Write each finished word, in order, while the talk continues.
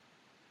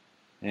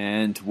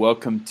And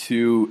welcome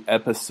to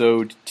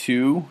episode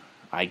 2.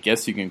 I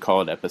guess you can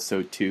call it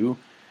episode 2.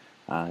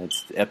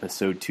 It's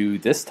episode 2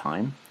 this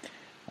time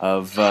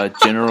of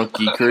General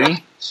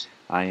Geekery.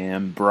 I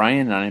am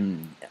Brian.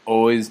 I'm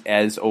always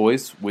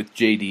with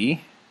JD.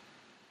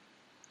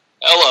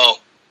 Hello.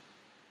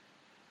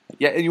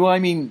 Yeah, well, I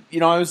mean,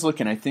 I was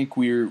looking. I think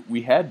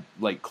we had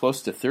like close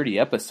to 30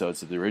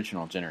 episodes of the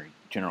original General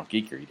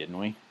Geekery, didn't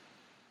we?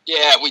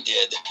 Yeah, we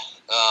did.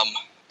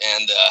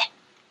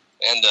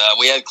 And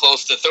we had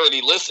close to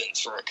 30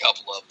 listens for a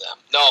couple of them.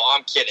 No,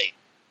 I'm kidding.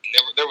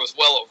 There was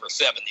well over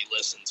 70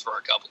 listens for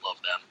a couple of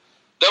them.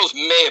 Those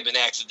may have been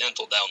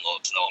accidental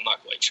downloads, though. I'm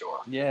not quite sure.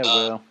 Yeah,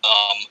 well,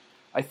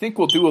 I think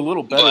we'll do a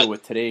little better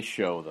with today's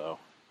show, though.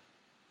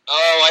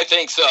 Oh, I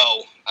think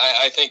so.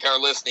 I think our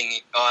listening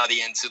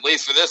audience, at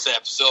least for this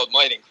episode,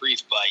 might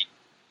increase by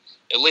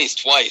at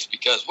least twice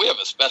because we have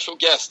a special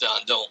guest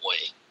on, don't we?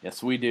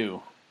 Yes, we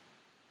do.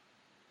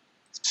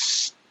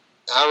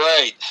 All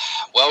right.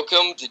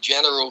 Welcome to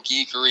General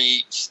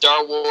Geekery,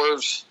 Star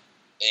Wars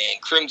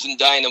and Crimson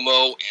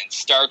Dynamo and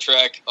Star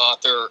Trek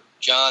author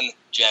John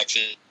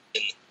Jackson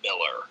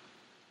Miller.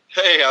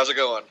 Hey, how's it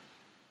going?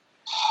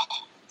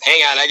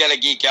 Hang on, I gotta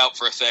geek out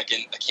for a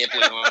second. I can't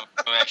believe I'm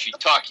actually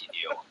talking to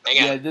you.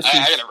 Hang on, I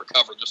gotta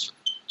recover just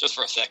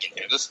for a second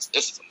here. This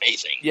is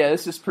amazing. Yeah,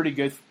 this is pretty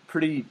good,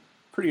 pretty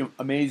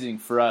amazing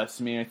for us.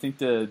 I mean, I think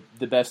the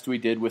best we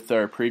did with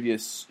our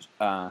previous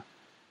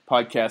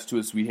podcast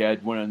was we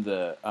had one of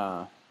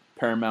the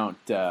Paramount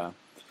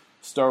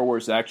Star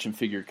Wars action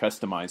figure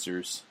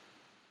customizers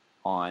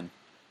on.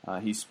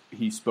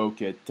 He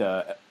spoke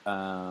at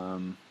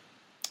one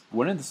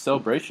of the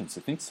celebrations.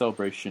 I think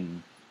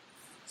Celebration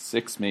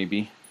 6,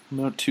 maybe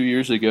about 2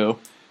 years ago.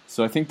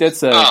 So I think that's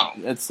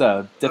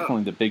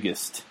definitely the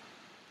biggest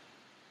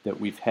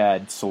that we've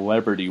had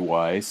celebrity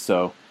wise.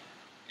 So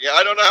yeah,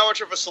 I don't know how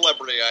much of a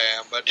celebrity I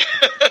am, but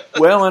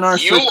well, in our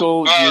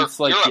circle, it's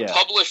like you're a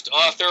published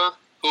author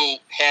who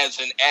has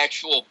an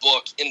actual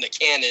book in the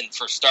canon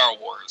for Star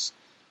Wars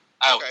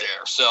out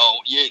there. So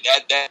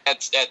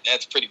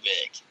that's pretty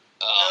big.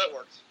 That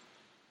works.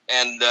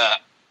 And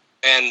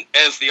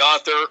as the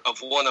author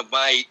of one of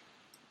my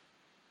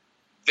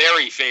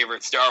very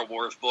favorite Star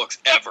Wars books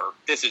ever,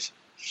 this is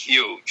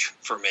huge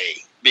for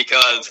me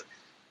because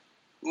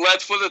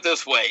let's put it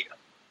this way.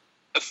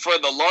 For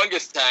the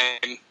longest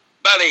time,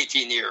 about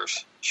 18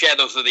 years,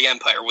 Shadows of the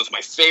Empire was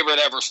my favorite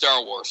ever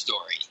Star Wars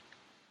story.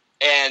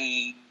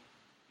 And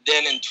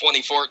then in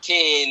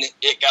 2014,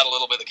 it got a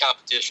little bit of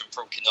competition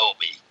from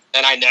Kenobi,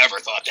 and I never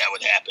thought that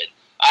would happen.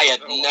 I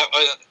had the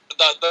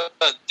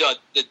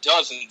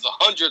dozens, the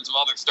hundreds of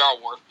other Star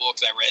Wars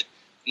books I read,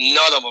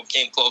 none of them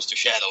came close to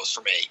Shadows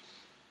for me.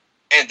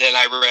 And then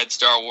I read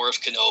Star Wars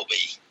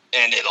Kenobi,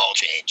 and it all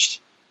changed.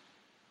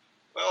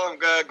 Well, I'm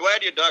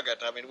glad you dug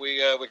it. I mean,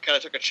 we kind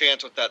of took a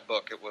chance with that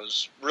book. It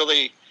was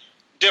really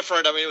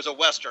different. I mean, it was a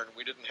Western.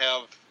 We didn't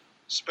have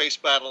space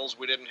battles.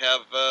 We didn't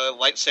have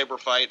lightsaber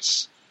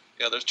fights.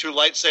 Yeah, there's 2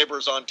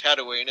 lightsabers on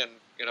Tatooine, and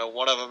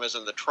one of them is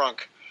in the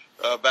trunk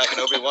back in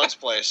Obi-Wan's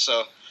place.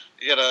 So,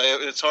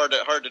 it's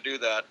hard to do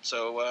that.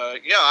 So,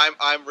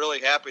 I'm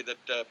really happy that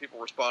people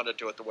responded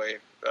to it the way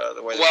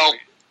that we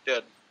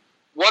did.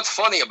 What's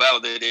funny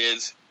about it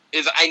is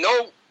I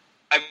know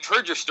I've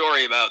heard your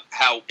story about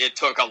how it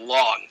took a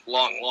long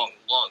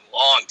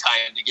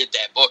time to get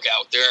that book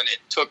out there, and it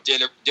took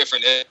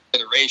different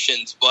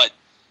iterations. But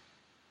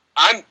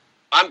I'm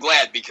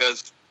glad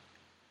because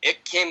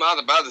it came out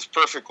about as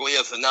perfectly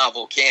as a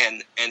novel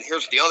can. And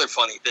here's the other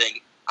funny thing: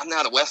 I'm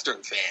not a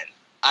Western fan.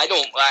 I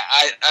don't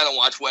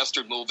watch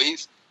Western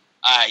movies.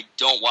 I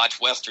don't watch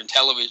Western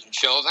television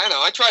shows. I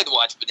know I tried to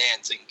watch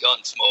Bonanza and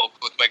Gunsmoke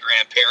with my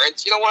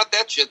grandparents. You know what?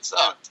 That shit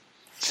sucked.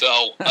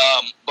 So,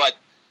 but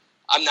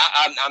I'm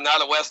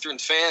not a Western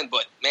fan.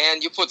 But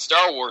man, you put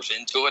Star Wars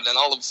into it, and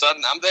all of a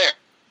sudden I'm there.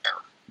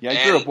 Yeah,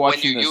 I grew up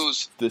watching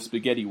the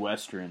spaghetti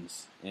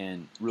westerns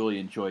and really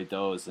enjoyed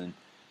those. And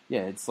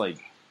yeah, it's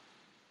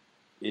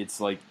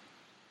like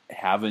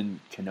having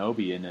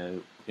Kenobi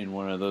in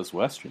one of those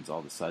westerns all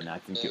of a sudden. I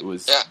think it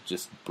was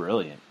just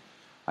brilliant.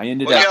 I'm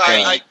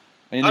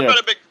not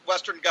a big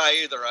Western guy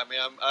either. I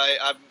mean,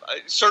 I'm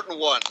certain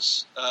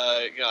ones,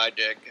 I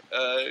dig.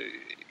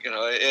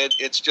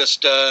 It's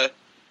just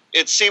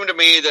it seemed to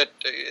me that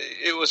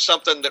it was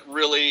something that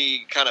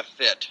really kind of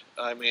fit.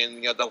 I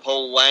mean, the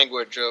whole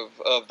language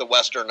of the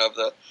Western, of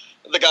the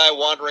guy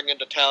wandering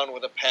into town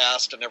with a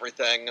past and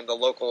everything, and the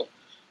local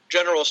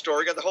general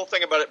story, and the whole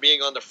thing about it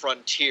being on the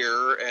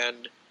frontier,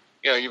 and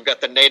you've got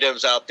the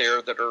natives out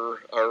there that are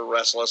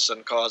restless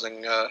and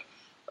causing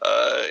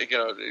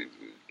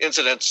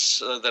incidents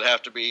that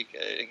have to be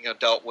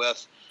dealt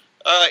with.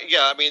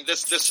 I mean,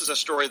 this is a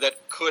story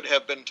that could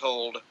have been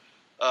told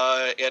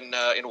in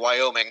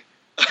Wyoming,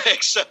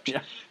 except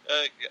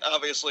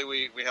obviously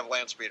we have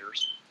land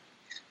speeders.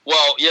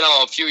 Well,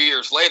 a few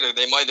years later,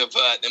 they might have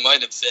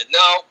said,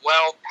 no,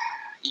 well,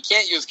 you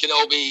can't use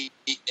Kenobi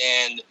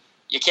and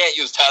you can't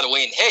use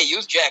Tatooine. Hey,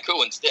 use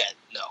Jakku instead.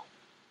 No.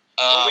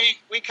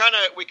 We kind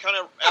of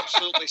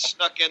absolutely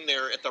snuck in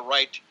there at the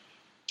right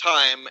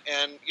time.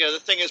 And the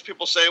thing is,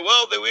 people say,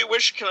 well, we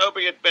wish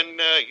Kenobi had been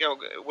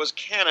was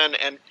canon,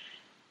 and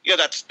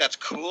that's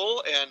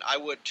cool, and I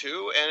would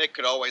too, and it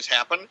could always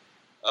happen.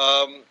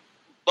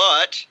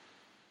 But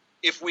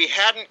if we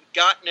hadn't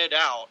gotten it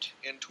out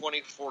in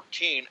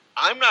 2014,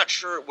 I'm not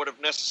sure it would have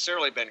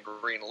necessarily been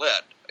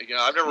greenlit.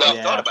 I've never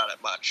really thought about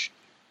it much.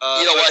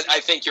 You know what? I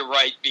think you're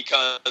right,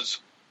 because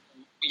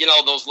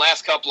those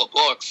last couple of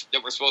books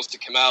that were supposed to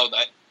come out,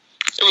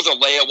 there was a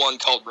Leia one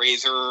called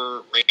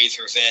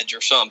Razor's Edge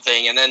or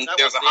something, and then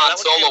there's a Han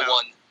Solo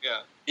one.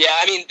 Yeah,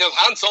 I mean, the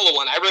Han Solo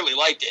one, I really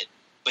liked it,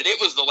 but it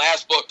was the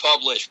last book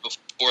published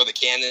before the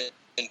canon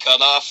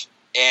cut off,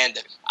 and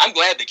I'm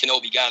glad that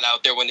Kenobi got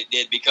out there when it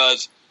did,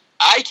 because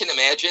I can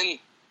imagine,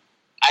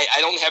 I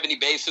don't have any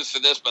basis for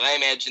this, but I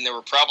imagine there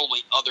were probably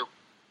other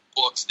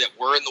books that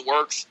were in the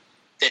works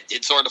that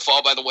did sort of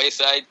fall by the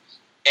wayside.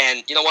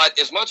 And you know what?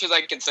 As much as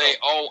I can say,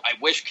 oh, I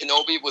wish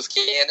Kenobi was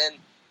canon,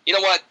 you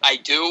know what? I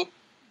do.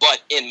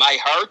 But in my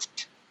heart,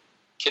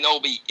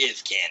 Kenobi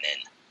is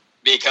canon.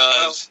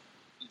 Because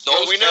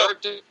those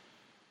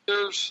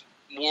characters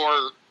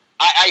were...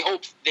 I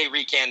hope they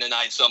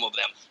recanonize some of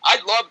them.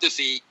 I'd love to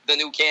see the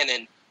new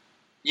canon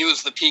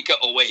use the Pika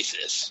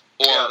Oasis.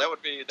 Or that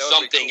would be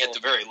something cool. At the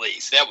very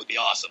least. That would be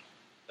awesome.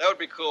 That would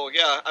be cool.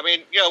 Yeah, I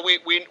mean,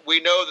 we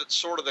know that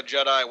Sword of the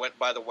Jedi went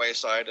by the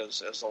wayside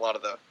as a lot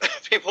of the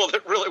people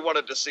that really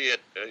wanted to see it.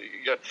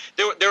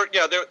 There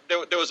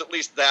was at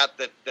least that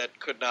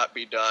could not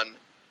be done.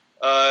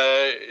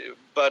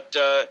 But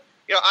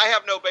I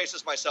have no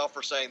basis myself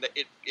for saying that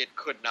it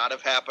could not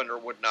have happened or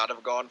would not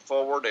have gone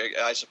forward.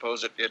 I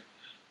suppose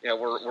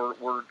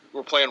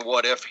we're playing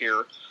what if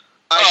here.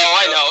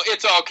 I know.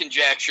 It's all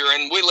conjecture,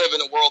 and we live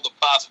in a world of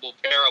possible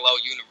parallel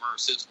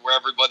universes where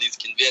everybody's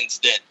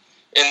convinced that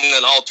in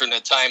an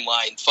alternate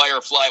timeline,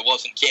 Firefly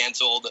wasn't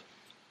canceled,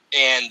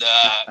 and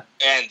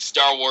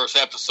Star Wars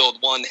Episode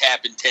 1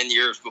 happened 10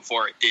 years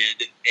before it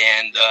did.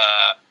 And,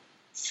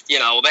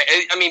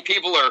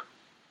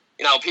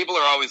 people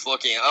are always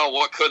looking at,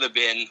 what could have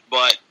been,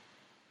 but,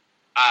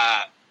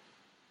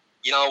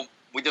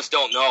 we just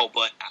don't know.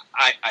 But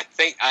I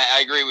think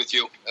I agree with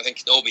you. I think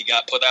Kenobi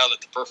got put out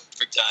at the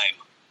perfect time.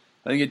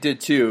 I think it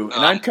did too.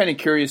 And I'm kind of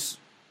curious,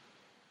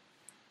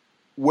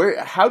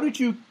 how did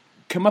you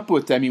come up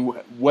with? I mean,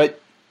 what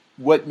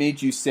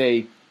made you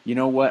say, you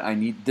know what?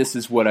 This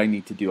is what I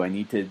need to do. I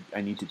need to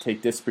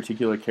take this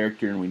particular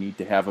character, and we need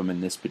to have him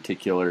in this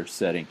particular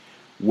setting.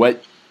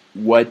 What?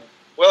 Well,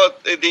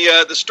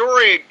 the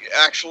story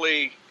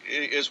actually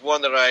is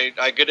one that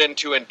I get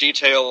into in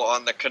detail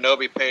on the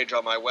Kenobi page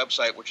on my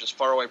website, which is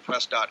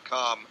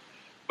farawaypress.com.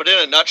 But in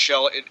a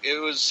nutshell,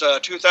 it was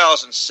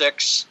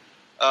 2006.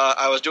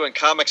 I was doing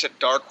comics at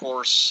Dark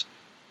Horse.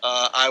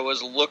 I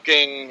was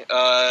looking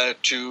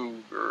to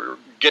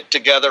get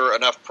together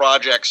enough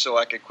projects so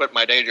I could quit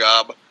my day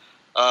job.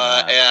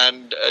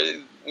 And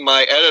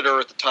my editor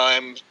at the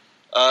time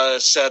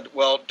said,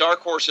 well, Dark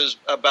Horse is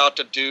about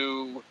to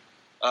do...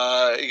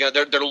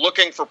 they're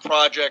looking for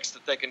projects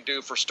that they can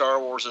do for Star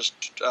Wars'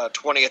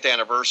 20th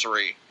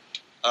anniversary,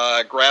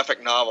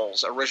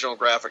 original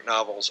graphic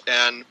novels.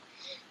 And,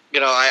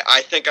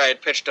 I think I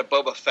had pitched a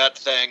Boba Fett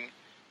thing,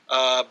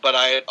 but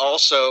I had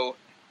also,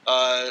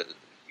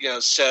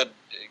 said,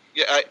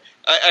 I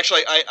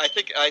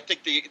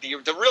think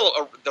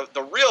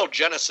the real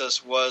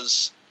genesis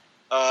was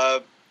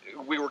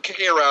we were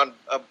kicking around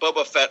a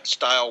Boba Fett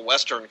style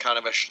Western kind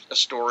of a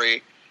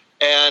story,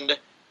 and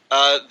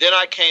then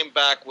I came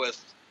back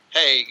with,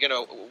 hey,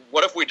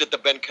 what if we did the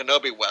Ben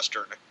Kenobi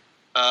Western?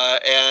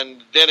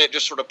 And then it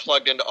just sort of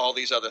plugged into all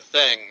these other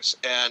things,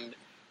 and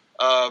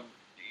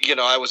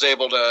I was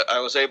able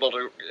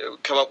to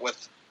come up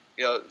with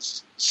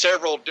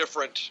several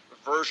different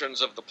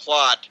versions of the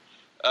plot.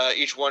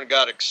 Each one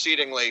got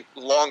exceedingly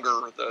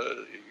longer.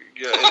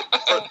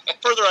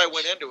 Further I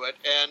went into it,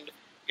 and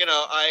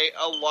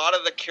a lot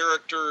of the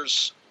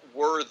characters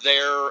were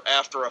there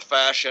after a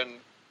fashion.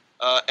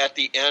 At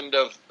the end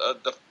of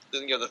the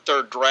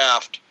third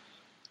draft.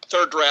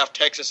 Third draft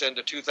takes us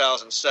into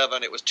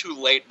 2007. It was too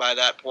late by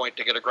that point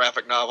to get a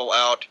graphic novel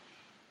out.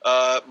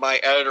 My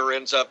editor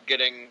ends up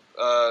getting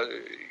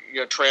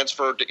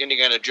transferred to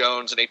Indiana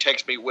Jones, and he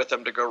takes me with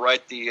him to go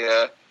write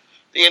the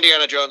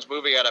Indiana Jones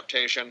movie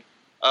adaptation.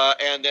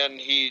 And then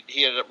he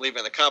ended up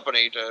leaving the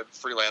company to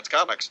freelance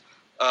comics.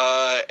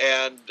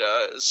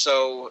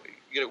 So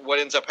what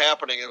ends up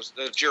happening is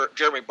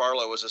Jeremy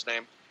Barlow was his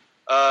name.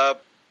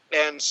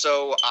 And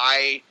so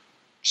I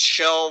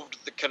shelved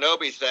the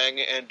Kenobi thing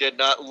and did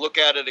not look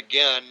at it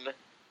again.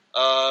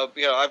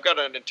 I've got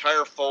an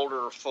entire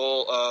folder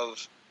full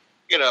of,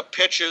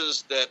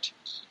 pitches that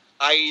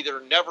I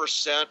either never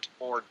sent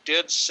or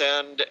did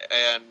send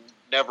and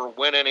never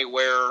went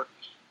anywhere,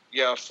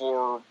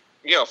 for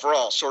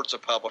all sorts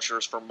of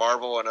publishers, for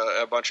Marvel and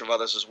a bunch of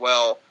others as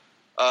well,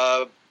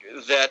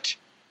 that,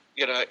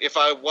 if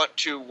I want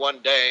to one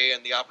day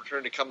and the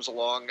opportunity comes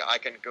along, I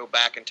can go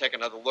back and take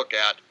another look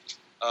at.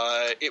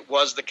 It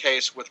was the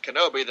case with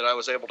Kenobi that I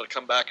was able to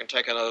come back and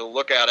take another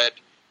look at it,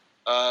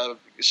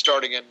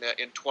 starting in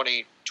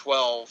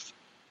 2012,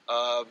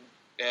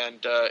 and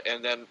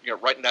then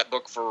writing that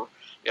book for.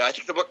 Yeah, I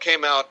think the book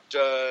came out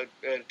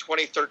in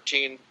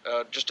 2013,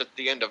 just at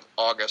the end of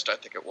August, I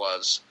think it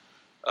was.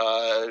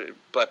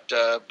 But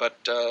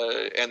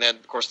and then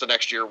of course the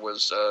next year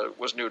was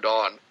New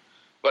Dawn.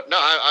 But no,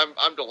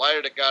 I'm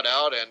delighted it got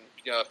out, and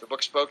if the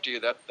book spoke to you,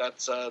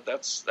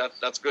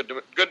 that's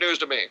good news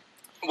to me.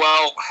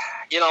 Well,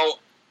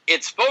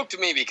 it spoke to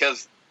me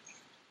because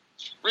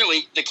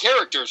really the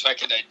characters I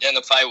could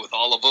identify with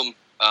all of them.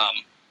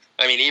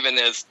 I mean, even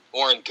as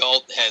Oren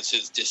Galt has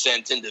his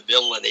descent into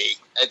villainy,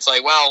 it's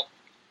like, well,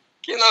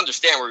 you can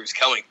understand where he was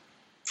coming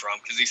from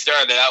because he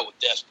started out with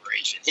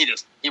desperation.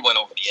 He went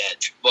over the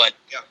edge. But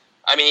yeah.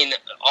 I mean,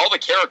 all the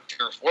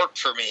characters worked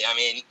for me. I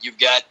mean, you've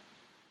got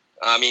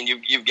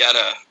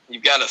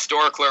a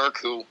store clerk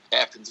who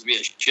happens to be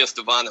a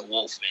Shistavon and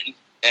Wolfman,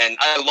 and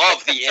I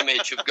love the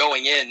image of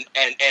going in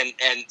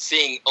and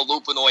seeing a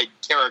Lupinoid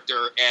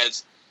character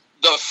as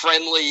the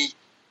friendly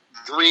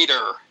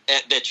greeter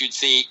that you'd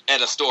see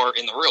at a store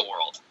in the real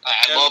world.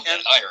 I love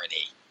that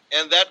irony.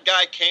 And that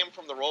guy came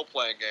from the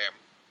role-playing game.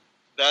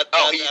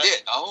 He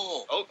did.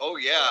 Oh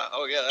yeah.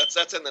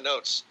 That's in the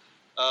notes.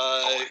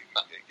 I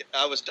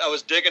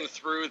was digging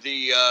through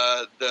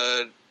there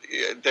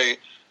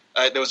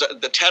was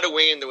the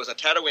Tatooine. There was a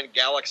Tatooine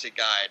Galaxy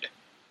Guide.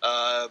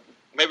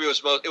 Maybe it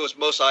was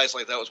Mos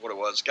Eisley. That was what it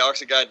was.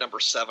 Galaxy Guide number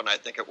 7, I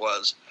think it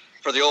was,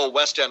 for the old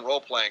West End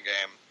role-playing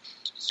game.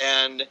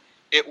 And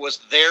it was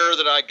there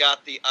that I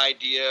got the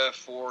idea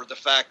for the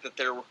fact that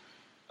there.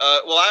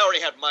 I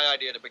already had my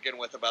idea to begin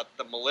with about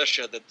the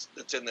militia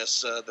that's in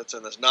this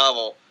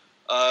novel,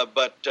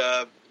 but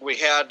we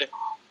had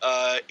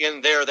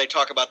in there they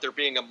talk about there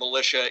being a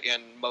militia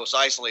in Mos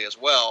Eisley as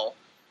well,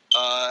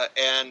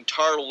 and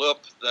Tar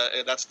Lup,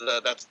 that's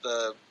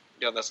the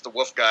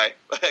wolf guy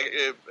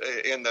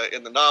in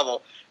the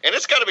novel, and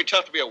it's got to be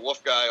tough to be a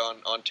wolf guy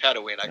on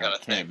Tatooine. I gotta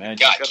think.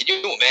 God, can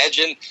you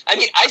imagine? I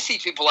mean, I see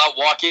people out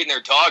walking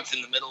their dogs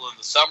in the middle of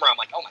the summer. I'm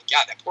like, oh my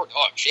God, that poor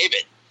dog, shave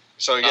it.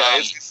 So yeah,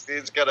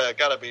 it's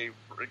gotta be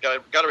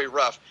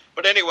rough.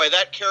 But anyway,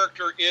 that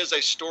character is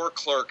a store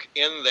clerk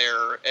in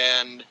there,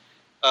 and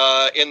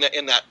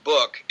in that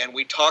book, and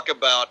we talk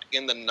about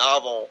in the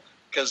novel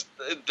because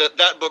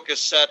that book is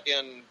set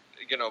in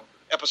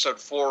episode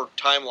 4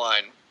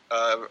 timeline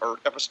or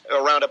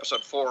around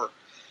episode 4.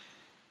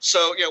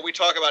 So we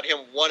talk about him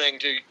wanting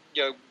to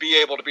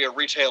be able to be a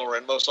retailer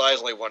in Mos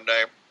Eisley one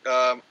day.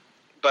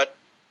 But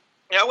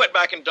I went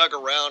back and dug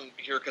around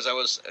here because I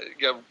was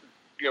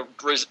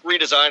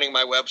redesigning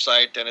my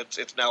website, and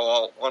it's now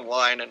all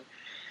online, and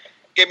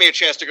gave me a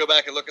chance to go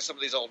back and look at some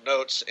of these old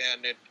notes.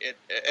 And it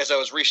as I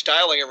was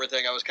restyling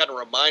everything, I was kind of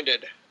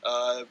reminded,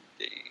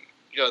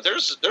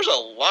 there's a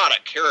lot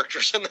of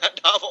characters in that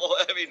novel.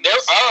 I mean, there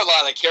are a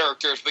lot of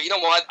characters, but you know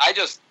what?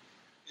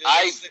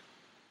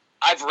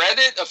 I've read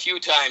it a few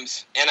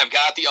times, and I've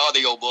got the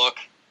audio book.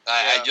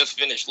 I just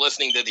finished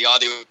listening to the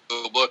audio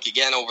book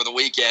again over the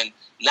weekend.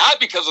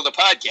 Not because of the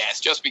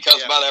podcast, just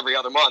because about every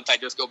other month I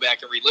just go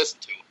back and re-listen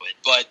to it.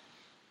 But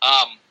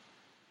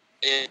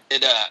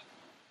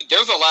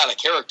there's a lot of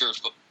characters,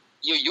 but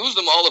you use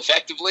them all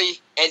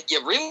effectively, and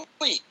you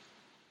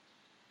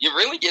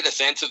really get a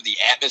sense of the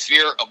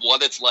atmosphere of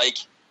what it's like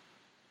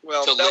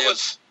to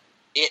live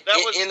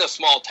in a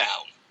small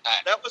town.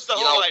 That was the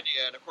whole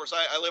idea, and of course,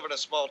 I live in a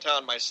small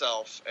town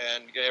myself,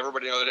 and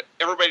everybody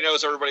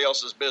knows everybody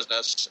else's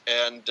business,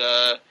 and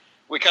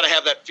we kind of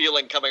have that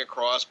feeling coming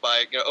across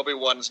by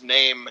Obi-Wan's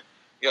name.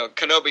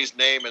 Kenobi's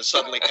name is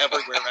suddenly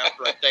everywhere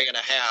after a day and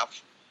a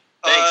half.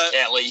 Thanks,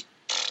 Kelly.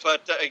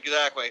 But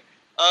exactly.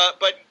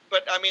 But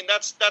I mean,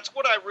 that's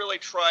what I really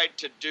tried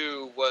to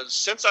do was,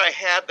 since I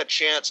had the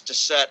chance to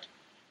set,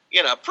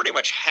 pretty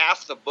much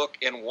half the book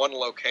in one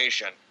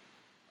location,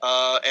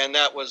 and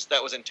that was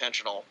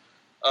intentional.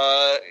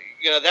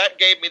 That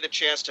gave me the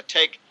chance to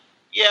take.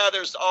 Yeah,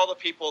 there's all the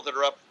people that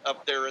are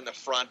up there in the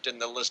front in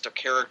the list of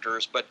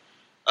characters, but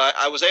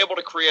I was able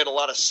to create a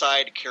lot of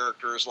side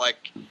characters,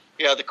 like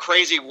the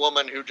crazy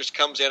woman who just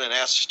comes in and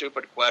asks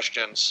stupid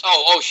questions.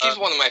 Oh, she's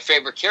one of my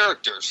favorite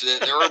characters,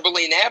 the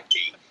Herbaline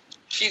Apke.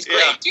 She's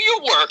great. Yeah. Do you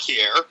work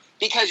here?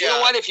 Because you know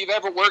what? If you've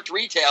ever worked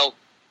retail,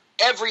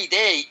 every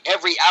day,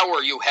 every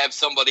hour, you have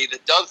somebody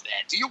that does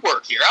that. Do you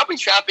work here? I'll be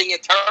shopping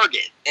at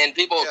Target, and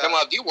people will come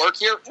up, do you work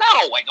here?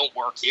 No, I don't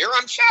work here.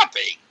 I'm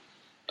shopping.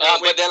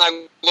 But then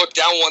I look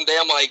down one day,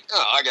 I'm like,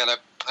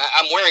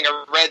 I'm wearing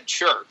a red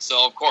shirt,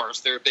 so of course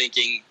they're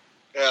thinking,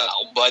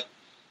 but...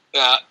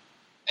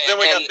 then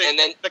we got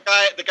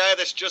the guy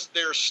that's just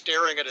there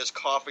staring at his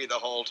coffee the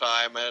whole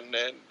time, and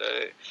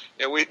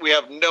we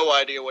have no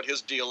idea what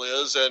his deal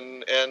is,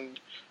 and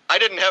I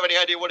didn't have any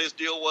idea what his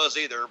deal was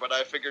either, but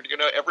I figured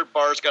every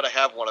bar's got to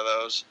have one of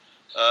those.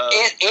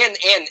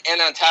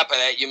 And on top of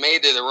that, you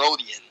made it a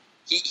Rodian.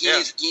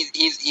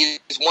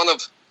 He's one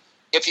of,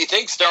 if you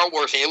think Star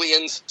Wars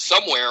aliens,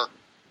 somewhere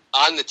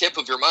on the tip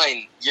of your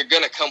mind, you're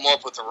going to come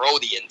up with a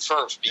Rodian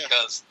first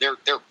because they're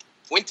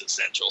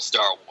quintessential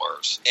Star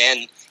Wars.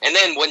 And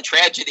then when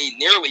tragedy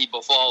nearly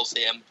befalls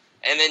him,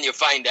 and then you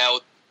find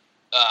out,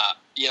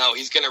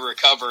 he's going to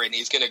recover and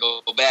he's going to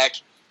go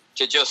back.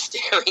 to just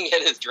staring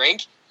at his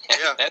drink.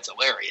 Yeah. That's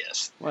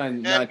hilarious. Well,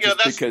 and not just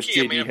because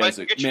JD has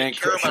a man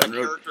crush on a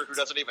character who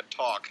doesn't even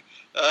talk.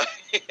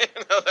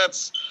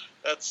 That's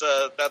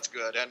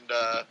good. And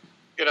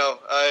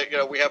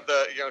we have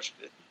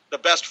the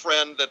best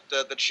friend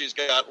that she's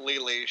got,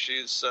 Lily.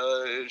 She's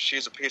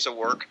a piece of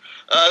work.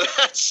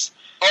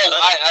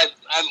 I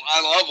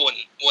love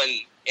when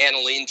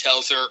Annalene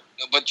tells her,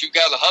 "But you've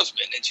got a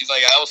husband," and she's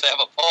like, "I also have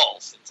a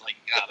pulse." It's like,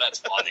 God, that's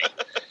funny.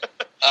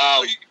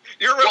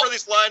 You remember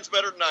these lines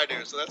better than I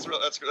do, so that's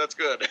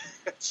good.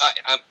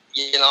 I'm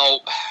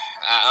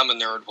a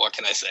nerd. What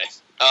can I say?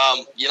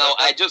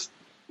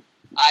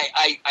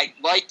 I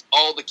liked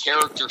all the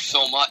characters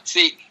so much.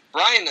 See,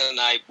 Brian and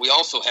I, we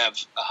also have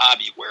a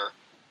hobby where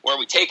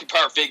we take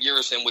apart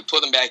figures and we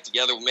put them back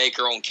together. We make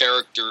our own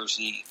characters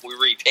and we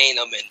repaint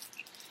them. And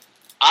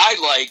I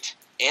liked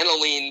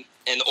Annalene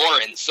and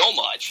Oren so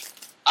much,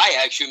 I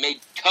actually made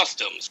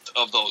customs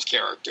of those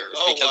characters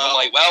because I'm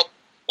like, well,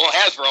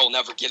 Hasbro will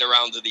never get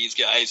around to these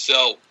guys.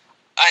 So,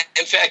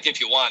 in fact, if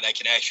you want, I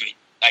can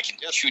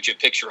shoot you a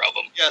picture of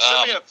them.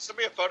 Yeah, send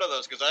me a photo of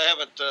those because I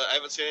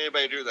haven't seen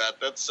anybody do that.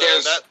 That's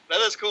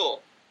that is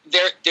cool.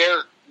 They're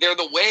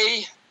the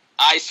way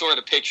I sort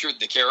of pictured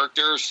the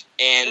characters,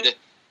 and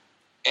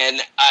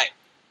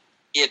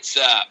it's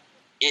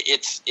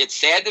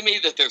sad to me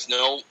that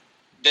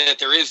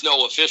there is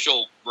no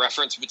official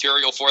reference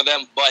material for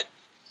them, but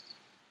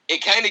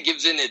it kind of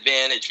gives an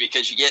advantage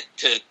because you get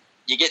to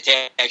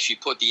actually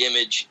put the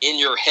image in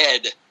your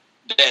head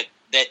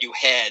that you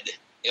had.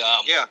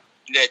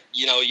 That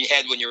you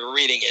had when you were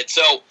reading it.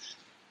 So,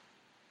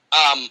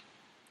 hang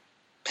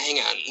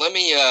on. Let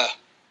me.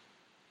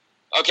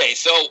 Okay,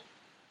 so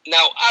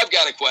now I've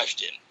got a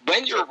question.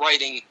 When you're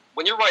writing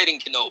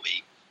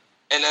Kenobi,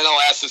 and then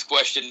I'll ask this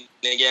question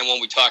again when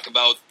we talk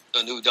about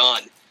A New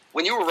Dawn.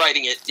 When you were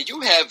writing it, did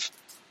you have?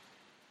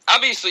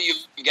 Obviously,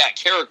 you've got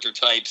character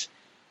types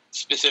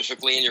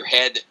specifically in your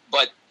head,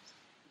 but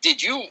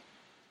did you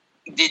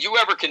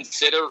ever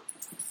consider?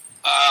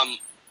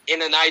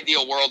 In an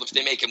ideal world, if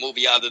they make a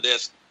movie out of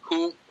this,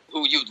 who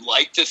you'd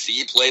like to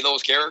see play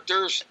those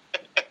characters?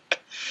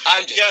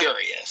 I'm just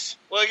curious.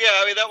 Well, yeah,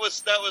 I mean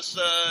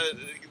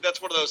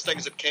that's one of those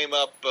things that came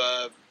up.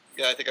 I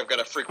think I've got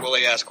a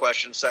frequently asked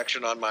questions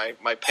section on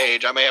my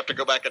page. I may have to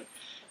go back and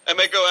have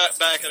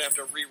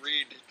to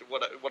reread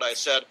what I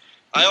said.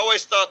 I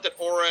always thought that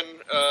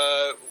Oren,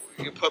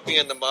 you put me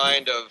in the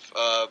mind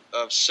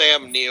of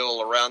Sam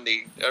Neill around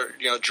the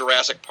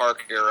Jurassic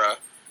Park era.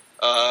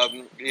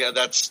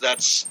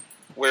 That's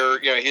where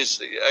he's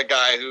a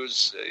guy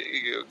who's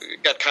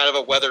got kind of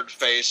a weathered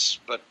face,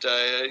 but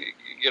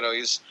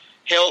he's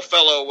hail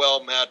fellow,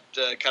 well met,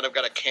 kind of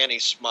got a canny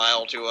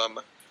smile to him.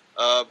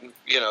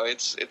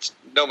 It's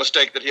no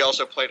mistake that he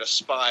also played a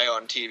spy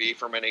on TV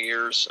for many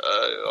years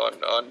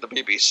on the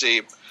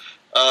BBC.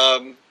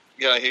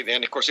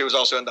 And of course he was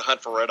also in The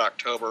Hunt for Red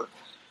October.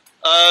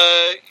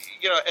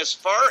 As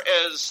far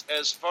as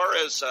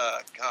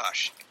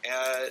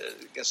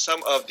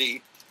some of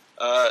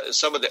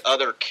the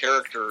other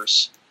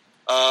characters,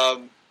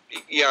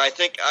 I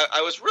think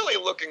I was really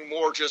looking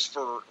more just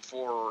for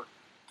the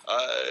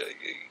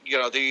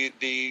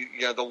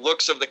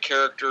looks of the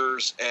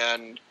characters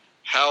and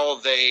how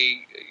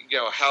they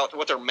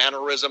what their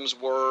mannerisms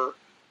were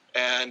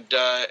and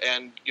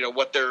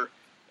what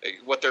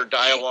their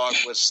dialogue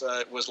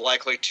was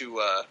likely to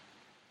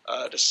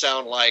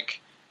sound like.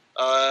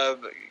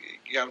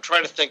 I'm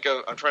trying to think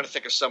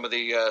of some of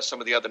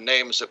the other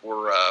names that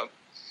were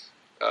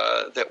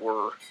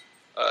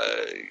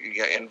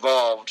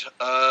involved.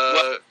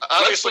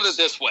 Let's put it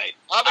this way.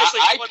 Obviously,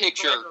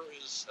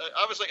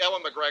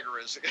 Ewan McGregor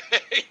is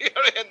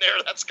in there.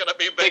 That's going to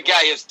be a big. The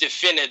guy is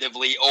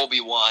definitively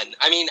Obi-Wan.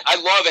 I mean, I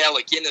love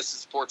Alec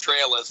Guinness's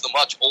portrayal as the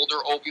much older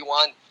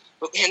Obi-Wan,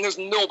 but man, there's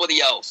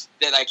nobody else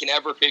that I can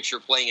ever picture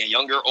playing a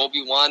younger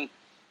Obi-Wan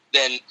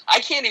than I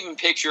can't even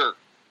picture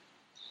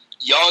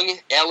young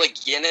Alec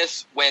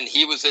Guinness when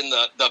he was in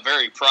the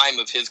very prime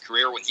of his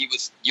career, when he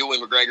was Ewan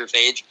McGregor's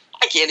age.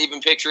 I can't even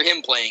picture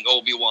him playing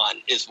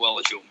Obi-Wan as well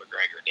as Ewan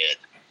McGregor did.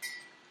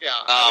 Yeah,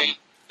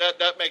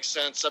 that makes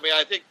sense. I mean,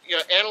 I think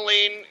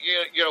Annalene,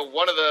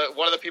 one of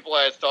the people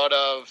I had thought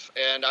of,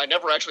 and I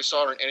never actually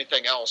saw her in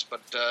anything else.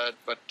 But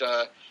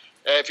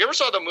if you ever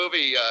saw the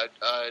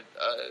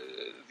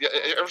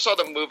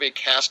movie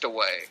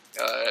Castaway,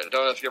 I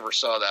don't know if you ever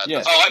saw that.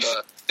 Yes. I've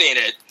seen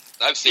it.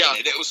 I've seen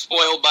it. It was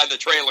spoiled by the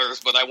trailers,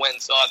 but I went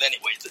and saw it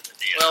anyways at the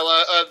theater.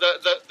 Well,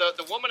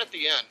 the woman at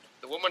the end,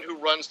 the woman who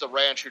runs the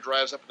ranch, who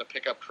drives up in the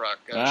pickup truck,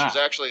 she's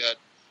actually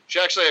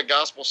a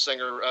gospel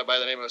singer by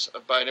the name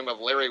of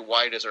Larry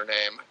White is her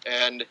name,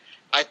 and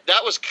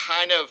that was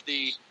kind of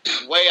the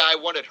way I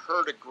wanted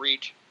her to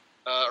greet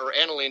or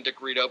Annalene to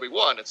greet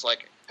Obi-Wan. It's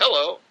like,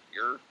 hello,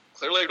 you're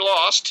clearly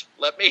lost.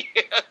 Let me.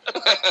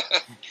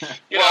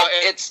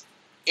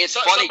 It's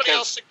funny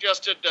because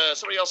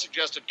somebody else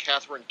suggested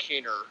Catherine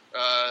Keener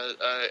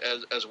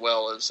as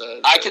well as.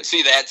 I could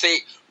see that.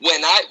 See,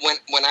 when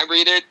I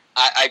read it,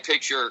 I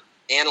picture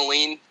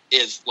Annalene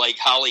is like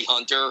Holly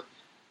Hunter.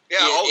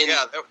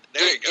 Yeah.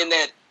 There you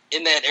go.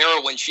 in that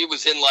era when she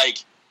was in, like,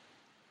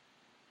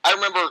 I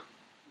remember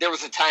there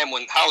was a time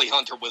when Holly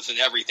Hunter was in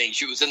everything.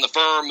 She was in The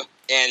Firm,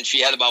 and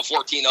she had about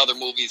 14 other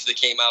movies that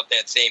came out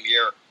that same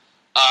year.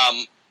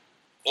 I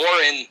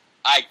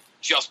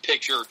just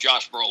picture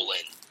Josh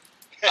Brolin.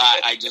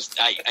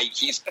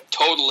 He's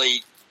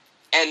totally,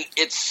 and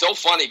it's so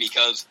funny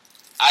because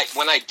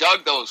when I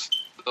dug those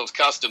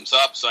customs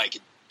up so I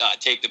could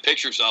take the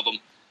pictures of them,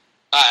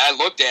 I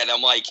looked at it,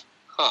 I'm like,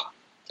 kind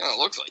of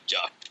looks like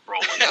Josh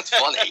Brolin. That's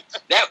funny.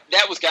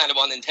 That was kind of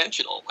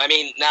unintentional. I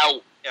mean,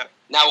 now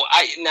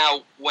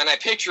when I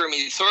picture him,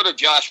 he's sort of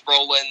Josh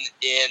Brolin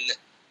in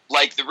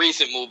like the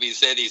recent movies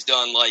that he's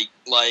done, like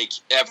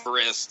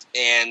Everest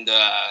and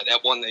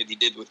that one that he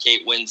did with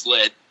Kate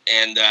Winslet,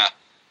 and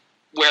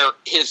where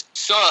his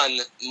son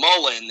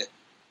Mullen,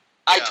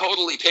 I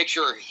totally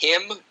picture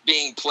him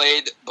being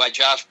played by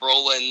Josh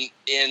Brolin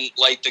in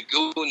like the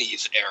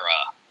Goonies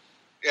era.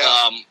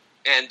 Yeah.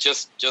 And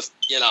just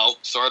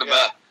sort of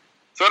a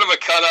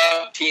cut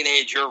up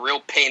teenager, real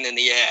pain in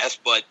the ass,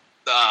 but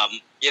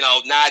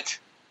not.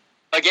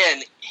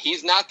 Again,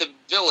 he's not the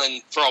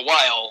villain for a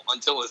while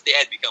until his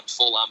dad becomes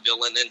full-on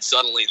villain, and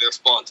suddenly they're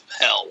spawns of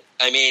hell.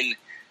 I mean,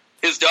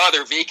 his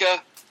daughter,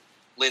 Vika,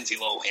 Lindsay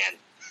Lohan,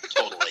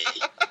 totally.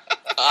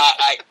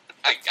 I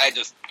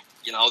just,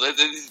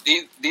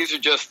 these are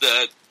just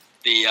I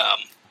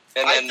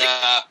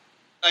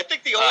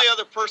think the only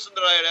other person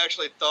that I had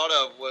actually thought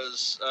of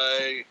was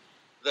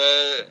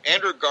the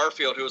Andrew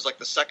Garfield, who was like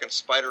the second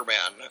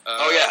Spider-Man.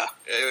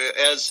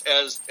 As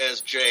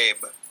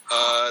Jabe.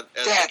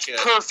 That's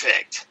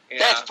perfect. Yeah.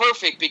 That's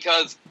perfect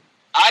because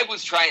I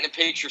was trying to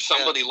picture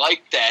somebody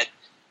like that,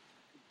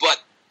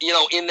 but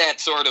in that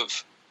sort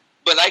of.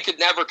 But I could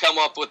never come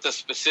up with a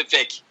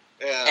specific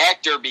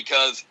actor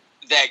because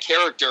that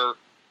character,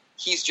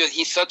 he's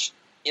such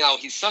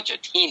a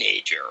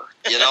teenager.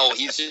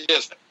 He's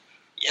just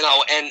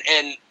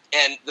and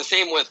the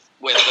same with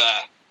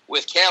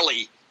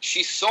Callie.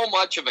 She's so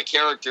much of a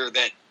character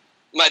that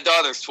my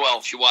daughter's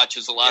 12. She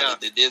watches a lot of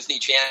the Disney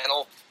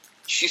Channel.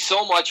 She's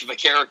so much of a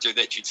character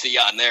that you'd see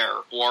on there,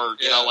 or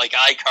like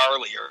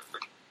iCarly, or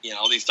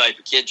these type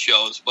of kid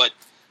shows. But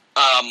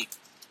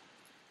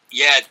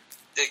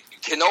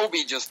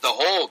Kenobi, just the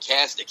whole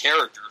cast of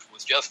characters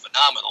was just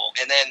phenomenal.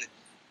 And then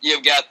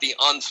you've got the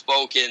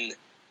unspoken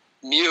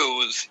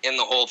muse in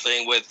the whole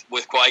thing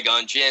with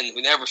Qui-Gon Jinn,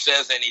 who never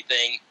says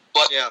anything,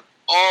 but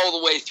all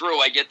the way through,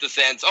 I get the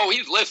sense,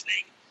 he's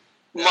listening.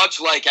 Yeah.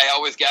 Much like I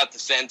always got the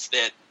sense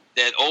that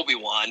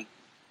Obi-Wan,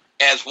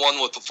 as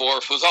one with the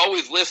Force, was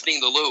always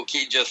listening to Luke.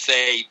 He'd just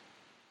say,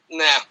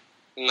 "No,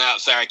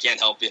 sorry, I can't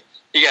help you.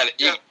 You got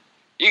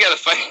to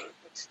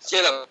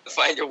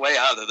find your way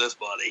out of this,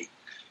 buddy."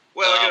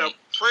 Well,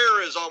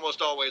 prayer is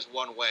almost always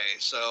one way,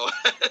 so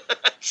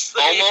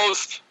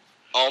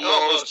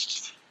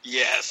almost,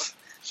 yes.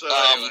 So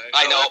anyway,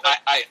 I know.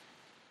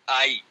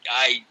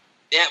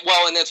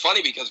 And that's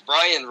funny because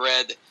Brian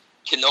read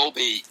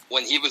Kenobi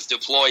when he was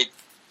deployed.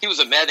 He was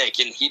a medic,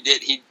 and he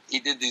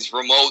did these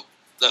remote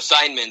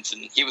assignments,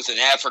 and he was in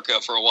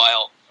Africa for a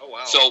while. Oh,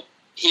 wow. So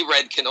he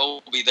read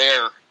Kenobi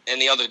there, and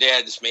the other day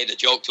I just made a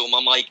joke to him.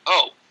 I'm like,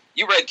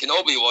 you read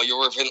Kenobi while you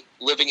were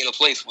living in a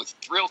place with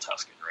real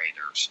Tusken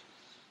Raiders.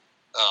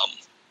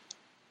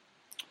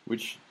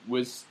 Which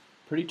was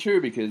pretty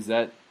true, because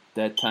that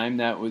time,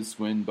 that was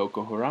when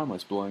Boko Haram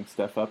was blowing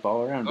stuff up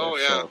all around us.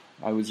 Yeah. So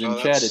I was in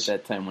Chad at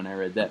that time when I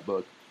read that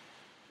book.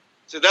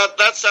 So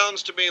that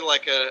sounds to me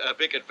like a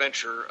big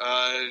adventure.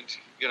 I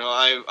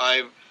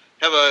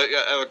have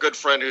a good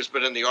friend who's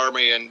been in the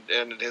Army and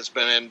has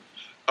been in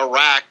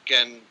Iraq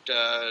and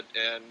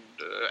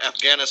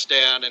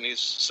Afghanistan, and he's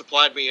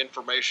supplied me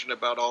information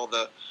about all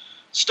the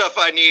stuff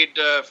I need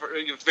for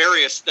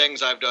various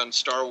things I've done,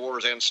 Star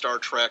Wars and Star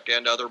Trek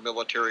and other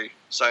military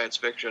science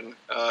fiction.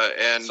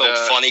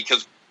 Funny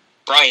because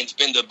Brian's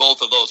been to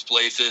both of those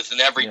places,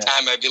 and every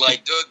time I'd be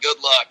like, dude,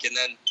 good luck. And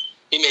then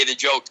he made a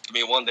joke to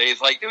me one day.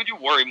 He's like, dude, you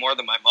worry more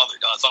than my mother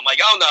does. I'm like,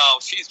 oh, no,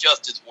 she's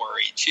just as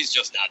worried. She's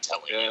just not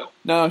telling you.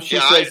 No, she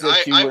says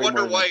that you I worry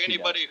wonder more why than she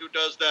anybody does. who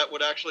does that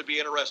would actually be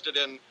interested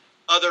in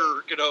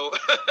other,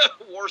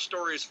 war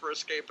stories for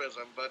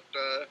escapism. But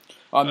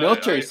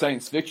military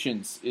science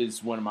fiction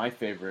is one of my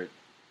favorite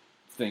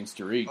things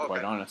to read,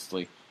 quite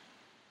honestly.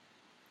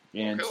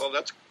 And well,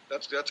 that's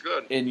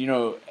good. And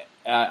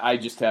I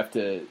just have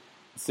to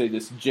say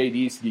this: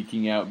 JD's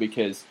geeking out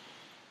because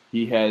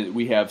we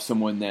have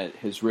someone that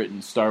has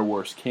written Star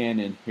Wars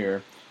canon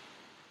here.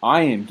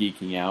 I am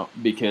geeking out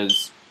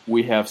because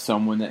we have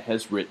someone that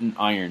has written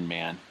Iron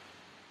Man.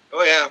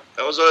 Oh yeah,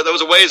 that was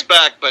a ways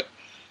back, but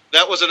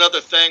that was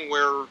another thing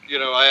where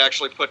I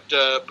actually put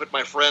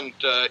my friend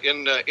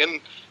in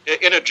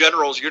a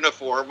general's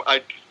uniform.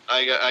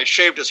 I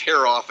shaved his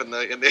hair off in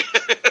the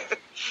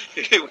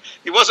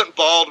he wasn't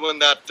bald when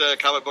that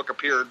comic book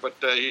appeared, but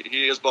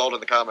he is bald in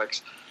the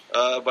comics.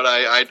 But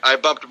I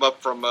bumped him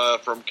up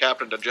from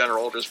captain to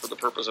general just for the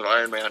purpose of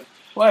Iron Man.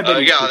 Well, I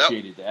bet he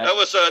appreciated that.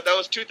 That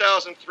was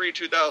 2003,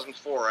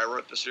 2004. I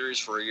wrote the series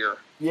for a year.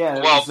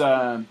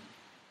 Yeah,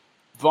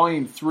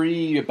 Volume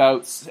 3,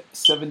 about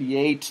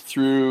 78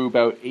 through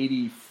about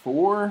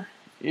 84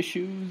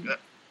 issues.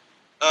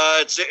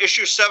 It's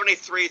issue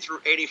 73 through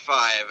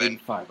 85.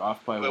 85,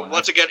 off by one.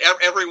 Once again,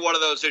 every one of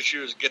those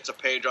issues gets a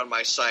page on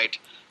my site.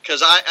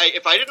 Because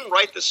if I didn't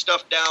write this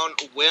stuff down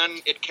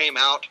when it came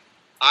out,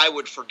 I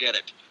would forget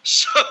it.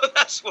 So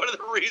that's one of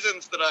the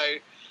reasons that I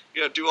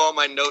do all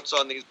my notes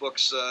on these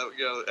books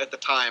at the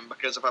time.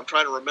 Because if I'm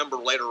trying to remember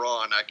later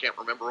on, I can't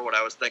remember what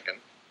I was thinking.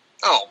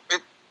 Oh,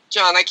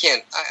 John, I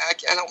can't. I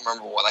don't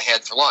remember what I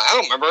had for lunch. I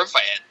don't remember if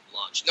I had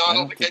lunch. No, I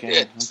don't think I did.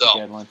 I don't think I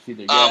had lunch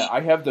either. Yeah, I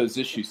have those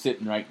issues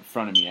sitting right in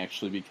front of me,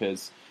 actually,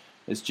 because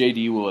as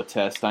JD will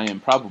attest, I am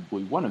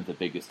probably one of the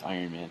biggest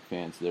Iron Man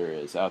fans there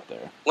is out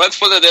there. Let's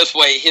put it this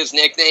way. His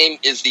nickname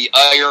is the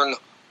Iron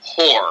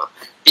Whore,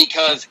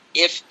 because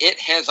if it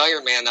has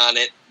Iron Man on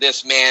it,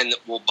 this man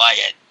will buy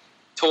it.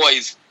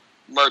 Toys,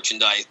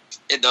 merchandise,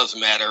 it doesn't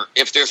matter.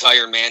 If there's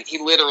Iron Man, he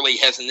literally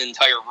has an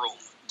entire room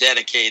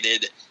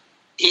dedicated.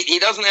 He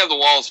doesn't have the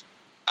walls.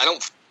 I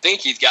don't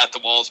think he's got the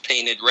walls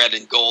painted red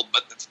and gold,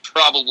 but it's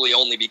probably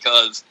only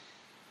because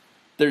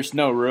there's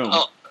no room.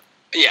 Oh,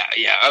 yeah.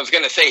 I was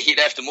going to say he'd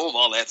have to move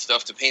all that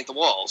stuff to paint the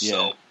walls. Yeah.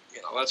 So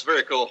that's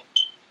very cool.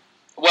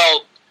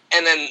 Well,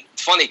 and then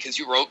it's funny because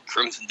you wrote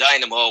Crimson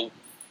Dynamo,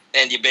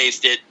 and you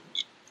based it.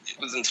 It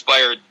was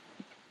inspired.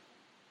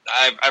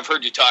 I've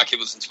heard you talk. It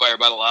was inspired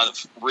by a lot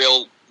of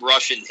real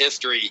Russian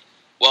history.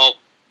 Well,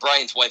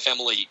 Brian's wife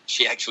Emily,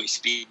 she actually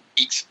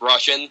speaks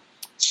Russian.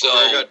 So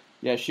very good.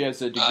 Yeah, she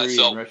has a degree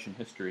in Russian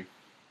history.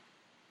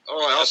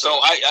 Oh, awesome. So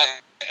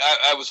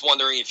I was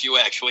wondering if you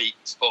actually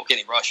spoke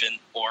any Russian,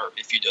 or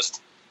if you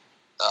just.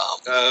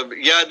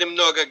 Я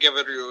немного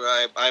говорю.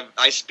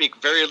 I speak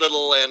very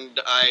little, and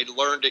I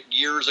learned it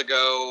years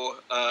ago.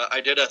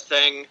 I did a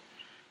thing.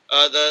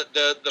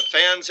 The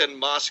fans in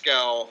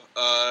Moscow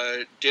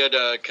did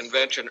a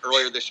convention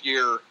earlier this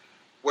year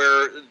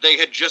where they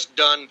had just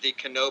done the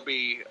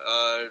Kenobi,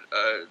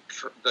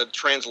 the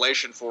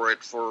translation for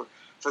it for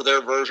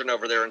their version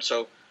over there, and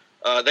so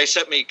they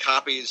sent me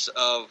copies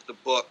of the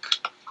book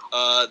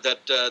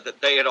that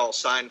they had all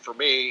signed for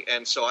me,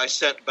 and so I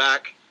sent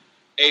back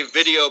a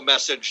video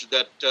message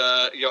that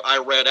I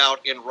read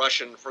out in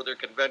Russian for their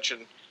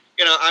convention.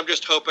 I'm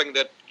just hoping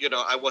that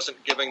I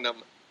wasn't giving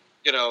them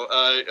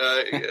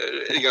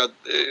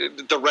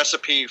the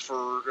recipe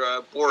for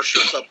borscht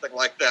or something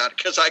like that,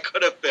 because I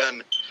could have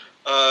been,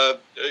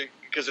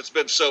 because it's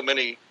been so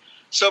many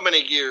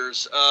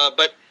years.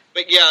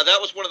 But yeah, that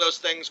was one of those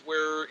things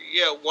where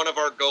one of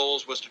our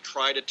goals was to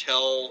try to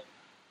tell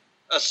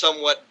a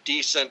somewhat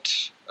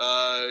decent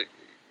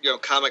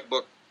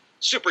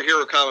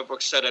superhero comic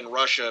book set in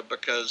Russia,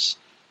 because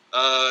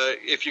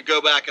if you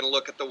go back and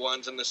look at the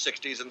ones in the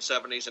 60s and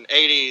 70s and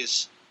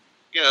 80s,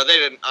 they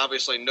didn't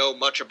obviously know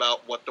much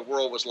about what the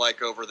world was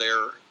like over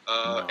there,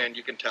 no. And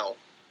you can tell.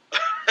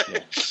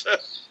 Yeah.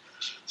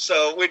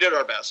 So we did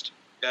our best.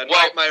 And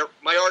my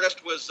artist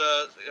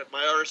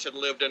had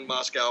lived in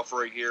Moscow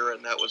for a year,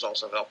 and that was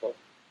also helpful.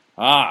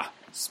 Yeah,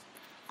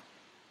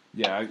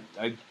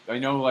 I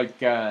know.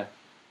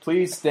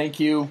 Please, thank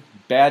you,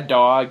 bad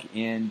dog,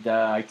 and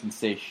I can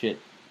say shit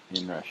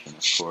in Russian,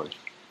 of course.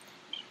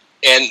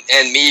 And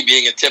me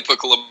being a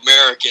typical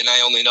American,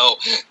 I only know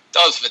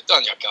 "Does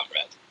Vidanya,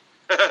 comrade."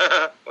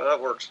 Well,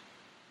 that works.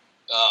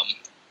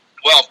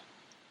 Well,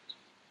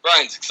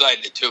 Brian's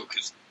excited too,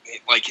 because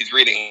he's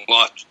reading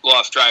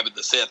Lost Tribe of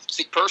the Sith.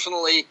 See,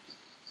 personally,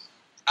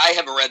 I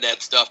haven't read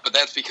that stuff, but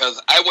that's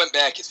because I went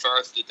back as far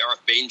as the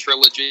Darth Bane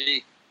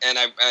trilogy, and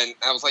I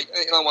was like,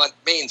 you know what,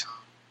 Bane's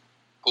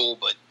cool,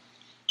 but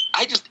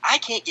I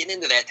can't get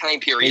into that time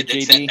period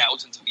that's set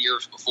thousands of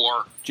years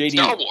before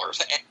Star Wars.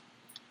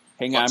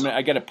 Hang on,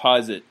 I got to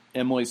pause it.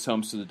 Emily's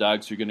home, so the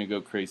dogs are going to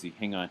go crazy.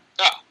 Hang on.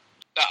 Oh,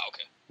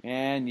 okay.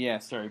 And yeah,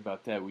 sorry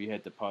about that. We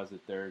had to pause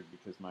it there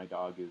because my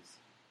dog is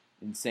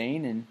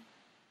insane, and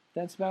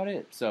that's about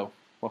it. So,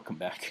 welcome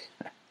back.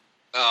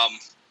 Yeah.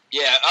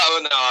 Oh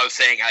no, I was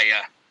saying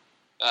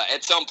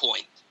at some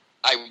point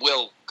I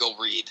will go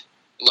read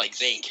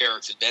Zane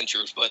Carrick's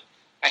Adventures, but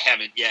I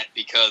haven't yet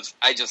because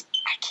I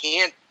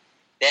can't.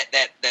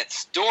 That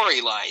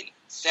storyline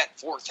set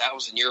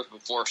 4,000 years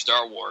before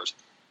Star Wars.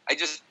 I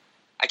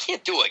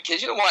can't do it,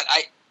 because you know what,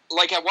 I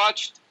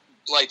watched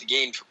the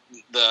game,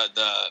 the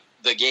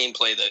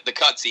gameplay, the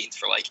cutscenes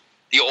for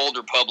the Old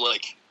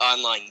Republic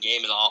online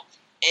game and all,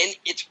 and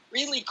it's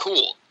really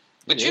cool.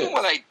 But you know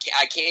what I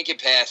can't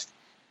get past,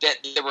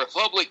 that the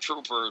Republic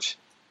troopers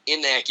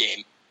in that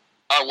game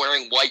are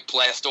wearing white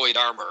plastoid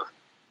armor,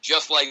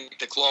 just like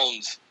the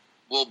clones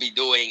will be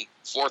doing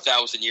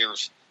 4,000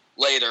 years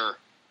later.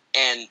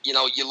 And,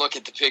 you look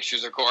at the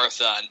pictures of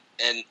Coruscant,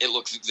 and it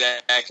looks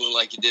exactly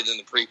like it did in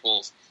the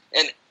prequels.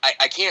 And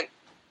I can't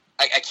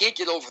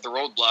get over the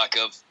roadblock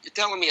of, you're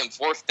telling me in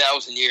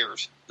 4,000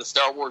 years, the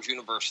Star Wars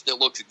universe still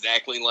looks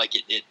exactly like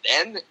it did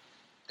then?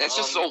 That's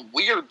just so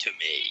weird to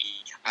me.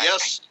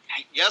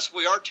 Yes,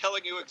 we are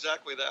telling you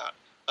exactly that.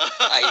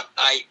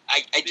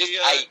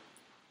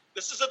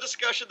 This is a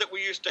discussion that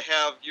we used to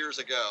have years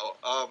ago.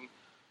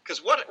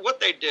 Because what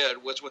they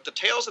did was, with the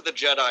Tales of the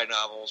Jedi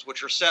novels,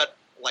 which are set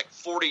like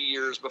 40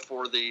 years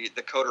before the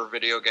Coder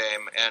video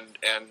game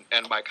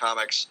and my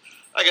comics.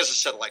 I guess it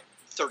said like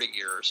 30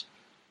 years.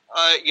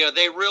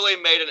 They really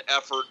made an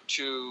effort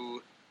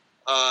to,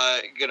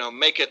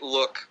 make it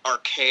look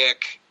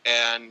archaic,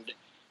 and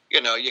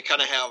you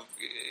kind of have,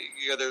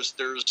 there's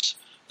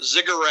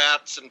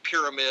ziggurats and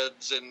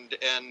pyramids and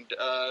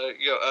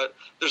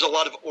there's a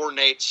lot of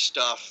ornate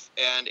stuff,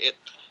 and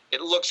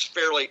it looks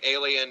fairly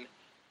alien,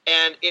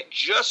 and it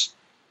just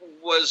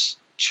was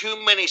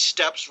too many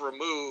steps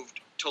removed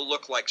to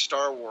look like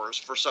Star Wars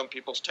for some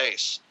people's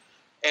tastes.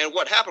 And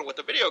what happened with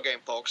the video game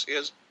folks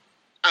is,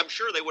 I'm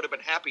sure they would have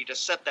been happy to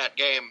set that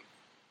game,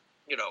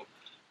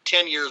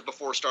 10 years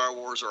before Star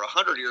Wars or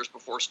 100 years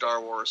before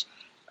Star Wars.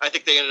 I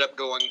think they ended up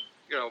going,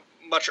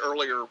 much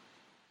earlier,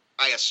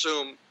 I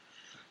assume,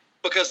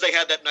 because they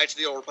had that Knights of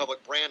the Old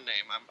Republic brand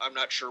name. I'm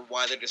not sure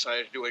why they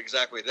decided to do it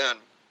exactly then.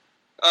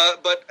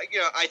 But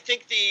I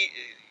think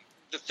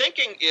the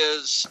thinking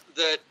is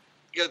that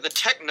the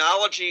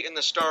technology in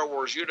the Star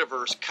Wars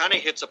universe kind of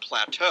hits a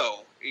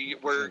plateau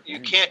where you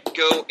can't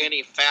go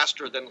any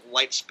faster than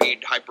light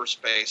speed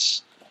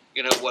hyperspace,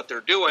 what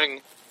they're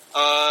doing.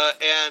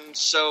 And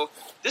so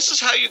this is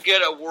how you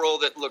get a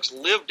world that looks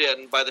lived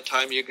in by the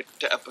time you get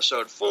to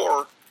Episode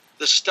 4.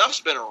 The stuff's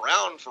been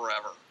around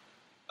forever.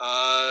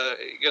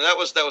 That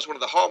was one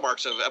of the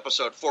hallmarks of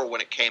Episode 4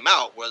 when it came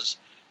out.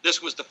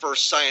 This was the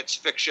first science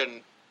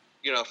fiction,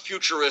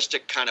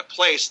 futuristic kind of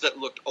place that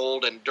looked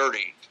old and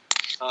dirty.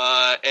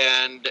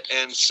 And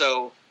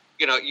so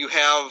you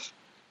have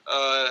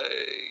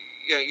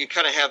you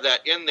kind of have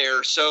that in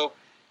there. So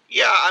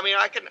yeah, I mean,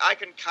 I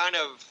can kind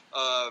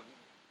of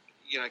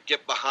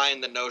get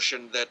behind the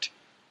notion that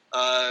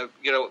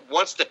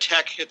once the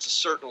tech hits a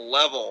certain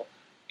level,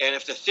 and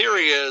if the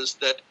theory is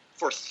that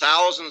for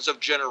thousands of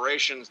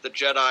generations the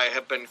Jedi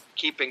have been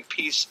keeping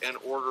peace and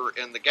order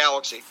in the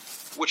galaxy,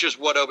 which is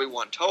what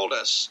Obi-Wan told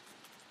us,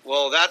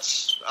 well,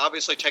 that's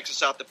obviously takes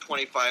us out to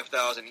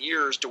 25,000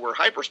 years to where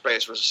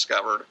hyperspace was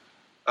discovered,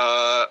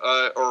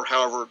 or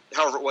however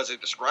it was they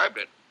described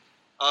it.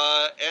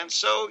 And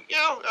so,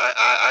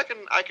 I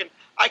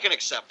can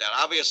accept that.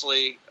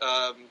 Obviously,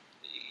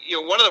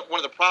 one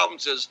of the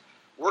problems is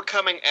we're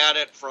coming at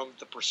it from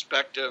the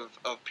perspective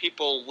of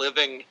people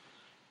living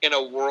in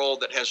a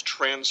world that has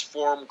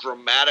transformed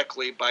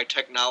dramatically by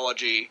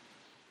technology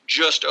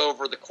just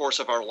over the course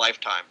of our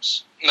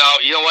lifetimes. No,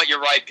 you know what? You're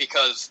right,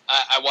 because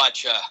I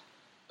watch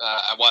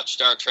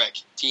Star Trek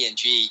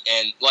TNG,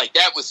 and like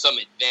that was some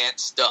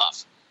advanced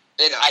stuff.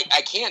 And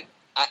I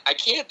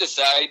can't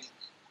decide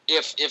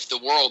if the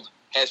world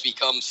has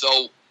become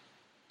so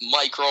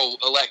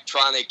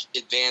microelectronic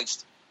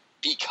advanced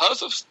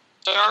because of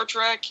Star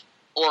Trek,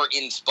 or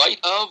in spite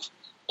of,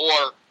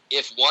 or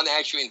if one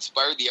actually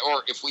inspired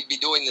or if we'd be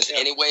doing this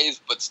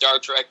anyways, but Star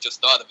Trek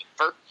just thought of it.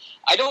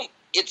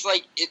 It's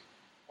like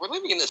we're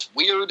living in this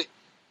weird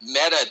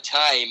meta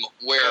time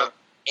where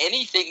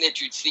anything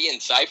that you'd see in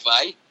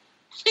sci-fi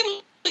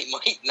really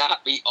might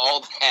not be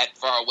all that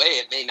far away.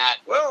 It may not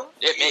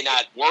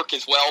work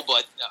as well,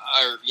 but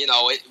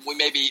we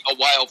may be a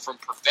while from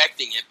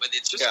perfecting it. But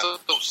it's just so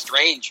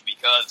strange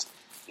because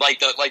like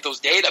those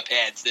data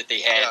pads that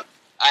they had.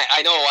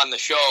 I know on the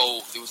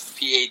show it was the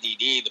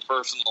PADD, the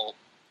personal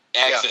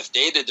access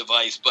data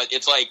device, but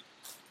it's like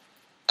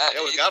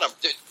we got them.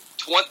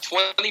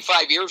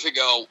 25 years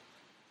ago,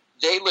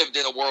 they lived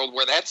in a world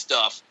where that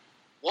stuff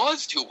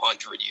was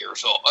 200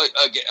 years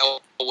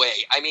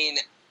away. I mean,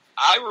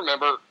 I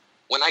remember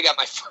when I got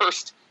my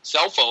first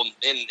cell phone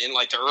in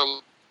like the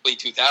early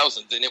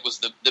 2000s, and it was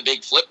the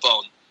big flip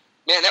phone.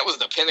 Man, that was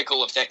the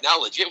pinnacle of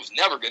technology. It was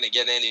never going to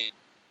get any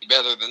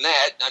better than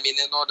that. I mean,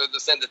 in order to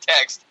send a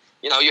text,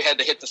 you had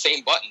to hit the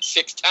same button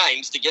 6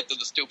 times to get to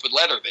the stupid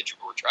letter that you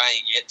were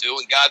trying to get to,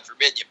 and God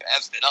forbid you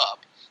passed it up.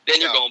 Then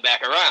you're going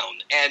back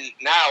around. And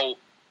now,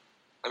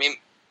 I mean,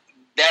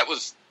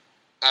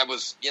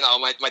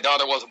 my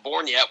daughter wasn't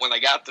born yet when I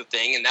got the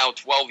thing, and now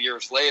 12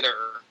 years later,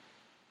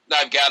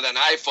 I've got an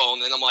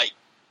iPhone, and I'm like,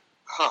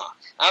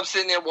 I'm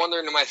sitting there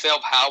wondering to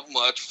myself, how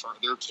much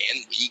further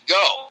can we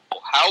go?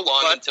 How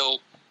long until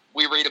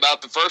we read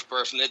about the first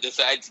person that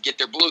decides to get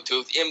their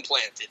Bluetooth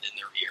implanted in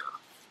their ear?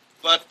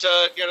 But,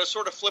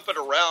 sort of flip it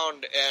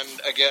around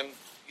and, again,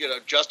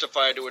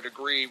 justify to a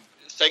degree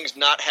things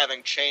not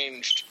having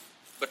changed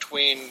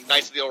between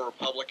Knights of the Old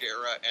Republic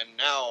era and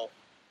now.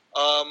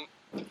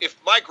 If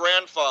my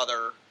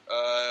grandfather,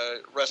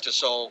 rest his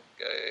soul,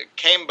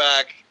 came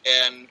back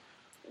and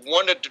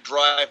wanted to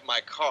drive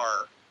my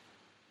car,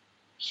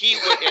 he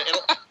would,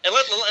 and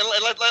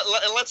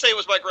let's say it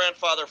was my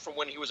grandfather from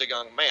when he was a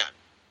young man,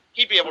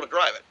 he'd be able to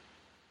drive it.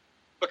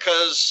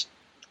 Because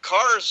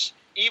cars,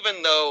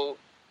 even though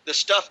the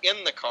stuff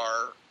in the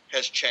car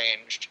has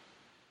changed,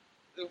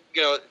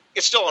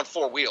 it's still on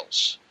 4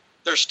 wheels.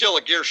 There's still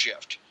a gear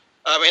shift.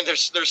 I mean,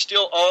 there's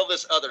still all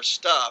this other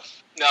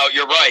stuff. No,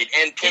 you're right.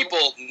 And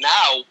people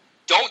now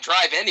don't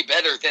drive any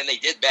better than they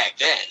did back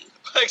then.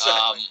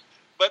 Exactly.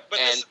 But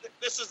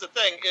this is the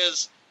thing,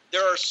 is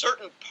there are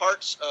certain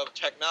parts of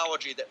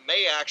technology that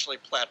may actually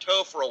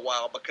plateau for a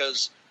while,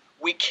 because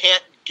we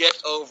can't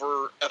get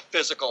over a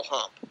physical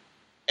hump.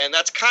 And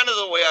that's kind of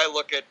the way I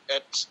look at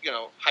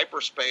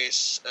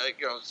hyperspace,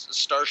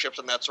 starships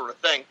and that sort of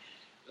thing.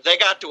 They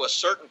got to a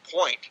certain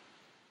point,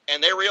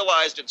 and they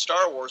realized in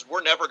Star Wars,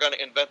 we're never going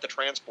to invent the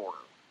transporter.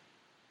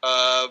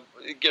 And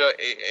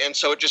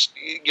so it just,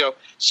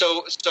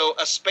 so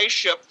a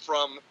spaceship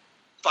from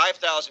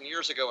 5,000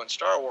 years ago in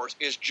Star Wars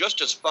is just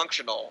as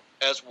functional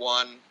as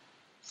one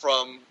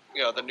from,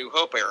 the New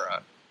Hope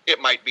era. It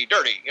might be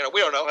dirty.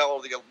 We don't know how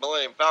old the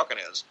Millennium Falcon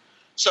is.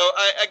 So,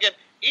 again,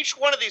 each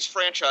one of these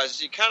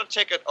franchises, you kind of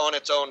take it on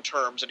its own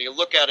terms, and you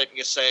look at it and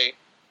you say,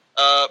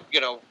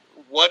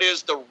 what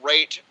is the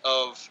rate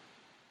of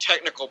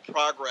technical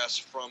progress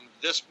from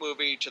this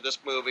movie to this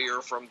movie,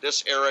 or from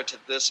this era to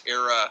this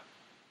era?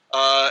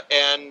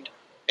 And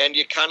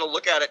you kind of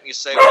look at it and you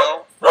say,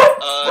 well,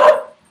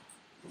 hello.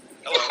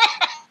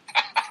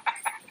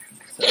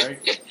 Sorry.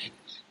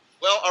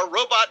 Well, are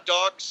robot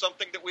dogs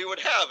something that we would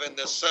have in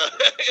this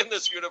in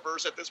this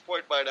universe at this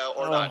point by now,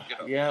 or not?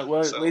 Yeah,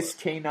 well, at least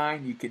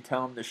K9, you could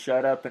tell him to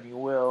shut up, and he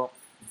will.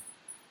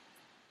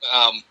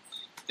 Well,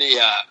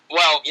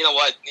 you know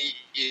what?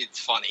 It's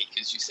funny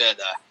because you said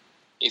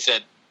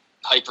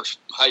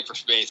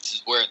hyperspace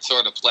is where it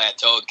sort of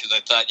plateaued. Because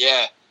I thought,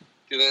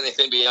 because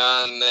anything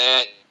beyond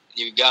that,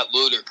 you've got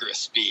ludicrous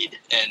speed,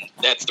 and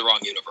that's the wrong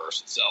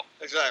universe. So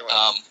exactly.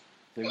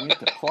 They went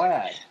to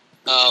Plaid.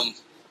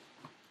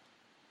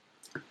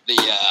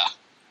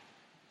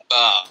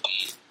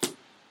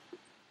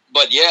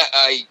 But yeah,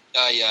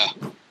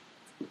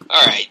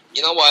 all right,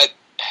 you know what?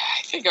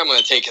 I think I'm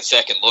going to take a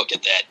second look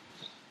at that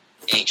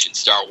ancient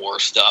Star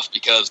Wars stuff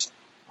because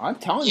I'm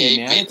telling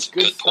you, man, it's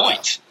good stuff.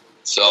 Point.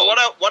 So what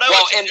I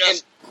would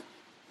suggest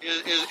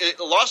is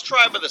Lost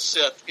Tribe of the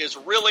Sith is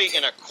really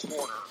in a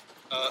corner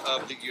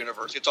of the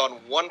universe. It's on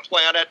one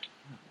planet.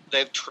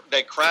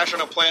 They crash on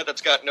a planet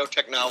that's got no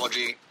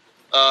technology.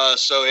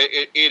 So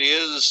it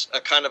is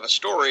a kind of a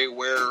story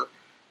where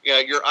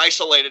you're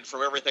isolated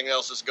from everything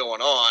else that's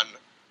going on,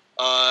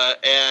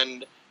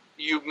 and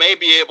you may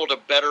be able to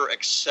better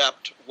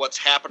accept what's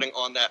happening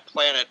on that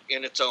planet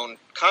in its own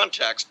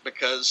context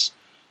because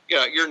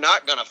you're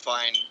not going to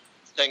find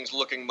things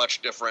looking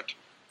much different.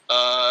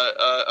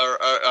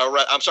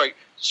 I'm sorry,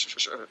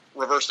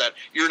 reverse that.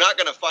 You're not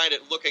going to find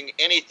it looking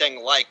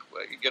anything like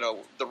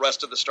the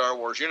rest of the Star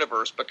Wars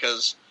universe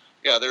because.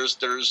 Yeah, there's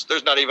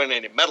not even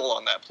any metal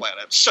on that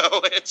planet, so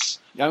it's.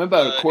 Yeah, I'm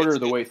about a quarter of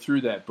the way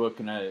through that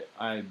book, and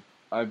I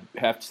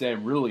have to say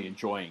I'm really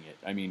enjoying it.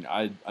 I mean,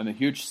 I'm a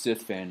huge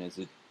Sith fan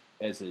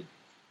as a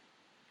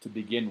to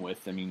begin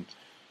with. I mean,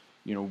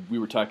 we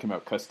were talking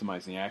about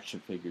customizing action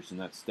figures, and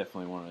that's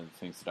definitely one of the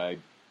things that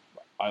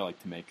I like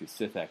to make is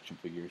Sith action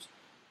figures,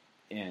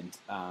 and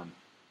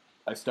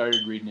I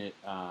started reading it.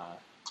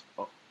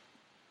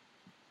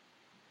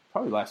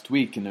 Probably last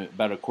week, and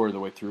about a quarter of the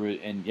way through it,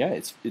 and yeah,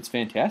 it's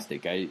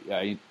fantastic.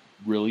 I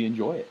really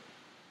enjoy it.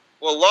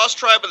 Well, Lost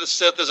Tribe of the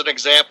Sith is an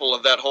example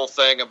of that whole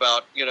thing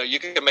about you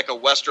can make a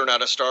Western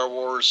out of Star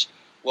Wars.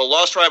 Well,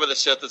 Lost Tribe of the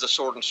Sith is a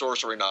sword and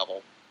sorcery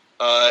novel,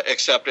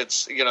 except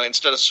it's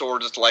instead of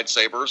swords it's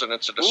lightsabers, and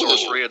instead of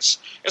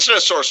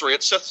sorcery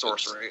it's Sith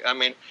sorcery. I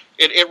mean,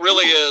 it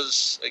really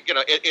is.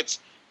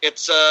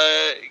 It's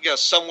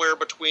somewhere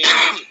between.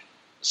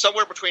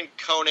 Somewhere between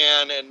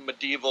Conan and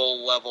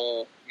medieval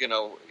level,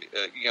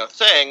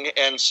 thing,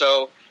 and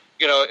so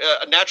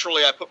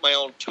naturally I put my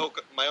own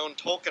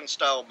Tolkien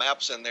style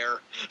maps in there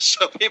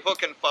so people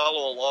can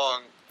follow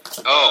along.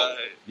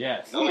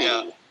 Yes. Oh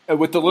yeah.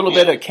 With a little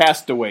bit of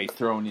Castaway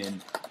thrown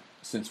in,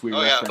 since we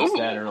referenced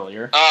that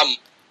earlier.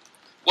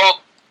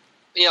 Well,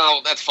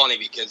 that's funny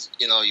because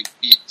you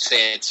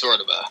say it's sort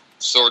of a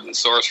sword and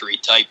sorcery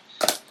type.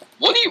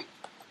 What do you?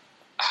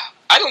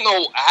 I don't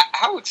know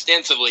how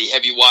extensively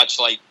have you watched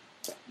like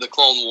the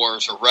Clone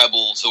Wars or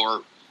Rebels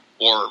or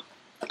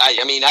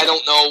I mean I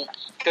don't know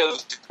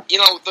because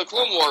the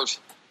Clone Wars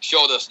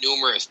showed us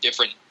numerous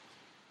different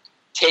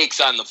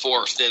takes on the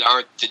Force that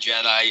aren't the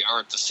Jedi,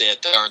 aren't the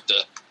Sith,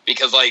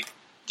 because like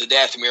the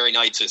Dathomiri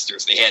Night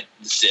Sisters, they had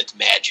the Sith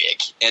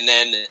magic, and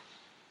then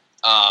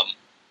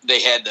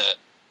they had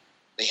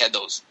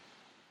those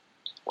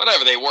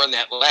whatever they were in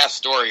that last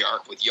story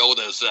arc with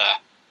Yoda's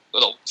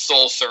little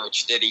soul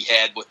search that he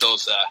had with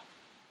those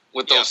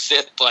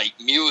Sith like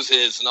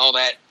muses and all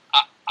that.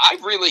 I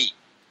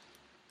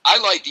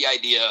like the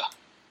idea,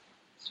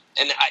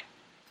 and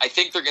I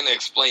think they're going to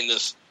explain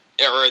this,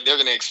 or they're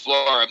going to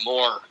explore it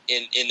more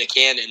in the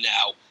canon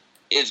now.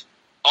 Is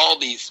all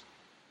these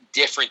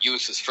different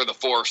uses for the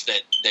Force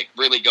that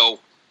really go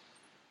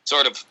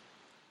sort of,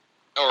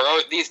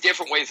 or these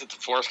different ways that the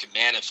Force can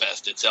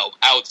manifest itself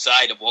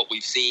outside of what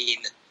we've seen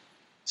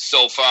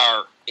so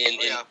far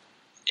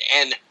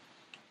and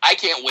I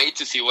can't wait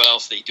to see what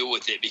else they do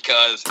with it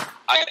because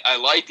I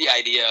like the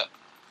idea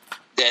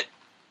that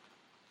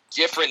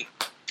different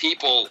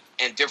people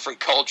and different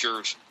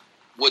cultures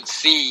would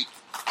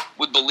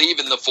believe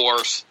in the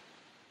Force,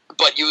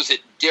 but use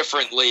it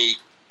differently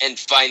and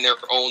find their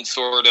own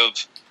sort of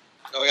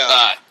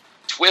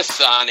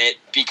twists on it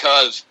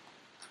because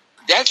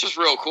that's just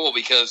real cool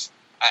because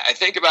I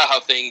think about how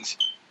things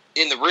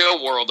in the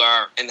real world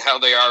are and how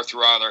they are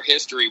throughout our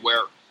history,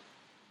 where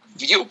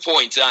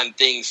viewpoints on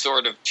things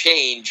sort of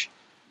change,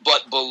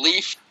 but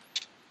belief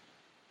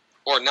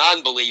or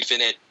non-belief in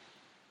it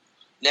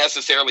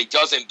necessarily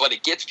doesn't, but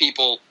it gets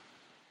people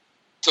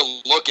to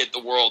look at the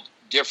world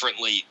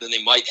differently than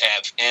they might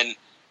have. And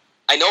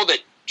I know that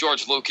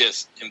George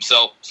Lucas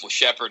himself was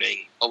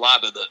shepherding a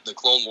lot of the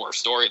Clone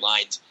Wars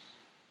storylines,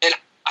 and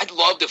I'd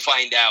love to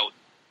find out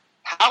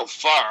how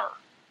far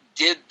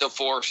did the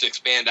Force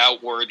expand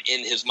outward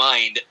in his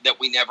mind that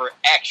we never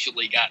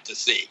actually got to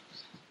see.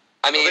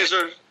 I mean,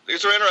 well,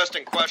 these are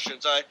interesting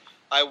questions.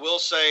 I will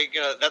say,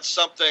 that's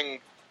something.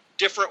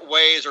 Different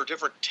ways or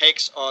different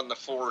takes on the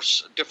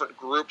Force, different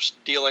groups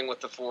dealing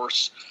with the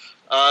Force.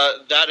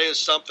 That is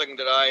something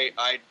that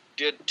I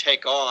did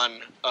take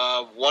on.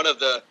 One of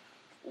the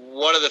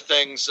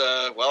things,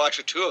 well,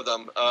 actually two of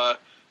them.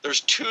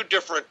 There's two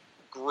different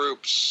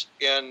groups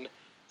in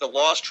the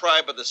Lost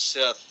Tribe of the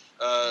Sith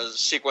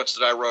sequence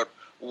that I wrote.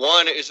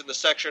 One is in the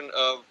section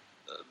of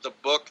the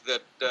book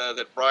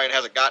that Brian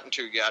hasn't gotten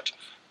to yet.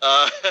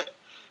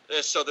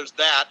 So there's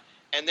that.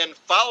 And then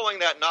following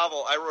that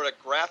novel, I wrote a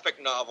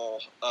graphic novel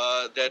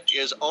that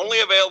is only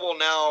available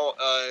now,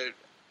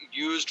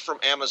 used from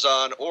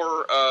Amazon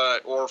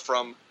or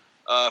from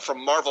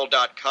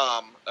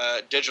Marvel.com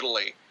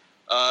digitally.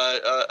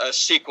 A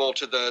sequel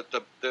to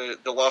the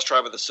Lost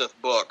Tribe of the Sith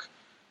book,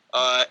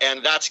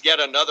 and that's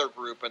yet another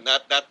group. And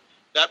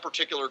that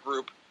particular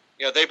group,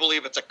 they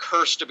believe it's a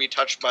curse to be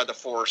touched by the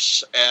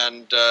Force,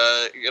 and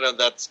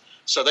that's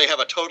so they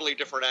have a totally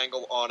different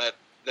angle on it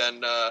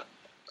than the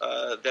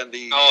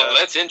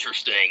that's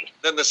interesting.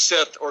 Than the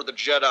Sith or the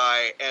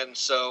Jedi, and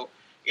so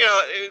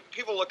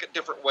people look at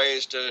different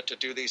ways to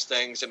do these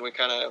things, and we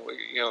kind of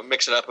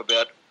mix it up a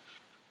bit.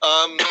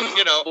 Well,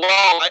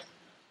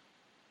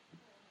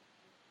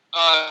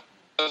 I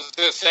was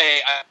going to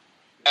say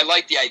I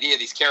like the idea of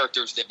these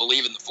characters that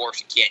believe in the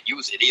Force and can't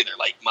use it either,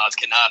 like Maz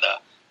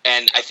Kanata,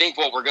 and I think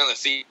what we're going to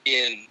see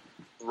in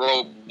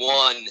Rogue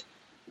One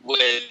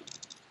with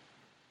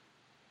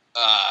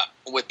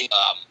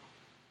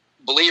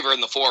believer in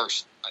the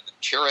Force,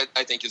 Chirrut,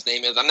 I think his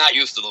name is. I'm not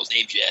used to those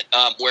names yet.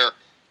 Where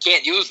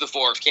can't use the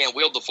Force, can't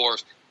wield the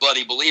Force, but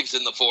he believes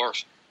in the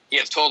Force. He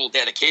has total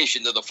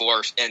dedication to the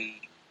Force, and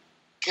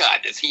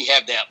God, does he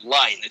have that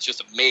line that's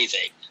just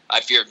amazing.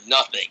 I fear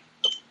nothing.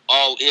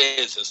 All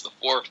is the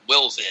Force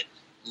wills it.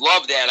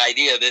 Love that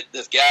idea that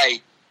this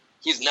guy,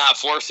 he's not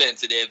Force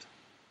sensitive,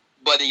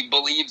 but he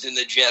believes in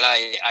the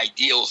Jedi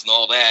ideals and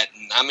all that.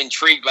 And I'm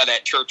intrigued by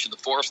that Church of the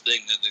Force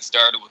thing that they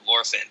started with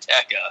Laura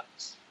Santeca.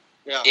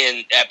 Yeah.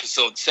 In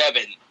episode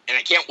 7, and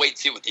I can't wait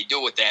to see what they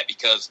do with that,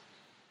 because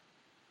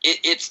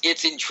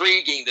it's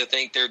intriguing to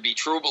think there'd be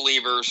true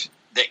believers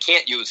that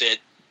can't use it,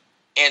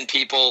 and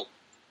people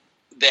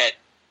that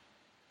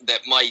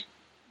might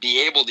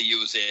be able to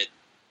use it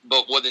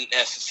but wouldn't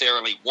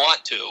necessarily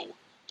want to.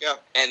 Yeah,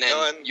 and then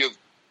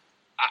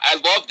I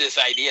love this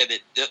idea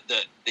that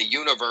the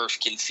universe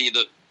can see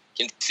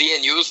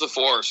and use the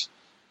Force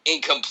in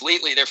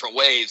completely different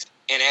ways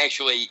and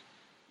actually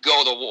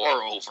go to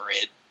war over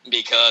it.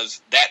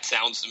 Because that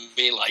sounds to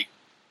me like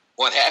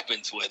what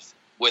happens with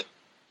that.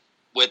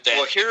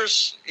 Well,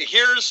 here's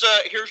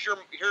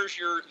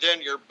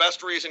your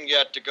best reason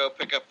yet to go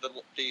pick up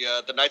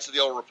the Knights of the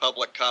Old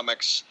Republic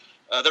comics.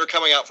 They're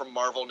coming out from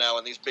Marvel now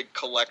in these big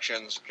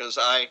collections, because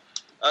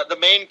the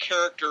main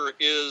character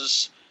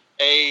is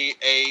a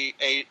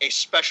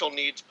special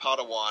needs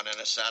Padawan in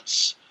a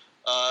sense.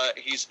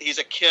 He's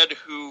a kid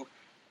who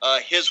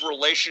his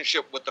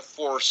relationship with the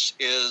Force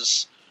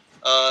is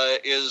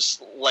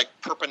like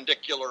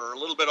perpendicular, or a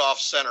little bit off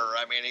center.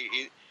 I mean,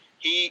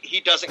 he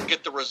doesn't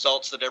get the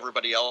results that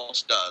everybody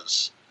else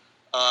does,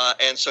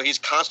 and so he's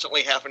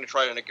constantly having to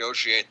try to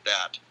negotiate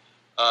that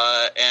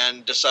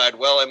and decide,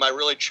 well, am I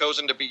really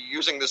chosen to be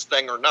using this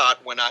thing or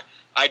not, when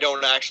I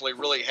don't actually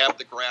really have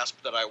the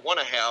grasp that I want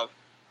to have.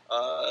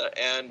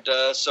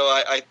 So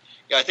I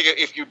think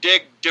if you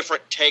dig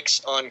different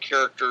takes on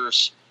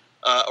characters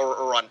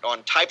or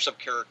on types of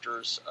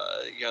characters,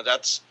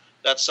 that's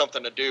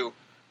something to do.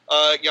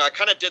 I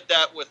kind of did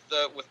that with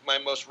my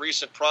most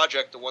recent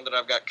project, the one that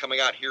I've got coming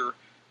out here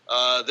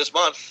this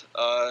month.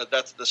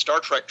 That's the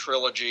Star Trek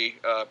trilogy,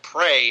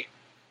 Prey,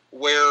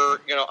 where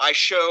I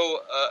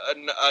show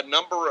a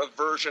number of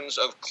versions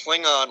of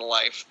Klingon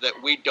life that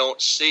we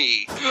don't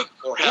see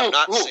or have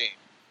not seen.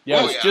 Yeah,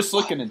 I was just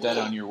looking at that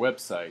on your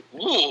website.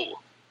 Ooh.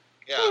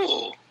 Yeah.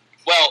 Ooh.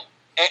 Well,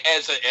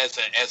 as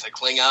a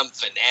Klingon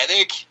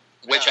fanatic,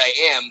 which I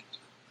am.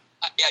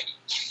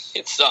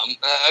 It's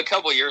a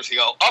couple years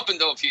ago, up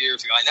until a few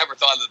years ago, I never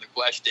thought of the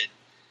question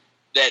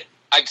that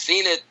I've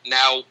seen it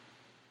now.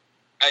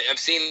 I've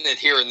seen it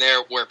here and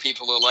there where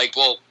people are like,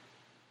 well,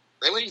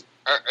 really?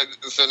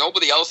 Is there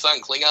nobody else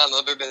on Klingon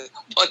other than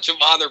a bunch of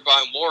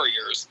honor-bound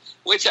warriors?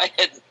 Which I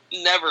had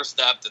never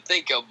stopped to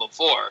think of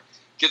before,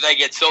 because I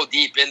get so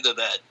deep into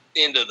the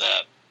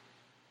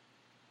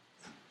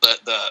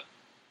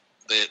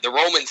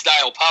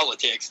Roman-style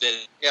politics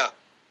that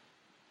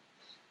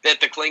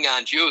the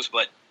Klingons use,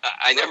 but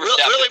I never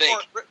stopped to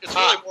think. It's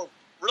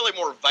really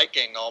more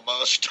Viking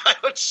almost, I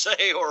would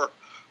say, or.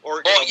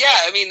 Well,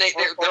 yeah, I mean they're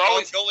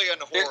always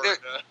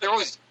they're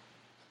always.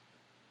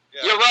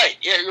 Yeah. You're right.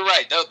 Yeah, you're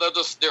right.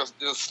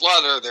 They'll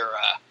slaughter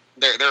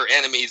their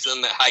enemies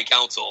in the High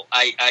Council.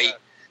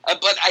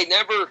 But I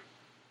never.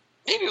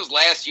 Maybe it was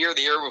last year,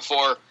 the year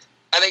before.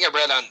 I think I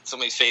read on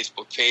somebody's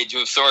Facebook page. It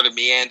was sort of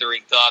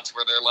meandering thoughts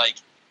where they're like,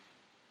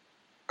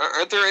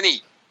 "Aren't there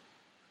any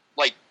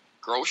like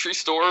grocery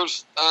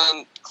stores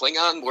on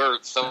Klingon where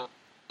some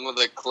of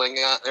the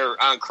Klingon or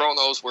on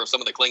Kronos where some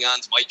of the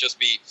Klingons might just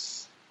be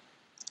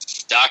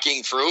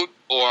stocking fruit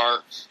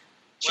or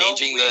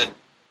changing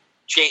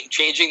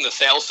the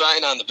sale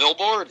sign on the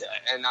billboard?"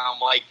 And I'm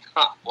like,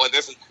 boy,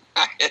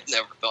 I had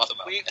never thought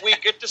about that. We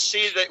get to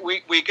see that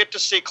we get to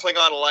see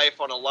Klingon life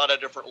on a lot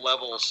of different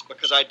levels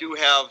because I do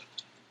have,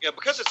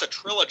 because it's a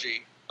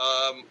trilogy.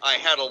 I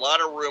had a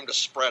lot of room to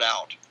spread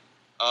out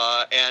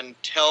and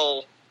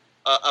tell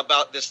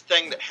about this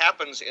thing that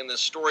happens in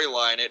this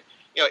storyline.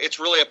 It's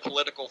really a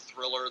political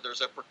thriller.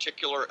 There's a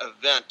particular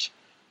event,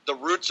 the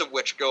roots of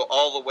which go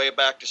all the way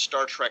back to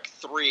Star Trek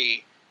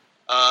III,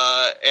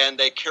 and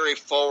they carry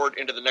forward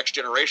into the Next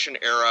Generation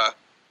era.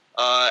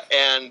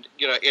 And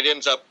it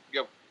ends up,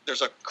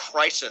 there's a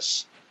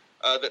crisis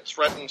that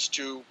threatens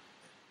to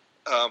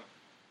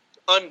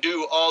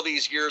undo all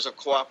these years of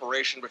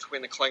cooperation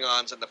between the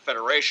Klingons and the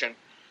Federation.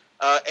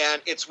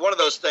 And it's one of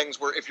those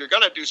things where if you're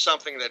going to do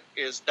something that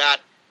is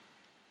that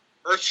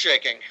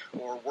earth-shaking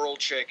or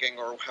world-shaking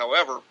or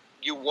however,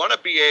 you want to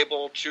be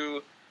able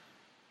to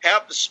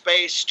have the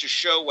space to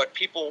show what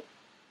people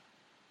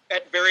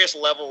at various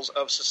levels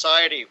of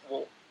society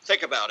will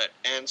think about it.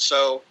 And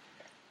so,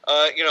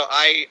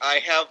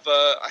 I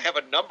have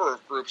a number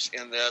of groups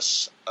in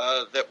this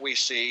that we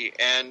see,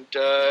 and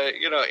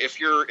if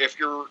you're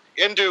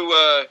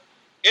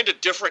into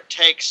different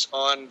takes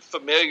on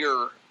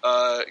familiar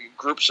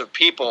groups of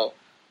people,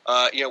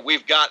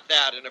 we've got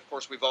that, and of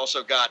course we've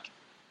also got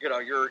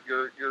your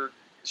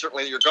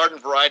certainly your garden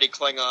variety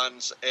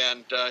Klingons,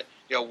 and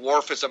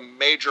Worf is a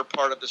major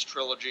part of this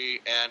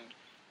trilogy, and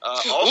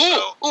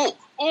also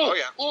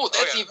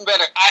that's even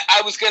better.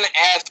 I was going to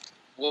ask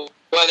what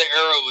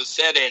era it was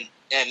set in,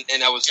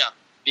 and I was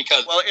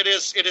because it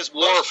is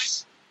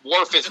Worf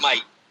is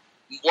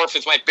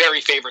my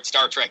very favorite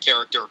Star Trek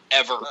character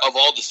ever of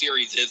all the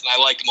series, and I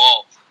like them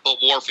all.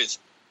 But Worf is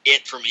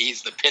it for me.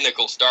 He's the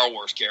pinnacle Star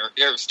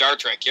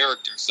Trek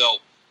character. So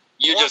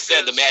you just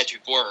said the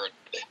magic word.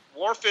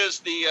 Worf is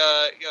the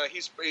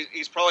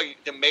he's probably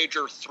the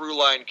major through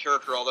line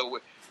character. Although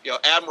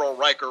Admiral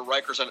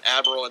Riker's an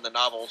admiral in the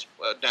novels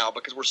now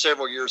because we're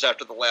several years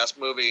after the last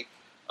movie,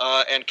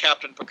 and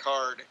Captain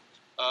Picard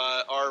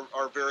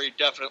are very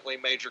definitely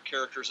major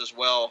characters as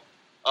well.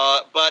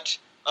 But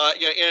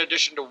in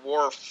addition to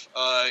Worf,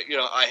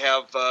 I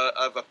have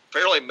a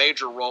fairly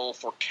major role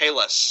for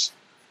Kahless.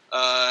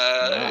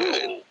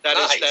 That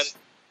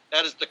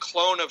is the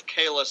clone of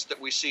Kahless that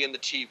we see in the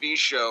TV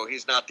show.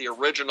 He's not the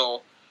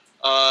original.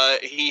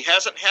 He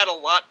hasn't had a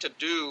lot to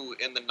do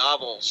in the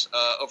novels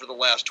over the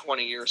last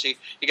 20 years. He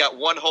got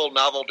one whole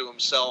novel to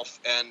himself,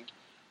 and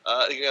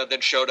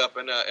then showed up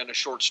in a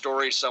short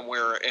story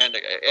somewhere, and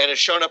has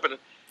shown up in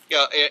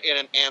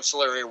an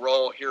ancillary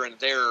role here and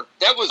there.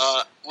 That was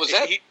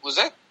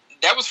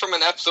from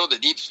an episode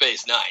of Deep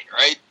Space Nine,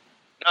 right?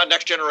 No,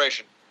 Next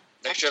Generation.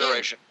 Next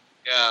Generation.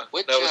 Yeah,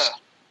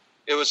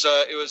 it was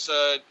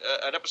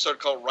an episode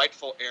called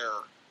Rightful Heir,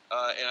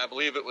 and I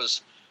believe it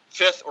was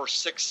 5th or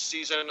 6th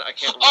season. I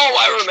can't remember. Oh,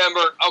 I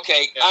remember.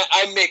 Okay, yeah.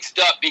 I mixed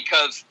up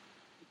because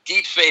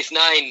Deep Space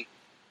Nine,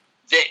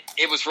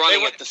 it was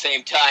running at the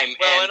same time,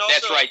 and also,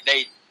 that's right.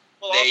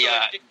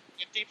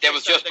 That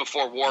was just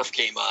before Worf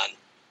came on.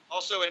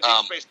 Also, in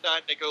Deep Space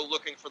Nine, they go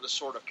looking for the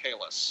Sword of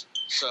Kahless.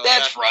 So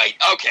that's right.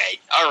 Okay,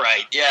 all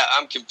right. Yeah,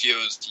 I'm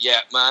confused.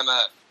 Yeah, I'm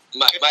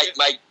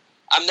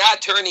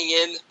not turning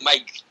in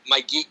my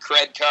geek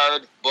cred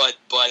card, but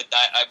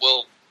I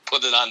will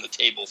put it on the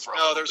table for a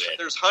little bit.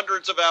 There's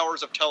hundreds of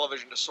hours of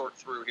television to sort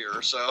through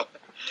here. So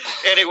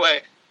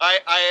anyway, I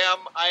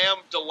am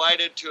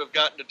delighted to have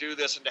gotten to do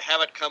this and to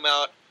have it come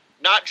out,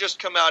 not just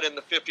come out in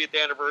the 50th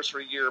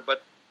anniversary year,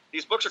 but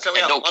these books are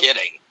coming out. No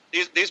kidding.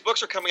 These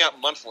books are coming out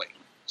monthly.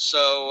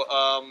 So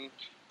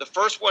the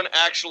first one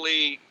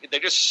actually, they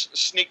just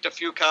sneaked a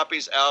few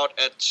copies out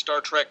at Star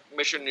Trek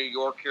Mission New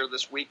York here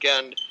this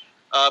weekend,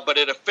 but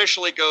it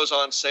officially goes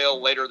on sale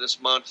later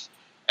this month.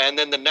 And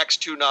then the next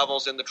 2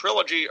 novels in the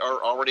trilogy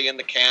are already in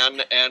the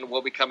can and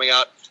will be coming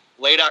out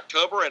late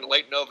October and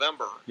late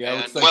November. Yeah,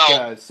 and,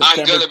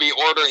 I'm going to be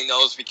ordering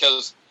those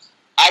because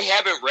I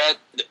haven't read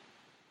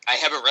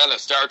a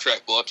Star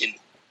Trek book in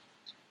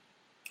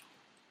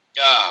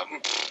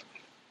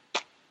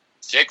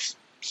 6,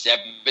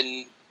 7,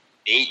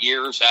 8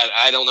 years.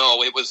 I don't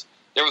know.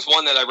 There was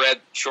one that I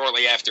read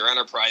shortly after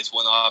Enterprise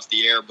went off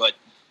the air, but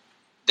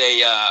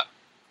they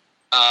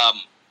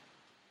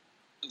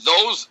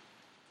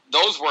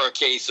those were a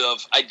case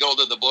of I'd go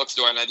to the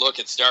bookstore and I'd look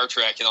at Star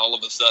Trek, and all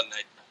of a sudden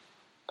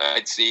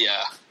I'd see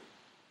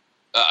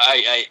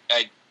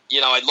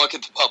I'd look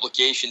at the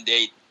publication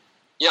date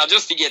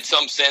just to get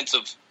some sense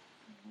of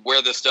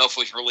where the stuff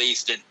was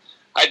released. And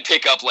I'd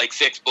pick up like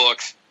 6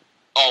 books,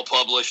 all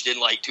published in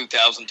like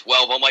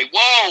 2012. I'm like,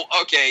 whoa,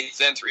 okay,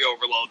 sensory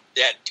overload.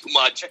 That too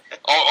much.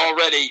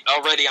 Already,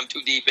 I'm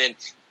too deep in.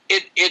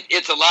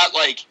 It's a lot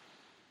like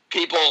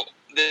people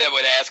that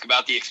would ask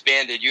about the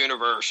expanded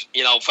universe.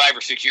 5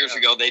 or 6 years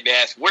ago, they'd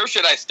ask, where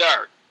should I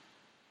start?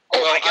 Oh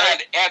my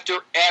God!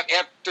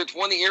 After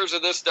 20 years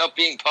of this stuff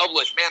being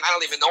published, man, I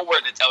don't even know where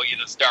to tell you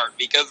to start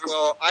because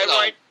I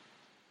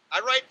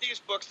write these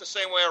books the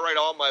same way I write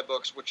all my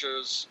books, which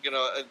is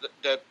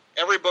that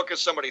every book is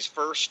somebody's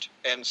first,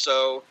 and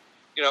so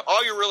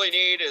all you really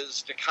need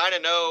is to kind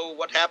of know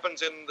what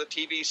happens in the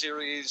TV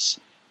series,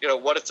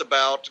 what it's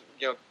about,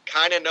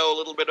 kind of know a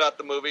little bit about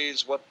the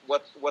movies, what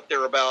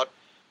they're about,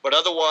 but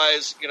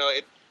otherwise,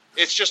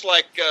 it's just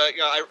like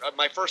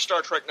my first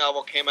Star Trek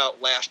novel came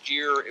out last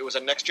year. It was a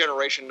Next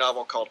Generation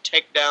novel called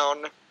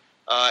Takedown,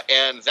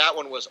 and that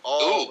one was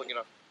all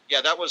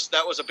that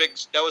was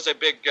a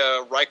big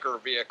Riker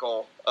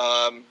vehicle.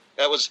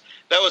 That was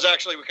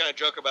actually, we kind of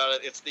joke about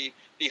it. It's the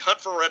Hunt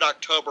for Red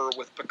October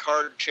with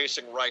Picard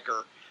chasing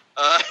Riker.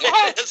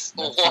 What?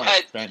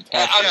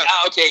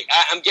 Okay,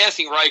 I'm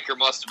guessing Riker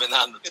must have been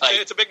on the type.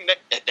 It's a big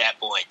at that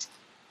point.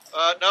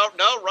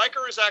 No.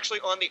 Riker is actually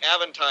on the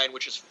Aventine,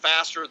 which is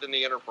faster than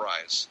the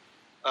Enterprise,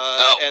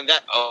 and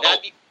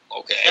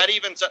that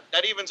evens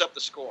up the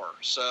score.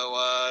 So,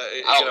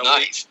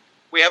 nice.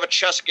 We have a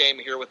chess game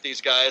here with these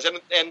guys, and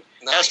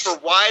nice. As for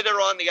why they're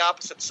on the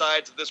opposite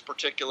sides of this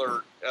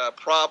particular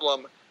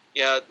problem,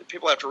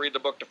 people have to read the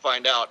book to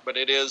find out. But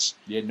it is,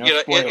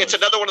 it's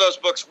another one of those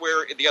books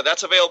where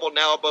that's available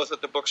now both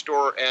at the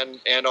bookstore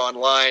and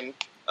online,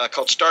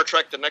 called Star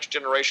Trek: The Next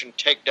Generation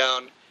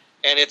Takedown.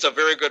 And it's a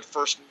very good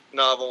first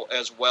novel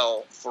as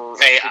well for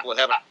people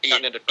that haven't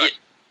gotten into Trek.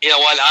 You know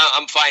what?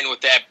 I'm fine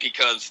with that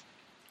because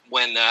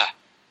when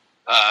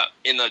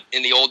in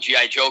the old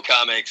G.I. Joe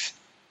comics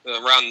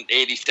around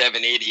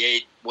 87,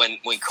 88, when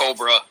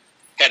Cobra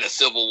had a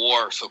civil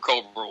war, so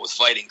Cobra was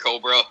fighting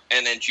Cobra,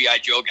 and then G.I.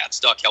 Joe got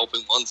stuck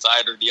helping one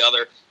side or the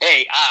other.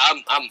 Hey,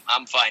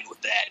 I'm fine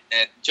with that,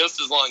 and just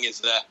as long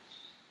as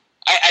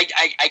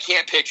I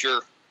can't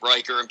picture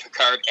Riker and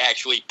Picard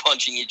actually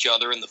punching each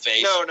other in the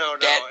face. No.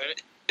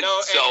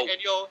 So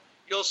and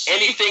you'll see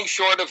anything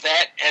short of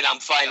that, and I'm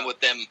fine with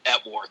them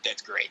at war.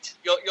 That's great.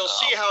 You'll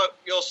see how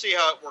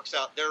it works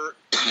out. They're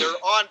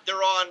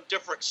on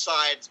different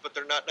sides, but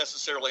they're not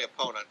necessarily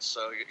opponents.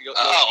 So you'll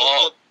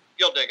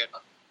dig it.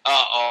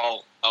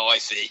 I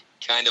see.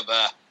 Kind of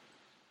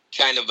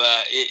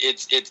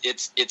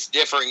it's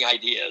differing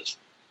ideas.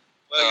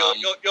 Well,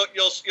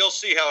 you'll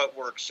see how it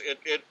works.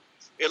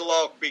 It'll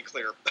all be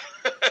clear.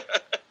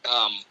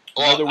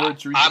 In other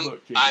words, read the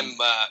book.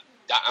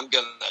 I'm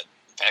gonna.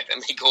 In fact, I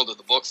may go to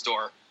the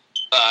bookstore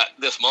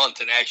this month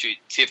and actually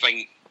see if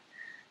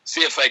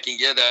I can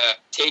get a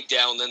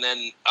Takedown, and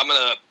then I'm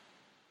gonna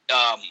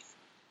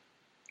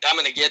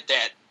get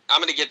that. I'm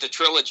gonna get the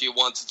trilogy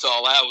once it's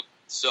all out,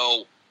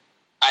 so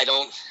I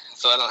don't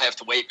have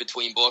to wait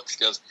between books,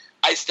 because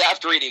I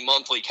stopped reading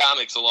monthly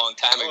comics a long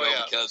time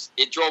ago because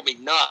it drove me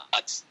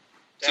nuts.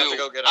 To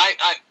go get them.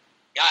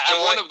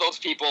 I'm one of those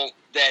people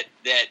that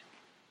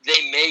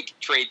they make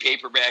trade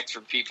paperbacks for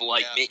people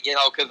like me,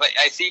 because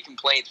I see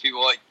complaints.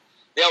 People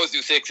they always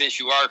do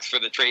 6-issue arcs for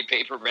the trade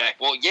paperback.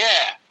 Well,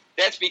 yeah,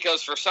 that's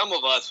because for some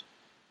of us,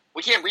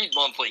 we can't read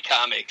monthly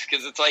comics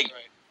because it's like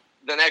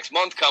the next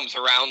month comes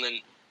around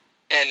and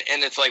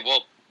it's like,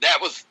 well, that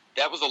was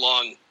a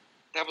long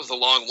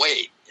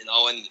wait,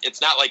 and it's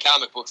not like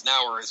comic books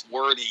now are as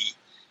wordy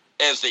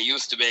as they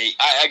used to be.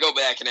 I go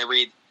back and I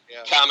read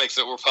comics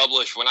that were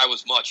published when I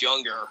was much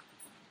younger,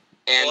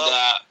 and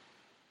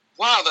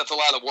wow, that's a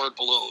lot of word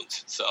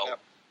balloons. So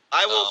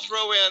I will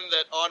throw in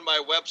that on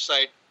my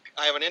website,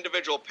 I have an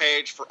individual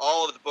page for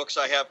all of the books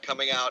I have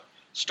coming out.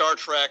 Star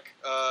Trek,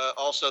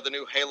 also the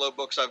new Halo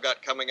books I've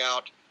got coming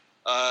out.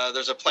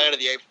 There's a Planet of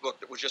the Apes book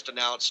that was just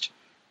announced.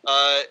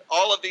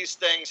 All of these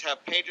things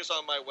have pages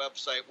on my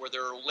website where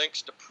there are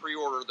links to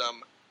pre-order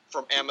them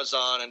from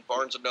Amazon and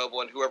Barnes &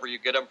 Noble and whoever you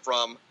get them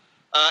from.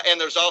 And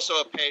there's also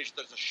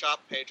there's a shop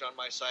page on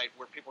my site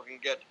where people can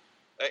get,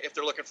 if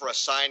they're looking for a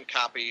signed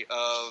copy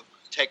of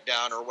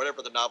Takedown or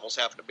whatever the novels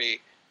have to be,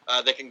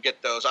 they can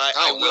get those.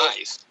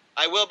 Nice.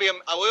 I will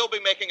be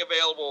making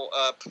available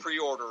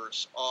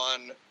pre-orders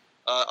on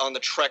the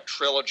Trek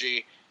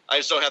trilogy. I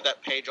just don't have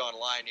that page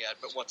online yet,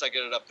 but once I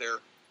get it up there,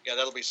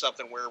 that'll be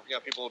something where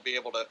people will be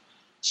able to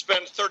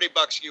spend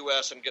 $30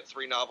 US and get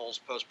 3 novels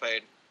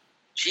post-paid.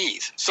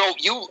 Jeez. So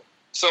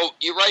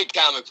you write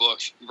comic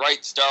books, you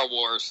write Star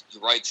Wars, you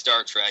write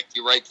Star Trek,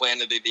 you write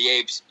Planet of the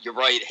Apes, you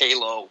write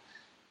Halo.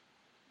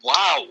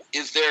 Wow.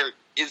 Is there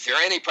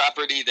any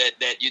property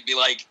that you'd be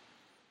like,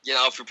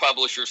 if your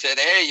publisher said,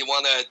 "Hey, you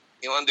want to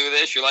do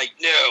this?" You're like,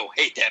 "No,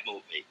 hate that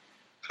movie."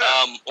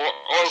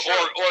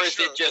 Or is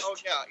it just? Oh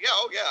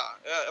yeah.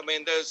 I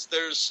mean, there's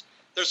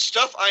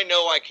stuff I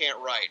know I can't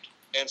write,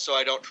 and so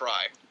I don't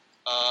try.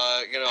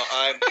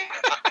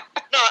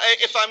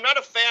 If I'm not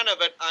a fan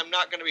of it, I'm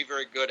not going to be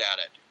very good at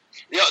it.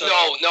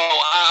 No,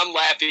 I'm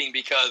laughing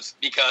because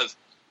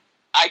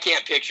I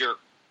can't picture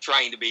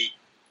trying to be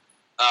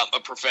a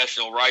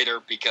professional writer,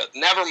 because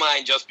never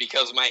mind just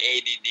because of my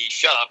ADD.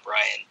 Shut up,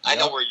 Brian. Yep. I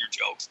know where your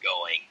joke's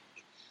going.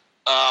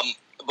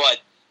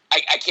 But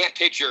I can't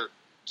picture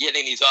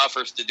getting these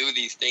offers to do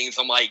these things.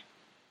 I'm like,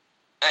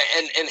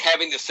 and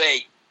having to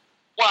say,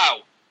 wow,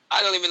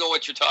 I don't even know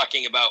what you're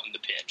talking about in the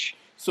pitch.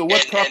 So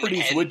what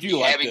properties would you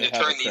like to have a crack at?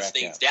 Having to turn these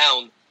things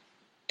down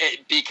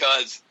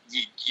because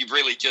you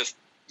really just,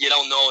 you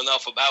don't know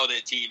enough about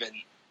it to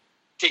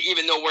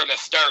even know where to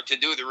start to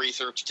do the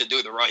research, to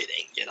do the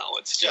writing.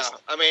 It's just. Yeah,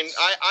 I mean,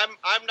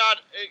 I'm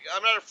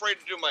not afraid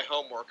to do my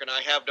homework, and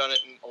I have done it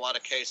in a lot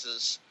of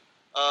cases.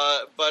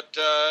 But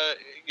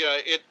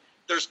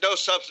there's no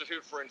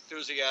substitute for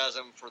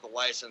enthusiasm for the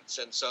license,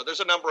 and so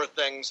there's a number of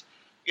things.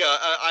 Yeah,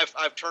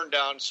 I've turned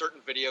down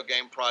certain video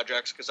game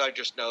projects because I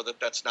just know that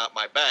that's not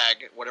my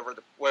bag. Whatever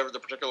the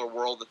particular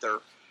world that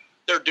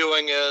they're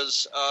doing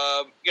is,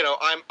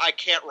 I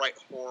can't write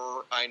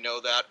horror. I know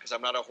that because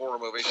I'm not a horror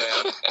movie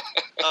fan.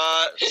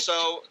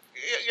 So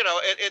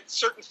it's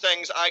certain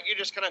things you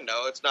just kind of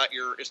know it's not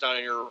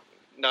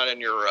in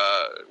your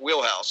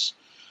wheelhouse.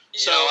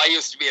 So I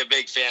used to be a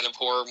big fan of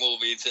horror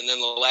movies, and then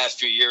the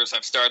last few years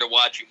I've started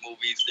watching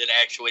movies that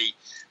actually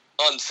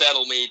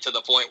unsettle me to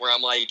the point where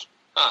I'm like,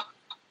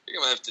 you're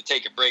going to have to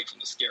take a break from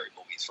the scary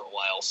movies for a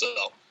while. So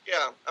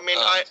yeah, I mean,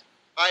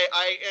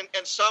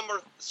 and some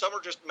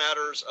are just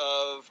matters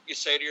of, you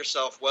say to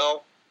yourself,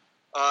 well,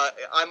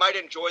 I might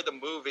enjoy the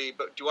movie,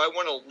 but do I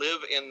want to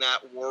live in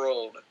that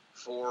world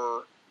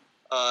for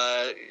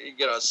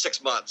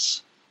 6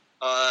 months?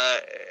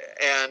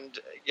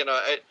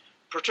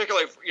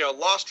 Particularly,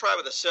 Lost Tribe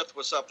of the Sith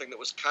was something that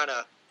was kind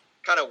of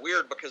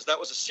weird, because that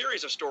was a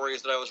series of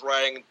stories that I was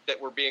writing that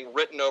were being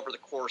written over the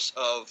course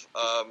of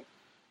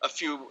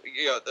there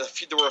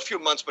were a few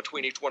months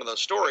between each one of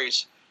those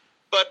stories.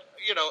 But,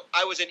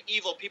 I was in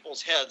evil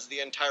people's heads the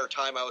entire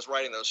time I was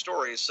writing those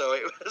stories. So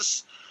it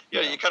was, you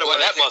kind of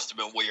that must have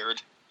been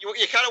weird.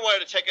 You kind of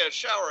wanted to take a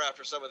shower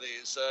after some of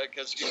these,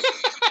 because you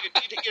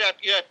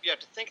have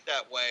to think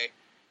that way.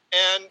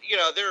 And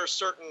there are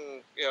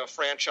certain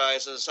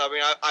franchises. I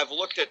mean, I've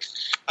looked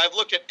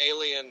at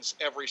Aliens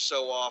every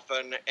so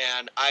often,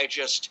 and I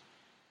just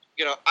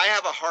I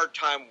have a hard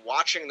time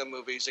watching the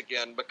movies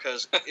again,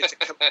 because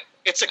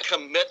it's a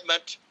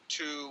commitment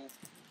to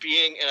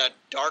being in a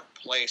dark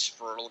place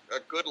for a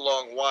good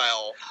long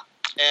while,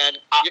 and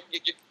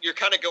you're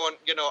kind of going,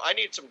 I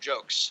need some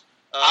jokes.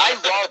 I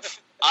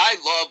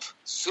love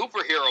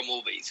superhero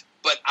movies,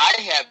 but I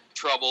have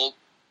trouble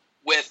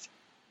with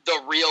the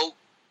real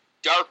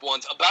dark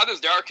ones. About as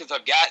dark as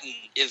I've gotten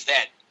is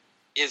that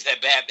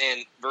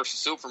Batman versus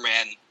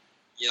Superman,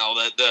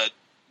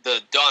 the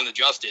Dawn of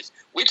Justice.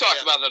 We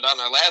talked about it on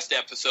our last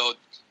episode,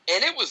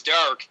 and it was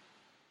dark,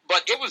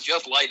 but it was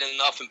just light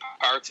enough in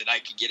parts that I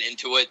could get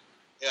into it.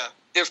 Yeah.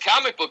 There's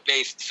comic book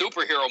based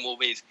superhero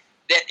movies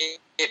that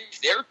if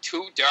they're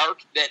too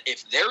dark, that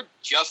if they're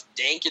just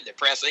dank and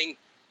depressing,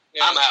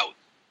 I'm out.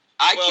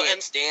 I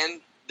can't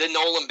stand the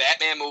Nolan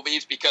Batman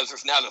movies because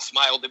there's not a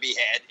smile to be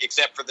had,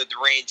 except for the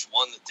deranged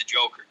one that the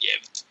Joker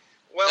gives.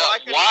 Well,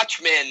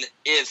 Watchmen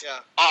is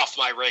off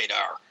my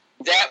radar.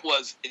 That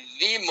was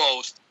the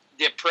most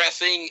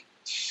depressing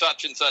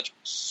such and such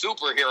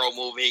superhero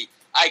movie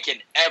I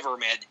can ever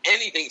imagine.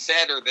 Anything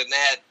sadder than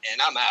that, and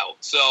I'm out.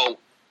 So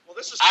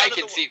this is I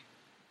can see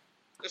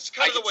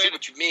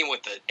what you mean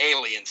with the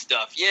alien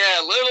stuff.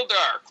 Yeah, a little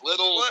dark,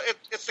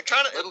 it's the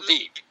kind of little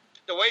deep.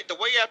 The way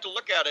you have to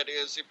look at it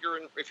is, if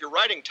you're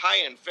writing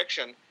tie-in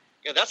fiction,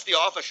 that's the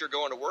office you're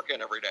going to work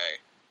in every day.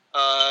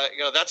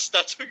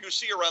 That's who you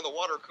see around the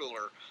water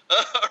cooler,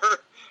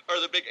 or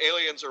the big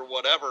aliens or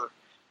whatever.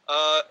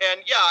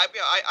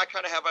 I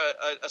kind of have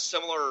a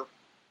similar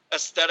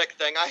aesthetic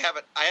thing. I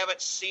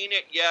haven't seen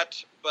it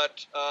yet,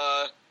 but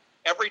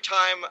every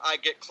time I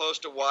get close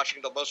to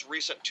watching the most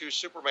recent 2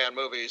 Superman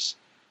movies,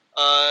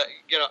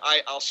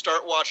 I'll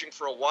start watching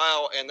for a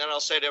while, and then I'll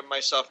say to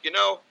myself,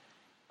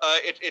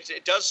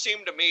 it does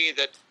seem to me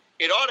that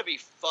it ought to be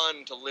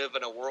fun to live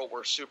in a world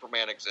where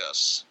Superman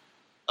exists.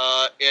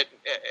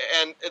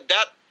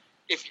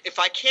 If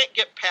I can't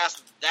get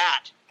past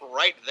that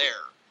right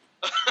there,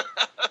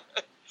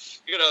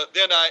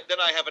 then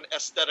I have an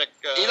aesthetic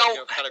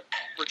kind of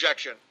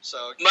rejection.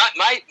 So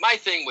my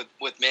thing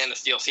with Man of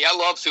Steel, see, I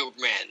love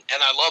Superman,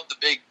 and I love the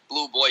big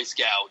blue Boy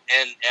Scout,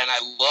 and I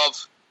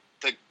love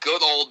the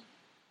good old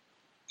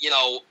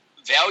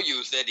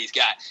values that he's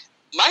got.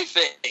 My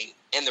thing,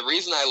 and the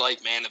reason I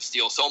like Man of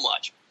Steel so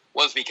much,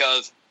 was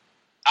because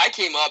I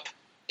came up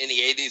in the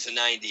 80s and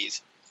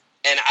 90s,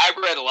 and I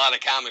read a lot of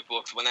comic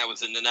books when I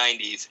was in the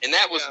 90s, and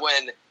that was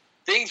when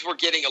things were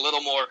getting a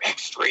little more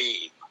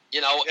extreme,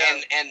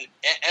 and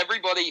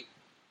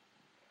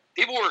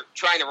people were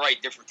trying to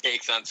write different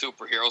takes on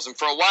superheroes, and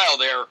for a while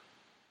there,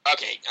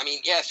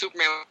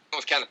 Superman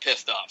was kind of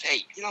pissed off.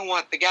 Hey, you know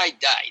what? The guy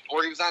died,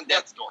 or he was on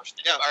death's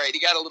doorstep. Yeah. All right, he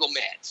got a little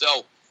mad.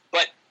 So,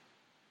 but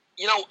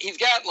he's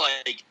got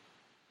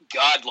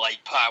godlike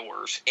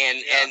powers,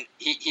 and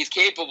he's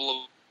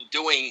capable of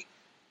doing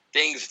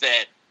things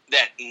that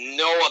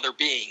no other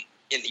being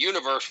in the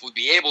universe would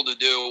be able to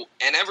do,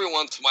 and every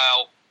once in a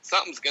while,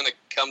 something's going to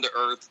come to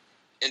Earth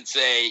and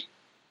say,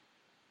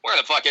 we're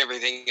going to fuck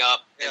everything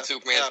up, and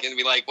Superman's going to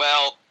be like,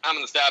 well, I'm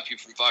going to stop you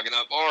from fucking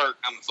up, or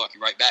I'm going to fuck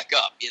you right back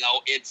up. You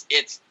know, it's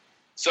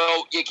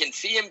so you can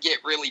see him get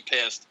really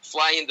pissed,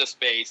 fly into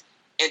space,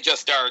 and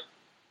just start,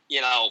 you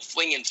know,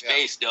 flinging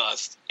space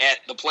dust at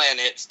the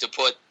planets to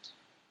put,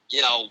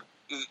 you know,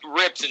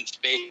 rips in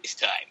space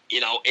time.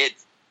 You know,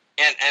 it's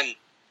and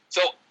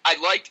so I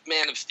liked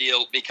Man of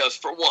Steel because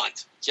for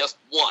once, just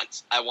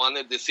once, I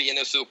wanted to see in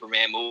a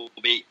Superman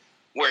movie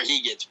where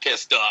he gets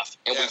pissed off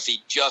and we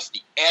see just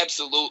the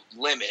absolute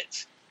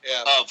limits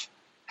of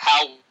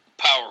how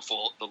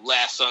powerful the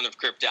last son of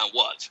Krypton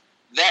was.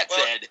 That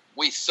said,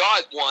 we saw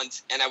it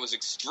once, and I was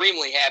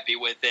extremely happy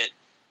with it.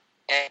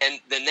 And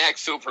the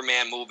next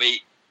Superman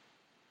movie,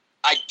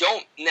 I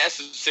don't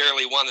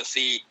necessarily want to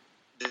see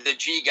the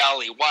gee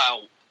golly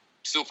wow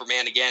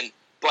Superman again,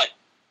 but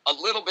a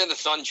little bit of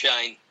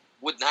sunshine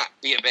would not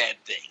be a bad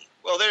thing.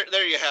 Well,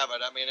 there you have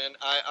it. I mean, and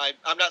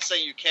I'm not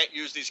saying you can't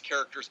use these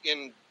characters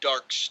in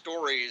dark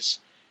stories.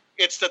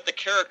 It's that the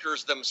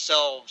characters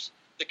themselves,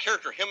 the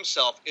character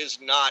himself, is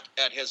not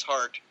at his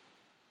heart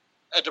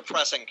a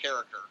depressing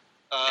character,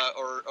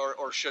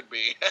 or should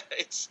be.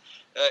 It's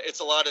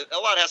a lot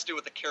has to do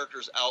with the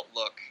character's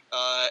outlook,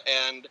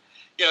 and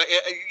you know,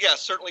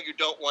 certainly you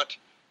don't want.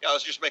 I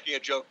was just making a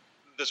joke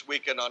this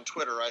weekend on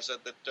Twitter. I said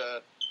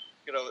that.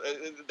 You know,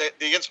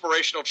 the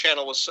inspirational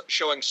channel was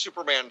showing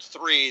Superman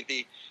 3,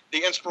 the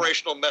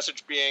inspirational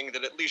message being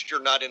that at least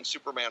you're not in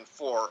Superman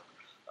 4.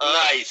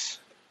 Nice.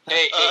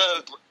 Hey,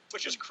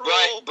 which is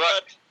cruel,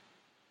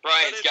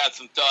 Brian's got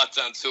some thoughts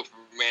on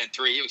Superman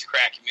 3. He was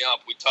cracking me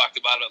up. We talked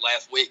about it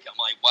last week. I'm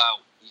like, wow,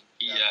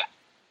 he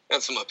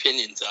got some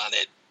opinions on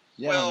it.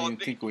 Yeah, well, and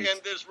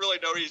there's really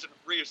no reason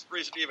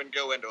to even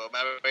go into them.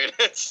 I mean,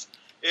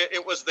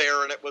 it was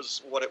there, and it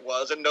was what it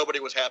was, and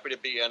nobody was happy to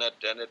be in it,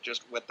 and it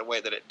just went the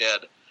way that it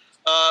did.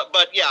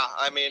 But yeah,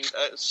 I mean,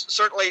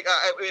 certainly,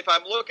 if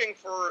I'm looking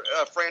for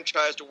a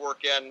franchise to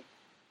work in,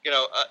 you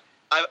know,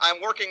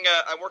 I'm working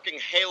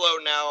Halo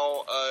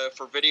now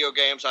for video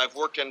games. I've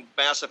worked in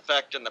Mass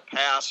Effect in the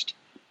past.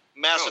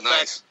 Mass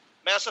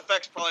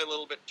Effect's probably a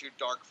little bit too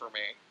dark for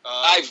me.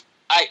 I've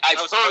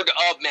heard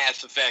of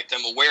Mass Effect.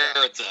 I'm aware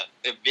it's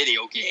a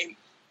video game.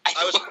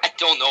 I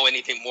don't know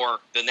anything more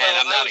than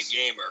that. I'm not a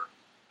gamer.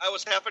 I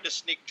was happy to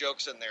sneak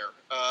jokes in there,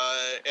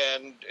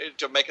 and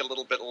to make it a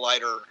little bit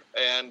lighter.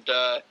 And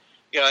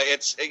you know,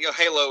 it's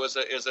Halo is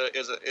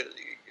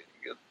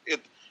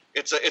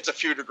a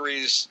few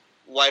degrees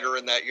lighter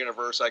in that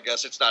universe. I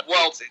guess it's not.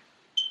 Well,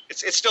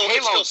 it's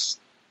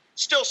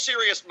still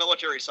serious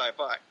military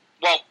sci-fi.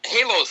 Well,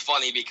 Halo is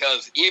funny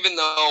because even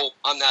though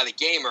I'm not a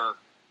gamer,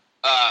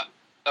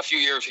 a few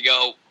years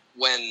ago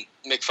when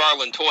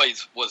McFarlane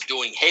Toys was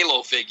doing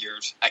Halo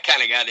figures, I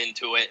kind of got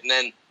into it, and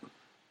then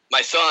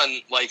my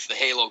son likes the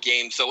Halo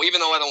game, so even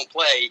though I don't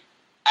play,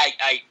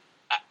 I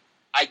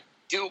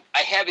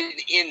have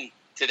it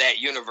into that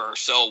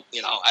universe. So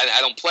you know, I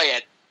don't play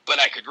it, but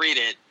I could read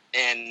it,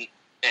 and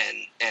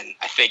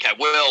I think I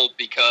will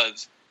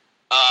because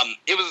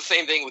it was the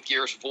same thing with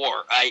Gears of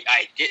War.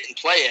 I didn't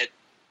play it,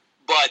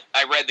 but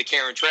I read the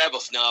Karen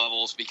Travis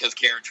novels because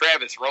Karen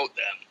Travis wrote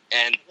them,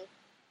 and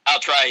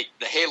I'll try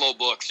the Halo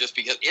books just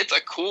because it's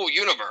a cool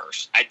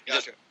universe. I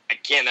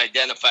can't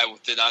identify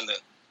with it on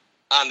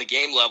the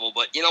game level,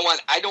 but you know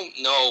what? I don't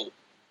know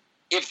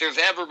if there's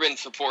ever been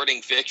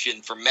supporting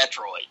fiction for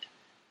Metroid,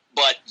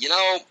 but you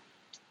know,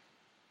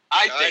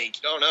 I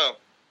don't know.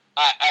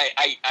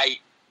 I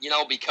you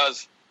know,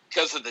 because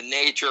of the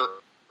nature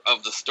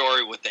of the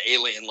story with the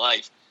alien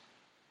life,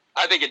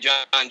 I think a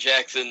John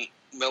Jackson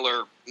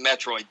Miller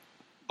Metroid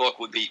book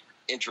would be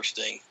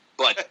interesting,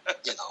 but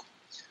you know.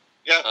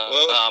 Yeah,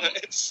 well,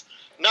 it's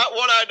not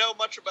one I know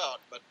much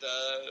about, but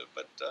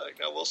you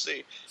know, we'll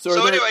see.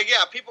 So anyway,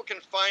 yeah, people can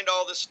find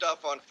all this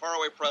stuff on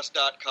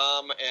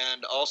farawaypress.com,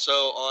 and also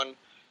on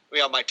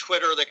my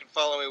Twitter. They can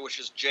follow me, which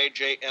is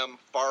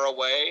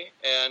JJMFaraway,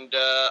 and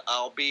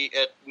I'll be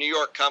at New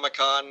York Comic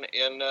Con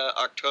in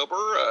October,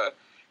 in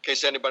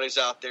case anybody's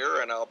out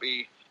there, and I'll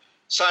be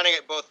signing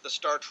at both the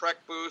Star Trek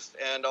booth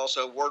and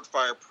also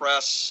Wordfire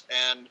Press,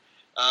 and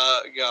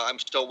I'm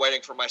still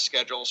waiting for my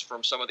schedules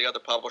from some of the other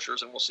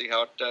publishers, and we'll see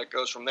how it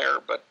goes from there.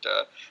 But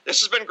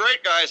this has been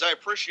great, guys. I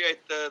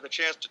appreciate the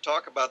chance to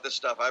talk about this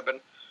stuff. I've been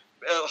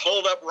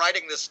holed up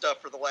writing this stuff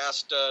for the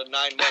last 9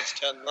 months,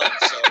 10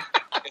 months, so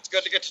it's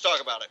good to get to talk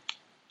about it.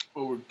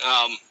 Well, we're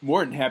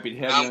more than happy to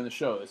have you on the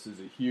show. This is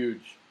a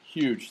huge,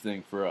 huge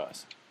thing for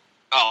us.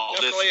 Oh,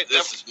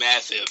 this is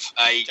massive.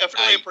 I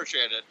definitely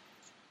appreciate it.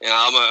 You know,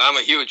 I'm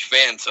a huge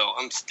fan, so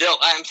I'm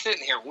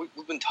sitting here.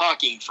 We've been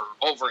talking for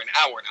over an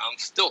hour now. I'm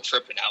still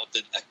tripping out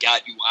that I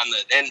got you on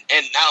and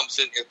now I'm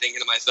sitting here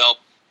thinking to myself,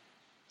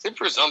 is it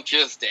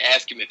presumptuous to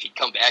ask him if he'd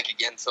come back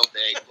again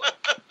someday? But,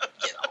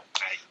 you know,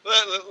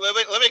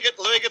 let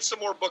me get some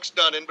more books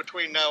done in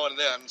between now and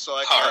then, so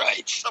I can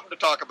have something to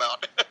talk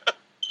about.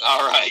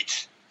 All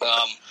right.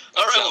 All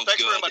right. Well,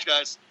 thanks very much,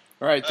 guys.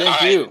 All right,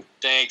 thank you.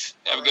 Thanks.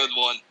 Have a good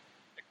one.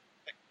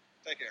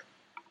 Take care.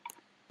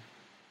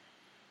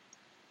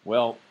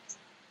 Well,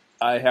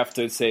 I have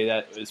to say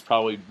that is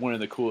probably one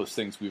of the coolest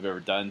things we've ever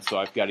done. So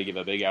I've got to give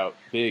a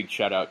big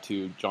shout out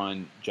to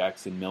John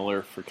Jackson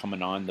Miller for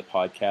coming on the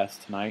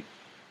podcast tonight.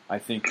 I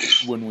think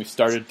when we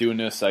started doing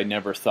this, I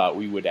never thought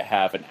we would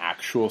have an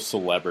actual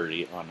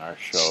celebrity on our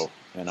show,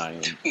 and I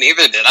am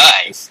neither did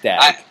I.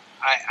 Ecstatic.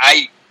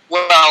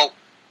 Well,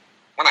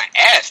 when I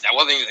asked, I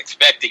wasn't even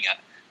expecting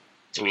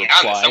to be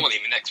honest, I wasn't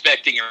even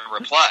expecting a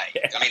reply.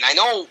 Yeah. I mean, I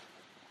know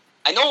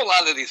a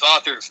lot of these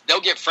authors, they'll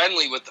get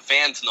friendly with the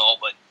fans and all,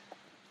 but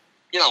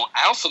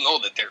I also know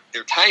that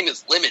their time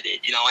is limited.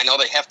 I know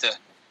they have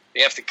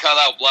to cut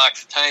out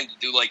blocks of time to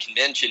do like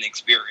convention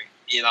experience,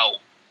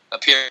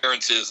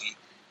 appearances, and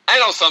I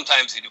know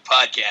sometimes they do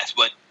podcasts,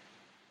 but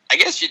I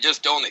guess you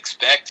just don't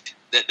expect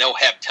that they'll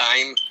have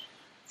time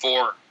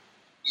for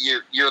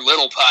your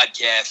little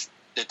podcast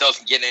that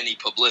doesn't get any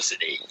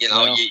publicity.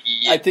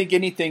 I think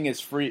anything is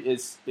free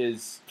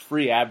is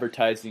free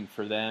advertising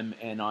for them.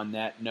 And on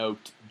that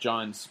note,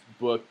 John's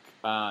book,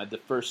 the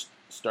first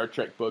Star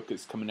Trek book,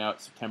 is coming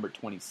out September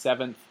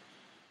 27th.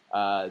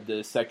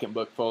 The second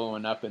book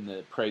following up in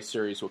the Price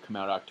series will come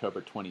out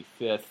October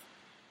 25th.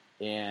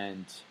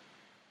 And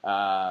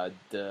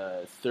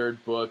the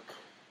third book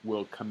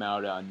will come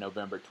out on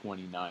November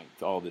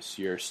 29th, all this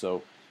year.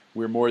 So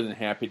we're more than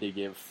happy to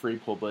give free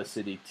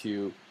publicity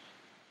to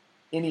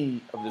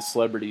any of the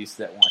celebrities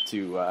that want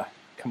to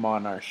come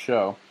on our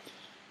show.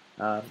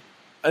 I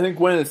think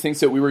one of the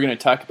things that we were going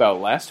to talk about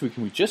last week,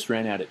 and we just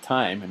ran out of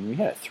time, and we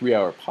had a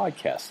 3-hour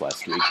podcast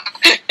last week.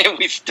 And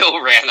we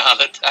still ran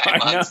out of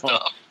time on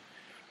stuff.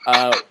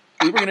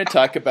 We were going to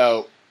talk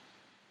about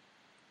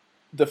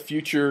the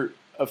future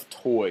of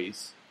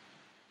toys.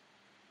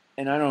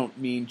 And I don't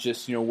mean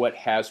just, what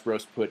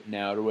Hasbro's putting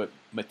out or what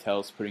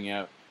Mattel's putting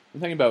out.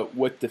 I'm talking about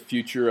what the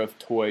future of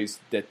toys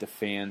that the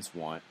fans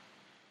want.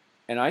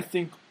 And I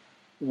think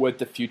what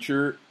the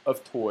future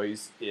of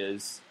toys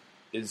is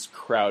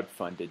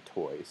crowd-funded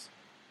toys.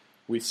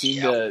 We've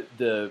seen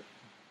the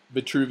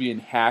Vitruvian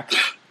Hack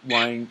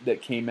line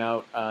that came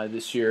out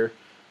this year.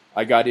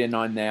 I got in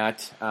on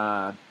that.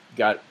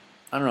 Got,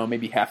 I don't know,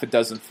 maybe half a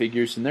dozen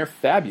figures, and they're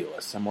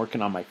fabulous. I'm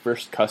working on my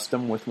first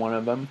custom with one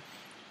of them,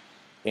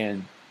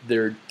 and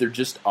they're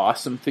just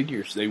awesome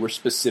figures. They were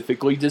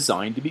specifically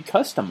designed to be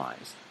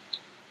customized.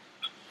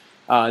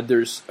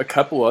 There's a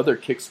couple other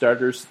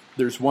Kickstarters.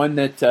 There's one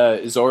that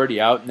is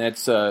already out, and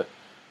that's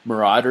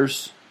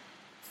Marauders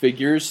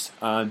figures.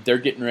 They're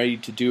getting ready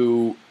to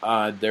do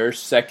their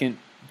second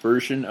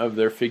version of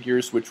their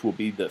figures, which will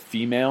be the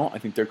female. I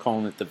think they're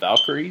calling it the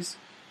Valkyries.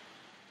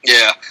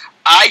 Yeah,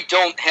 I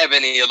don't have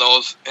any of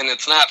those, and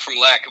it's not from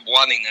lack of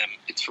wanting them.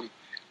 It's from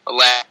a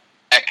lack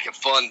of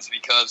funds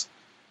because,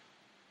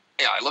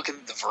 I look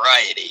at the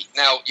variety.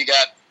 Now,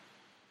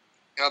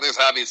 there's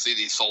obviously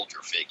these soldier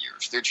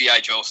figures. They're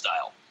G.I. Joe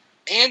style.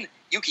 And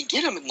you can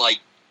get them in,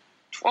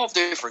 12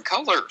 different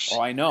colors.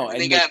 Oh, I know.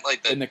 And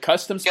the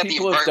customs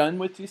people have done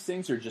with these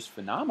things are just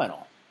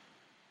phenomenal.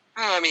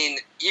 I mean,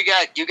 you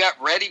got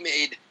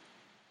ready-made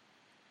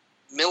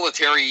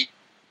military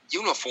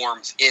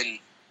uniforms in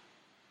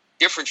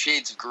different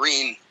shades of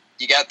green.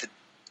 You got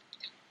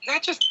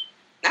not just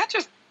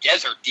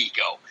Desert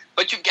Deco,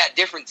 but you've got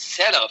different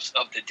setups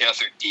of the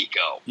Desert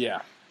Deco.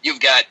 Yeah. You've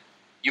got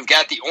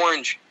the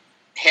orange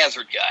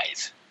Hazard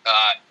guys.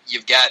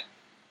 You've got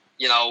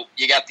you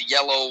got the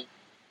yellow.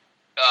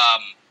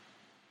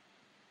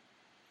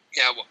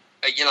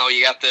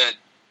 You got the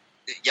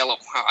yellow.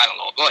 I don't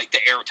know, like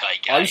the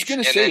airtight guys. I was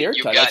going to say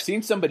airtight. I've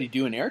seen somebody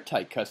do an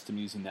airtight custom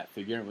using that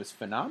figure, and it was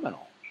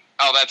phenomenal.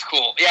 Oh, that's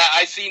cool. Yeah,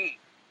 I've seen.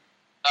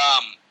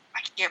 I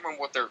can't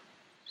remember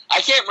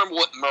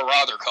what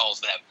Marauder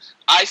calls them.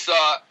 I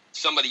saw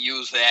somebody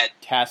use that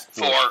Task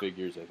Force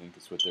figures. I think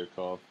is what they're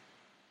called.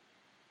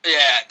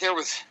 Yeah, there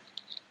was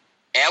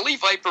Alley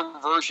Viper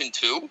version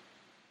 2,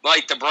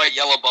 like the bright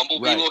yellow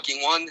bumblebee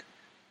looking one.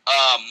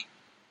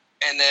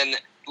 And then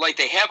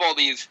they have all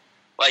these,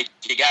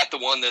 you got the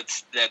one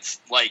that's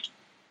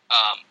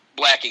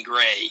black and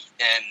gray,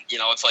 and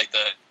it's like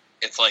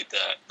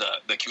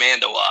the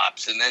commando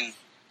ops, and then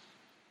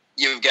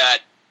you've got,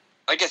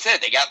 like I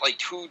said, they got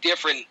 2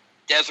 different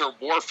desert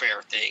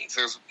warfare things.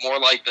 There's more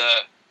like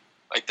the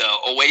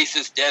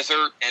Oasis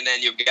Desert, and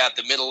then you've got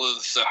the middle of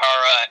the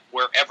Sahara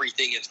where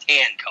everything is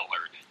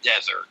tan-colored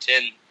desert.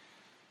 And,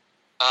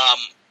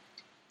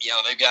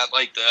 they've got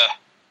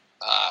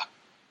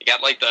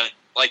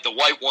the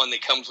white one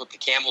that comes with the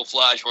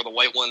camouflage or the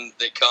white one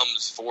that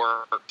comes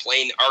for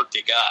plain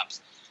Arctic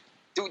ops.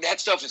 Dude, that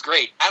stuff is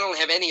great. I don't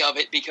have any of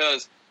it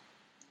because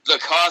the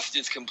cost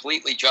is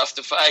completely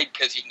justified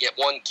because you can get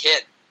one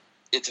kit.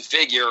 It's a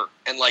figure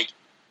and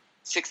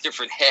 6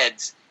 different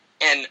heads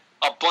and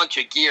a bunch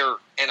of gear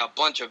and a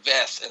bunch of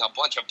vests and a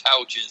bunch of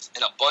pouches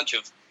and a bunch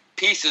of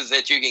pieces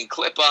that you can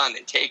clip on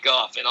and take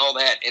off and all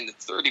that, and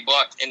it's $30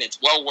 and it's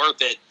well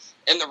worth it.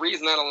 And the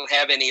reason I don't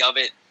have any of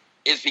it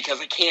is because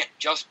I can't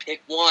just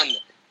pick one.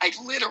 I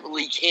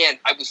literally can't.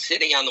 I was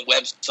sitting on the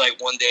website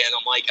one day and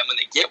I'm like, I'm going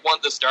to get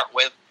one to start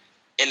with,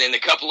 and in a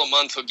couple of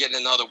months he'll get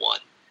another one.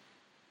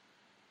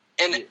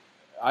 And yeah,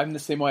 I'm the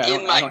same way.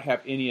 I don't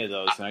have any of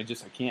those, and I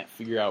can't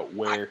figure out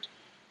where.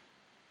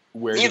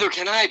 Neither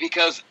can I,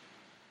 because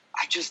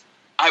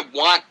I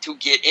want to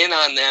get in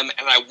on them,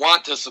 and I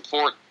want to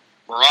support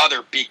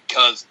Marauder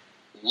because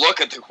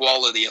look at the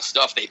quality of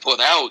stuff they put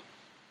out.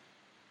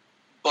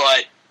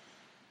 But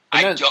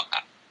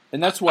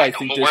and that's why I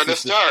think where to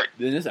start.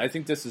 I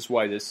think this is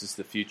why this is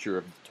the future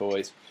of the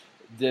toys.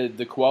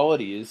 The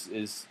quality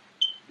is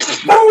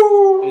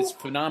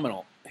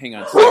phenomenal. Hang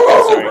on a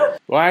second, sorry.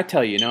 Well, I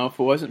tell you, if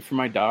it wasn't for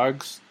my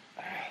dogs,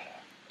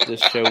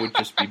 this show would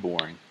just be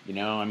boring.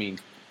 I mean,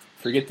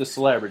 forget the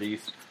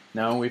celebrities.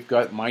 No, we've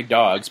got my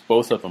dogs,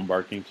 both of them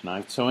barking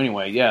tonight. So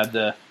anyway, yeah,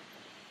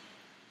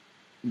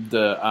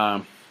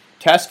 the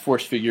Task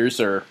Force figures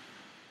are.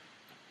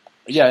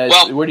 Yeah,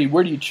 well,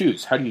 where do you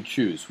choose? How do you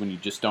choose when you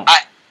just don't?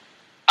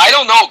 I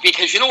don't know,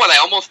 because you know what I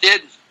almost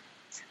did?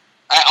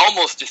 I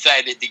almost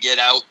decided to get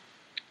out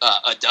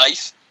a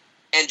dice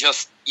and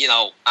just,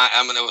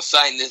 I'm going to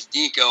assign this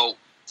deco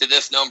to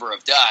this number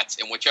of dots,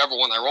 and whichever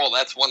one I roll,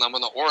 that's one I'm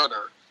going to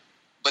order.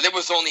 But it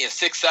was only a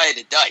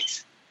 6-sided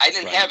dice. I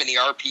didn't have any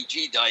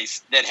RPG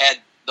dice that had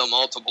the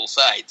multiple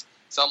sides.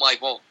 So I'm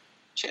like, well,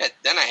 shit,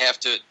 then I have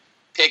to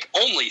pick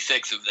only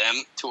 6 of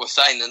them to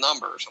assign the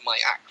numbers. I'm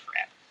like,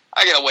 crap.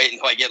 I gotta wait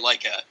until I get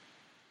like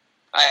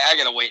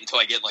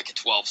a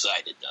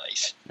 12-sided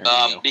dice.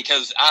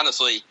 Because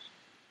honestly,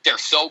 they're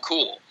so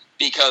cool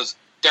because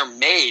they're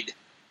made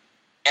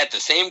at the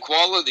same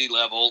quality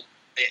level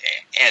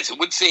as it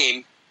would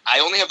seem. I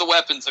only have the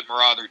weapons that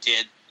Marauder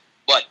did,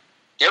 but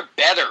they're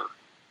better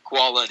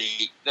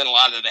quality than a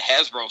lot of the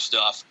Hasbro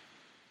stuff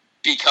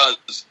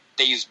because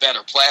they use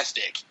better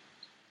plastic.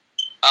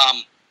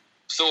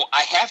 So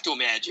I have to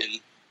imagine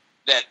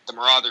that the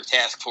Marauder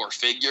Task Force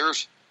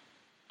figures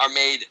are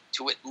made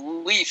to at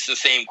least the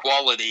same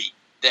quality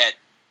that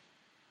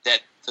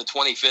the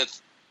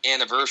 25th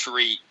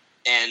anniversary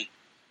and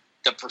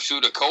the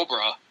Pursuit of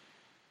Cobra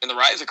and the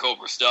Rise of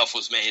Cobra stuff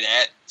was made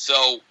at.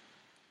 So,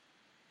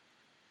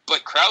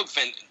 but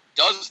crowdfunding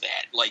does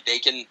that. Like they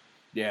can,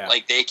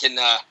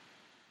 I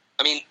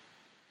mean,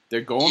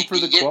 they're going for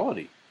the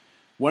quality.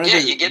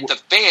 You get the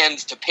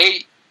fans to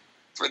pay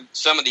for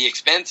some of the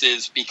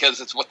expenses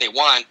because it's what they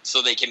want,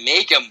 so they can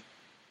make them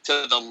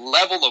to the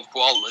level of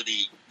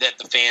quality that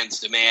the fans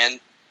demand,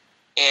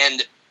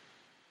 and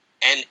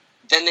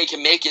then they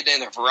can make it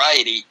in a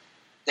variety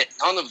that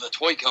none of the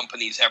toy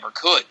companies ever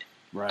could.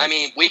 Right. I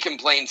mean, we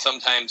complain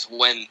sometimes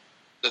when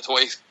the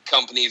toy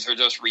companies are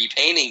just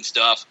repainting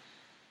stuff,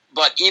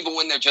 but even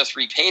when they're just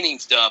repainting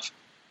stuff,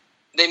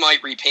 they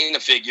might repaint a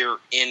figure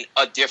in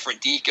a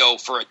different deco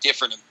for a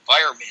different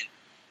environment,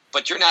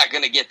 but you're not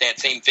going to get that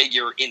same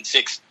figure in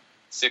six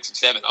or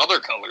seven other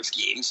color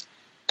schemes.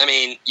 I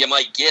mean, you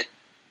might get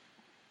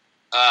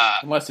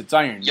unless it's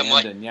Iron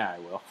Man, then yeah, I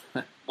will.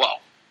 Well,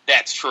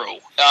 that's true.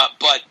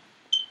 But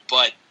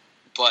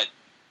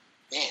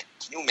man,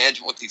 can you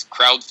imagine what these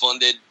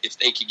crowdfunded, if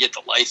they could get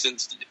the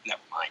license to do? Never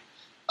mind.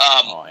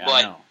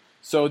 I know.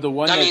 So the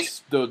one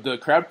the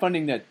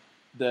crowdfunding that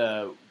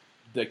the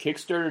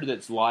Kickstarter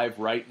that's live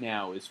right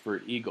now is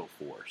for Eagle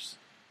Force.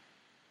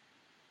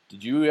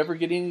 Did you ever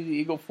get any of the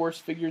Eagle Force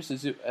figures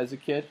as a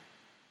kid?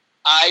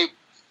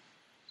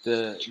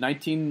 The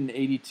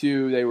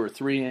 1982, they were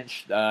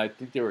 3-inch. I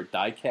think they were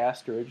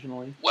die-cast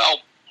originally. Well,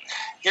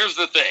 here's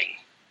the thing.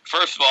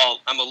 First of all,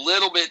 I'm a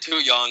little bit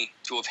too young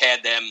to have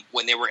had them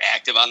when they were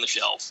active on the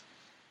shelf.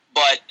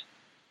 But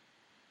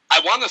I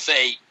want to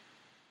say,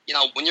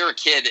 when you're a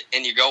kid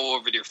and you go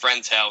over to your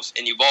friend's house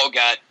and you've all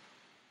got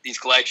these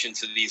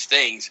collections of these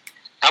things,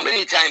 how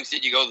many times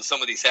did you go to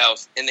somebody's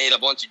house and they had a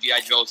bunch of G.I.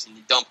 Joes and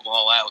you dump them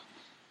all out?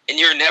 And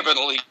you're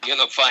inevitably going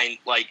to find,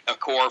 like, a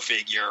core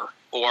figure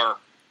or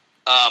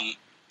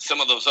some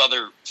of those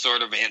other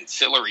sort of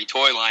ancillary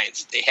toy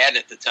lines they had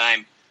at the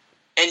time,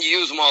 and you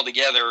use them all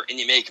together and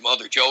you make them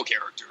other Joe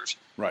characters.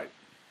 Right.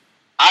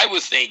 I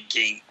was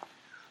thinking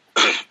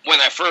when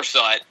I first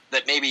saw it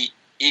that maybe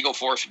Eagle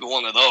Force would be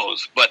one of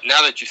those, but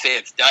now that you say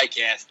it's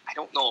die-cast, I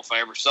don't know if I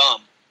ever saw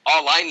them.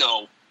 All I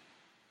know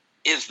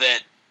is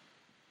that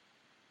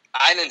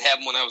I didn't have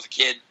them when I was a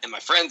kid, and my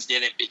friends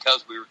didn't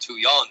because we were too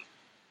young.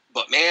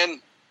 But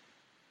man,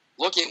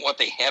 looking at what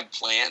they have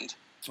planned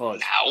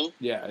now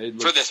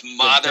for this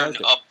modern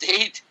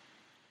update,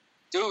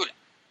 dude,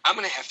 I'm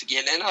going to have to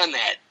get in on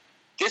that.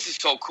 This is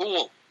so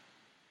cool.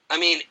 I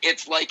mean,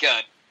 it's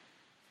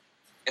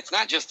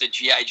not just a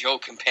G.I. Joe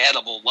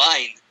compatible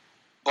line,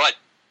 but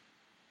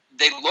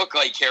they look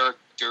like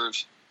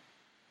characters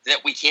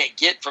that we can't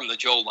get from the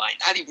Joe line,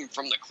 not even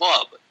from the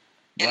club.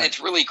 And it's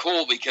really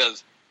cool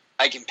because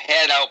I can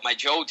pad out my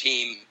Joe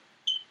team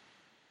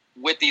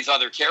with these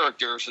other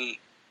characters, and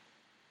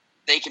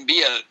they can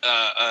be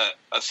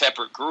a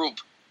separate group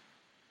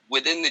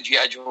within the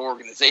G.I. Joe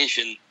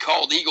organization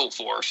called Eagle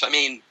Force. I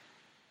mean,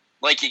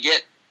 like you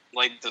get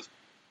like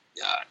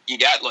you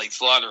got like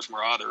Slaughter's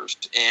Marauders,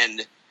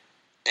 and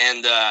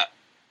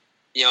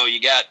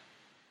you got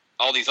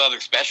all these other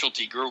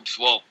specialty groups.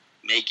 Well,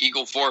 make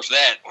Eagle Force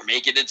that, or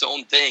make it its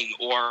own thing,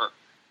 or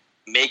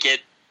make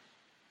it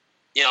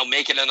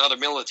another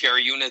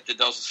military unit that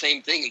does the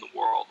same thing in the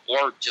world,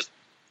 or just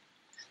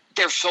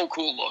they're so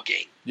cool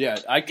looking. Yeah,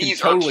 I can These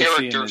totally are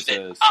see him characters as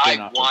that a I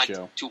spin-off want of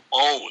Joe. to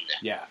own.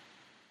 Yeah,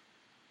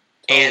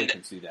 totally And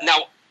can see that.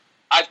 now,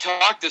 I've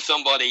talked to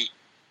somebody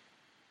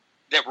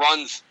that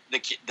runs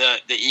the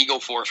Eagle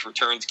Force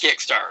Returns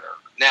Kickstarter.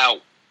 Now,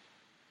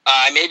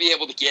 I may be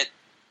able to get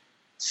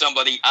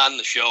somebody on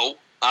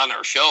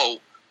our show,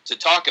 to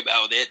talk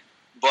about it,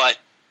 but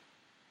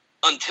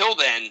until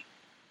then,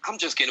 I'm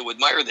just going to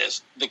admire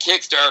this. The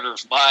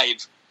Kickstarter's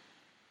live,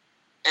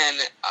 and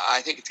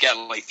I think it's got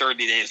like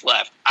 30 days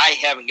left. I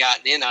haven't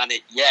gotten in on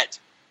it yet,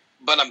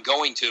 but I'm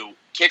going to.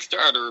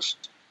 Kickstarter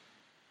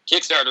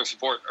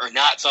support are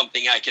not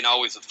something I can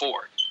always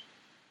afford.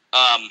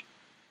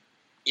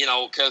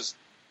 Because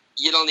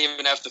you don't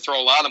even have to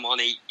throw a lot of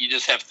money. You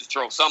just have to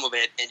throw some of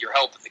it, and you're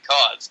helping the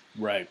cause.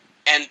 Right.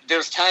 And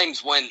there's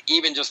times when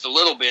even just a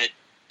little bit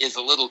is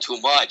a little too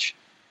much.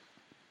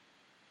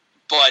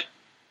 But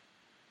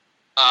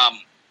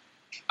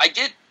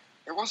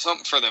there was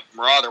something for the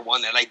Marauder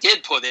one that I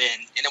did put in,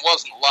 and it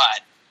wasn't a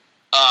lot.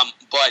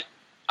 But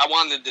I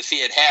wanted to see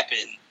it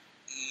happen,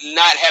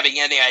 not having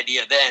any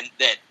idea then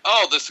that,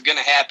 this is going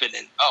to happen,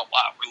 and, wow,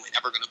 we're really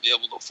never going to be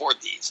able to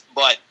afford these.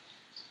 But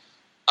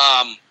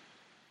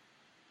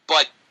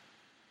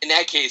in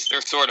that case,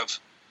 they're sort of,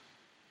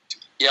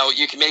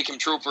 you can make them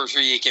troopers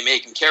or you can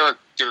make them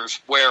characters,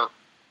 where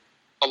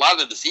a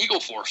lot of this Eagle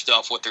Force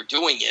stuff, what they're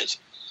doing is,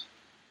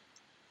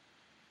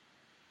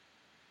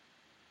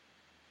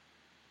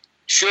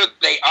 sure,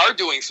 they are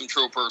doing some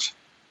troopers,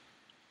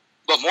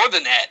 but more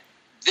than that,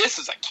 this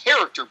is a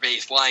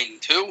character-based line,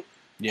 too.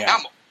 Yeah.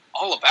 I'm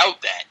all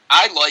about that.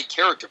 I like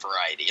character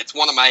variety. It's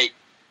one of my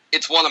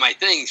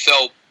things,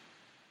 so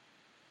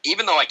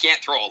even though I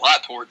can't throw a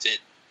lot towards it,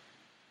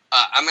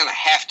 I'm going to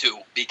have to,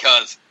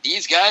 because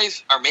these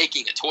guys are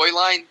making a toy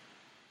line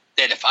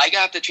that if I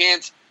got the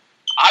chance,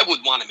 I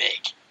would want to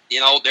make.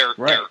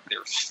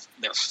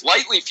 They're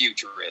slightly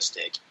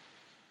futuristic,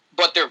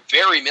 but they're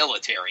very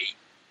military,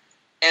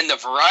 and the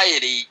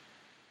variety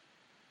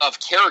of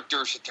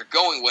characters that they're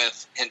going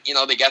with, and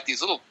they got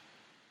these little,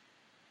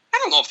 I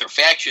don't know if they're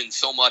factions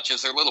so much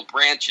as they're little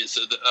branches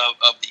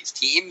of these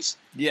teams.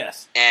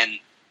 Yes, and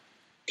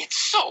it's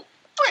so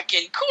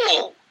freaking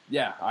cool.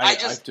 Yeah, I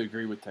have to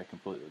agree with that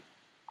completely.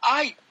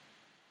 I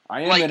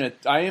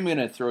am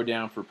gonna throw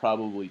down for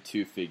probably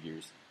 2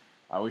 figures.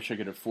 I wish I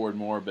could afford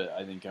more, but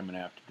I think I'm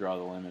gonna have to draw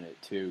the limit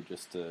at 2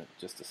 just to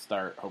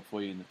start.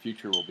 Hopefully, in the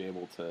future, we'll be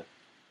able to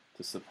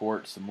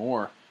support some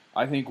more.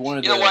 I think one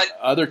of the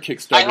other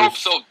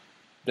Kickstarters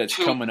that's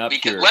coming up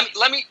here.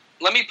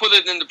 Let me put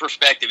it into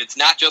perspective. It's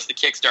not just the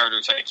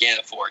Kickstarters I can't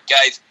afford,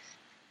 guys.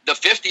 The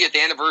 50th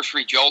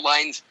anniversary Joe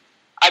lines,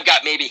 I've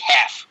got maybe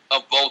half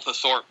of both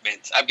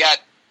assortments.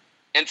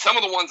 And some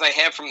of the ones I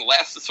have from the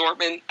last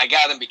assortment, I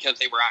got them because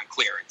they were on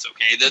clearance,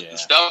 okay? The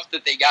stuff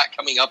that they got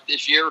coming up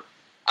this year,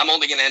 I'm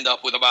only going to end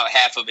up with about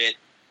half of it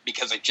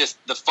because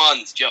the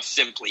funds just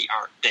simply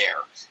aren't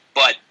there.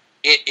 But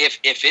if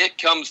it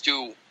comes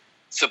to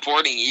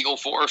supporting Eagle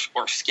Force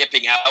or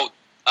skipping out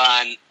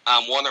on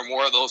one or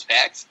more of those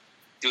packs,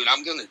 dude,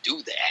 I'm going to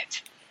do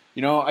that.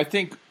 I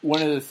think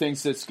one of the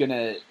things that's going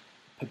to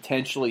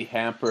potentially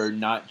hamper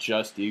not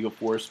just Eagle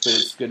Force, but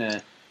it's going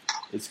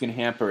to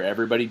hamper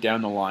everybody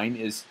down the line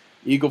is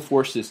Eagle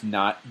Force is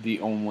not the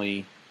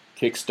only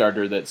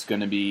Kickstarter that's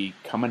going to be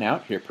coming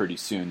out here pretty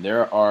soon.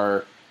 There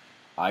are,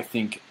 I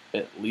think,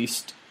 at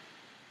least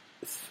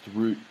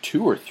 2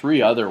 or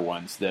 3 other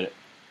ones that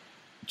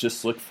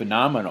just look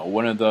phenomenal.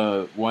 One of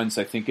the ones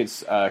I think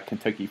it's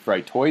Kentucky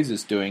Fried Toys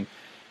is doing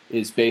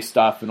is based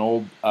off an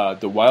old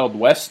the Wild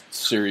West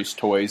series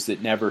toys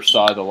that never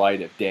saw the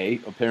light of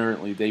day.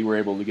 Apparently, they were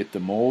able to get the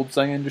molds,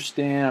 I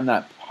understand. I'm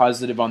not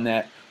positive on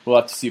that. We'll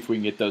have to see if we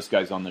can get those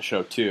guys on the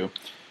show, too.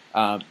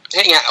 Hang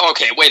on.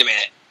 Okay, wait a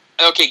minute.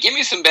 Okay, give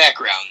me some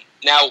background.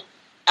 Now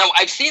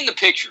I've seen the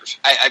pictures.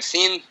 I've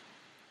seen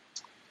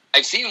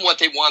what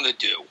they want to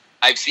do.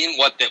 I've seen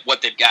what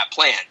they've got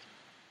planned.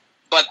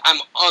 But I'm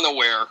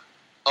unaware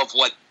of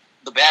what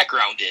the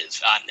background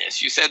is on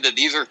this. You said that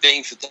these are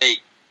things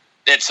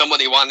that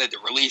somebody wanted to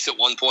release at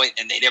one point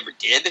and they never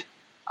did.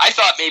 I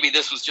thought maybe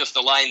this was just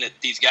a line that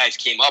these guys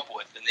came up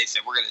with and they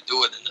said, we're going to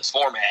do it in this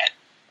format.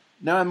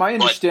 No, my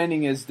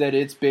understanding is that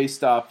it's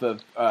based off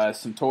of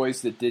some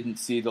toys that didn't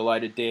see the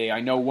light of day. I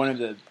know one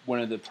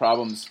of the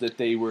problems that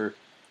they were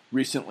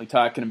recently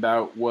talking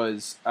about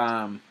was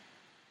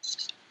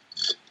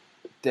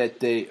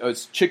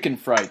it's Chicken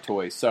Fried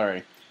Toys.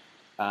 Sorry,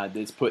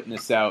 that's putting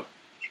this out.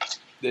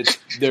 I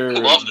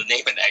love the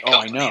name of that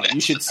company. Oh, I know.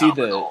 You should see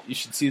the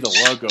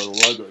logo.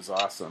 The logo is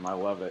awesome. I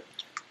love it.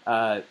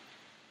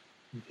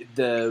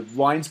 The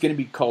line's going to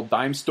be called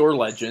Dime Store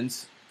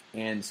Legends.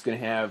 And it's going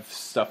to have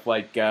stuff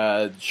like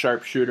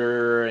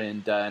Sharpshooter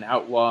and an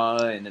Outlaw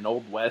and an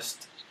Old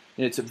West.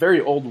 And it's a very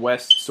Old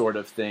West sort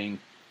of thing.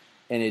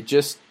 And it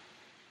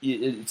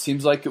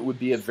seems like it would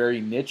be a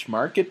very niche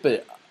market,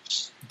 but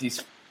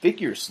these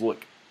figures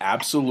look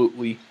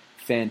absolutely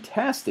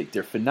fantastic.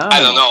 They're phenomenal.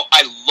 I don't know.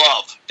 I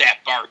love that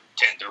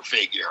bartender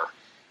figure.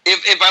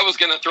 If I was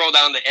going to throw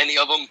down to any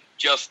of them,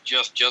 just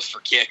for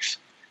kicks,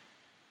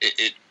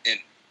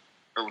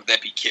 or would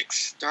that be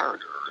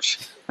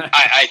Kickstarters?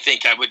 I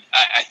think I would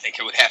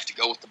have to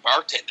go with the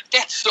bartender.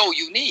 That's so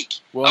unique.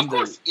 Well, of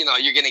course,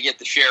 you're going to get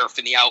the sheriff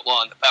and the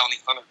outlaw and the bounty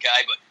hunter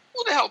guy, but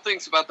who the hell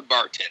thinks about the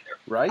bartender?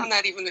 Right. I'm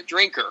not even a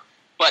drinker.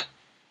 But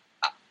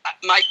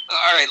all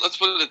right, let's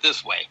put it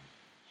this way: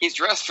 he's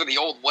dressed for the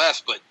Old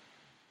West, but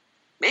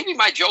maybe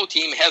my Joe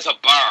team has a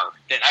bar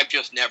that I've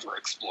just never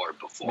explored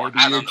before.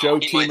 Maybe your Joe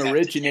team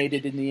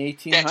originated in the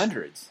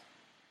 1800s.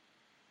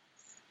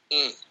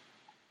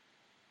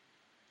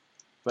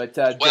 But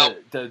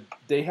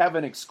they have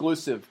an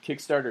exclusive,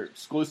 Kickstarter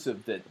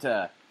exclusive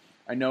that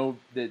I know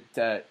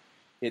that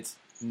it's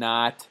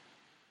not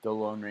the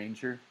Lone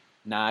Ranger.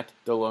 Not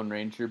the Lone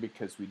Ranger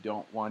because we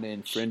don't want to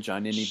infringe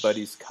on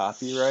anybody's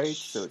copyright.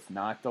 So it's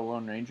not the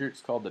Lone Ranger.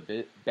 It's called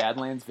the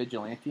Badlands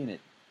Vigilante, and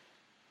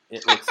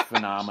it looks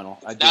phenomenal.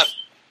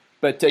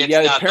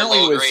 Apparently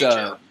it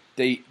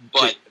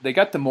was they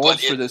got the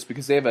molds for this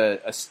because they have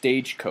a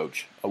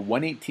stagecoach, a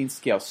 1/18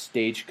 scale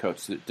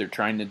stagecoach that they're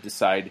trying to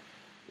decide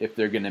if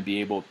they're going to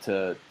be able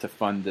to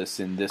fund this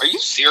in this. Are you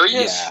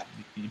serious? Yeah.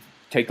 You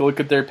take a look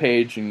at their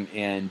page, and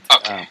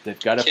they've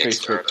got a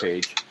Facebook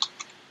page,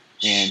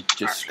 and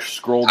just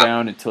scroll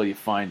down until you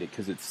find it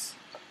because it's.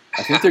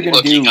 I think they're going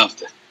to do.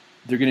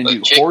 They're going to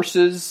do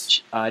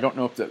horses. I don't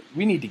know if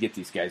we need to get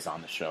these guys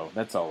on the show.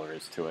 That's all there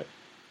is to it.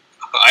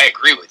 I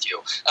agree with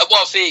you.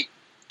 Well, see,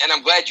 and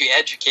I'm glad you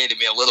educated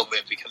me a little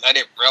bit because I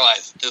didn't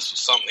realize that this was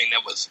something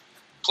that was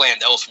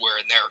planned elsewhere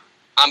in there.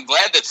 I'm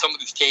glad that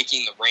somebody's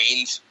taking the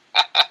reins.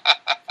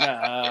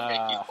 They're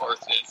making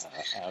horses.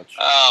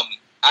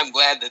 I'm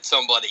glad that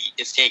somebody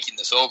is taking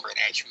this over and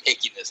actually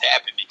making this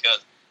happen because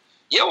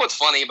you know what's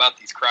funny about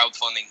these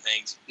crowdfunding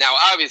things? Now,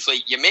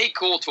 obviously, you make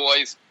cool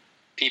toys,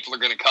 people are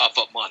going to cough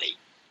up money.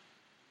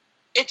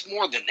 It's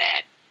more than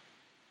that.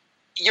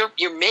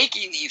 You're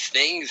making these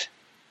things,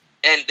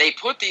 and they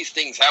put these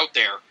things out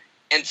there,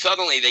 and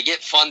suddenly they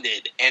get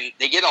funded, and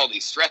they get all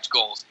these stretch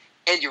goals,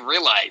 and you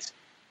realize,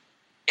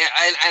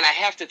 and I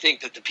have to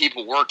think that the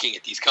people working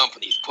at these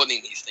companies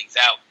putting these things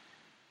out,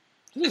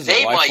 this is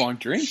a lifelong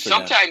dream for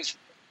them.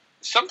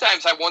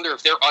 Sometimes I wonder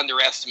if they're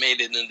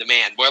underestimated in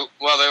demand. Well,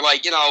 they're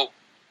like,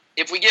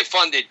 if we get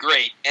funded,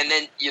 great. And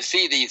then you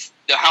see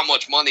how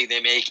much money they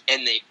make,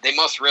 and they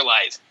must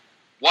realize,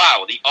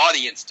 wow, the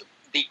audience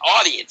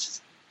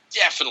is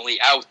definitely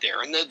out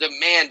there, and the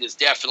demand is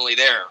definitely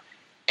there.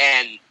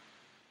 And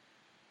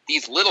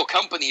these little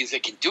companies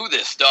that can do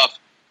this stuff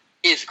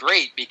is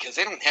great because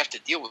they don't have to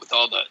deal with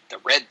all the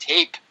red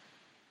tape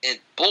and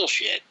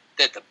bullshit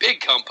that the big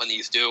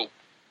companies do.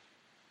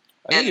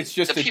 I think it's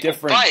just the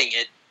people buying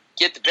it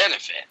get the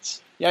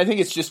benefits. Yeah, I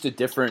think it's just a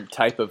different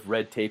type of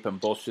red tape and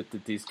bullshit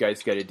that these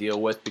guys got to deal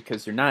with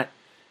because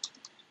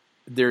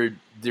they're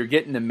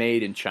getting them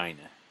made in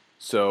China.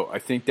 So I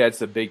think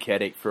that's a big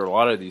headache for a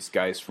lot of these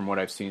guys from what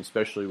I've seen,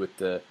 especially with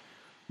the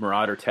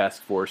Marauder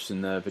Task Force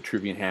and the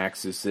Vitruvian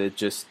Hacks, is that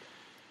just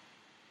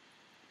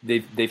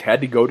they've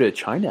had to go to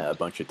China a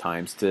bunch of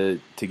times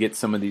to get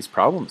some of these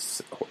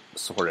problems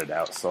sorted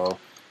out. So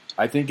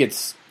I think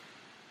it's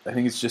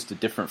just a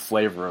different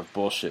flavor of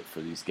bullshit for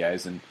these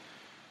guys, and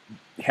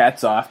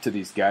hats off to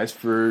these guys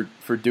for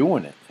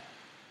doing it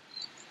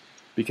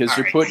because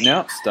they're putting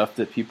out stuff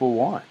that people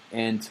want,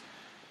 and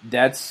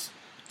that's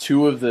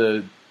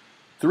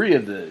three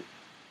of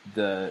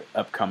the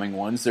upcoming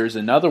ones. There's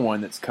another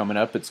one that's coming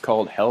up. It's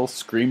called Hell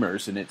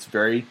Screamers, and it's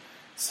very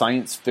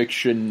science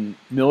fiction,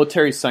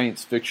 military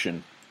science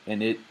fiction,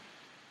 and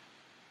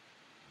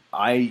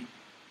I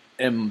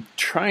am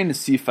trying to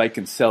see if I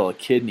can sell a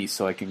kidney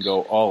so I can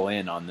go all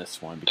in on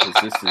this one because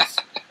this is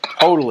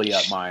totally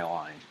up my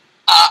line.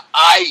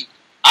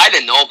 I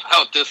didn't know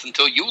about this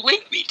until you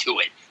linked me to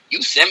it.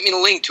 You sent me the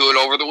link to it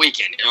over the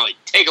weekend. You're like,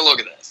 take a look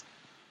at this.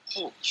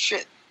 Holy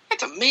shit,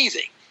 that's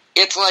amazing.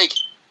 It's like,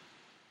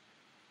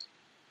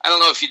 I don't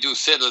know if you do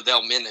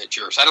Citadel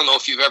miniatures. I don't know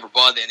if you've ever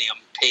bought any of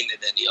them, painted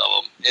any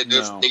of them.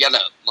 No. They got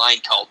a line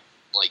called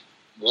like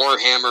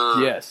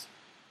Warhammer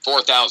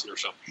 4,000 or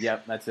something.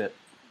 Yep, that's it.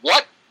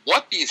 What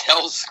these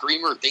Hell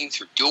Screamer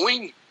things are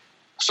doing,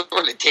 sort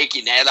of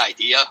taking that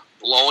idea,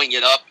 blowing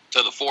it up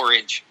to the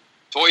 4-inch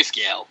toy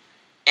scale,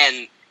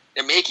 and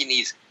they're making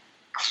these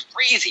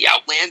crazy,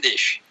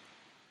 outlandish,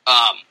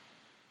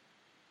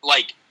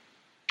 like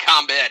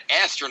combat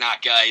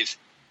astronaut guys,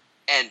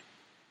 and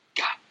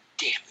god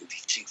damn,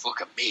 these things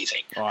look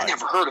amazing. I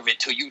never heard of it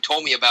till you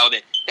told me about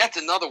it. That's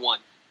another one.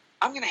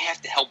 I'm gonna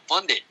have to help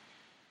fund it,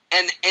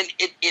 and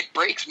it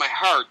breaks my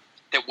heart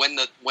that when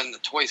the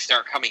toys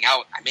start coming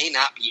out, I may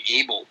not be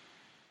able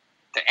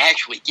to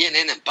actually get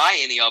in and buy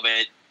any of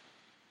it,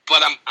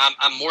 but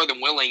I'm more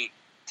than willing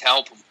to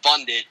help them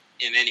fund it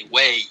in any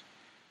way.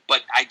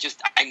 But I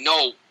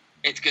know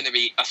it's going to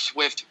be a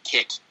swift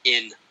kick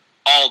in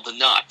all the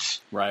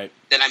nuts. Right.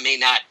 That I may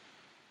not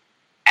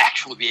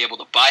actually be able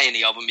to buy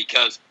any of them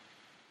because,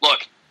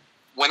 look,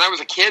 when I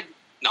was a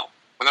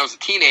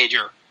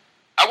teenager,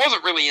 I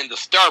wasn't really into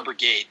Star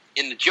Brigade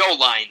in the Joe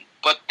line,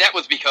 but that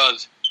was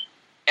because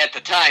at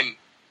the time,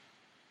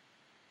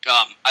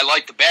 I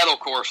liked the Battle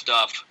Core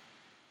stuff.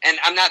 And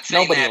I'm not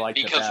saying that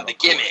because of the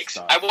gimmicks.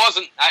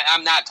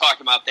 I'm not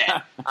talking about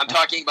that. I'm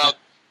talking about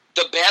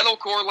the Battle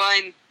Core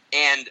line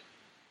and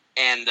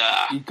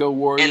Eco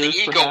Warriors. And the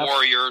Eco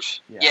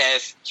Warriors. Yeah.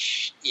 Yes.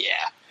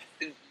 Yeah.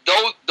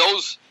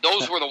 Those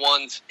were the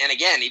ones. And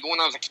again, even when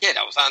I was a kid,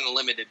 I was on a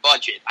limited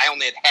budget. I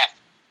only had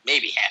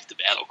maybe half the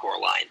Battle Core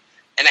line.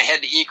 And I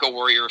had the Eco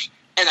Warriors.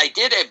 And I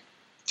did have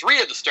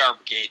 3 of the Star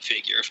Brigade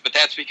figures, but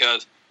that's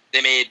because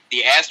they made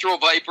the Astro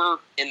Viper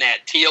in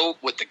that teal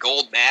with the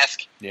gold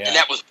mask, and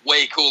that was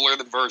way cooler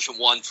than version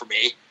 1 for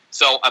me,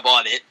 so I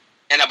bought it.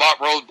 And I bought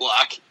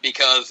Roadblock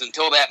because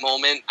until that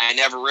moment, I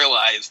never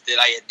realized that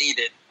I had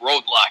needed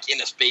Roadblock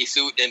in a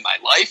spacesuit in my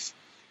life.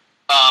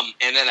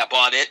 And then I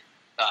bought it.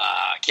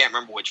 I can't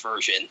remember which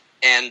version.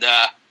 And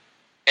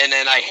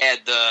then I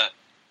had the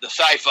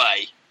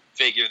sci-fi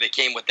figure that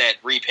came with that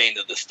repaint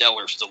of the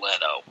Stellar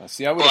Stiletto.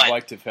 See, I would have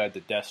liked to have had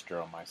the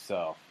Destro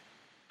myself.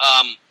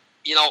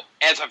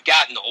 As I've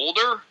gotten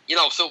older,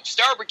 so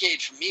Star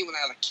Brigade for me when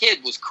I was a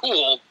kid was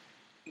cool,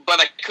 but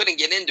I couldn't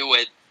get into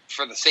it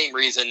for the same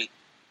reason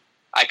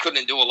I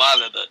couldn't do a lot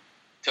of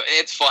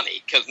it's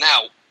funny, because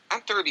now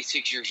I'm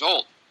 36 years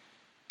old,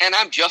 and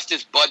I'm just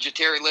as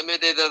budgetary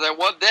limited as I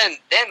was then.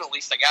 Then at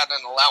least I got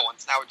an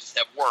allowance. Now I just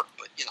have work,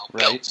 but,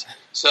 bills.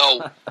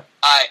 So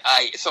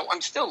so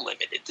I'm still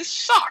limited. This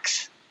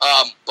sucks.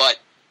 But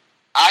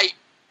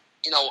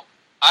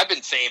I've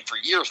been saying for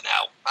years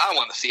now, I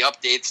want to see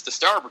updates to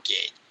Star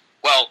Brigade.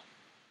 Well,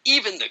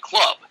 even the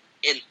club,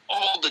 in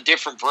all the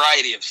different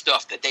variety of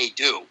stuff that they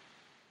do,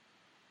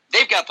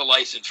 they've got the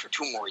license for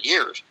 2 more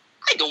years.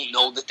 I don't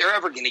know that they're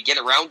ever going to get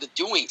around to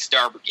doing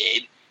Star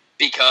Brigade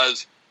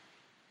because,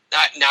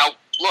 now,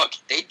 look,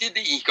 they did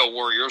the Eco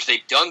Warriors.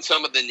 They've done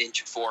some of the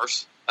Ninja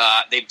Force.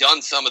 They've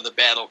done some of the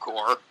Battle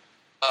Corps.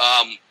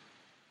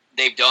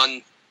 They've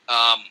done...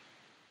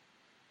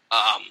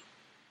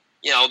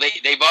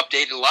 they've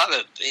updated a lot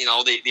of,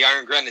 the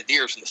Iron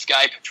Grenadiers and the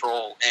Sky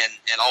Patrol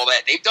and all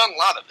that. They've done a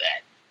lot of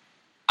that.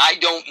 I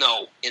don't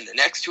know, in the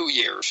next 2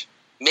 years,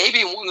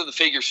 maybe in one of the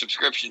figure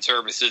subscription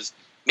services,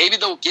 maybe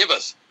they'll give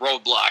us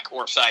Roadblock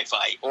or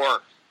Sci-Fi,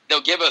 or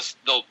they'll be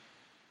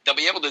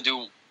able to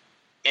do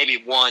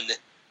maybe 1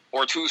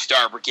 or 2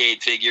 Star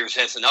Brigade figures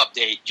as an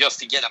update just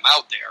to get them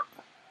out there.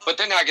 But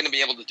they're not going to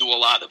be able to do a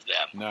lot of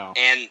them. No.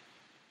 And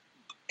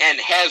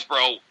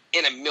Hasbro,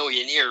 in a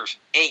million years,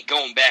 ain't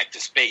going back to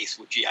space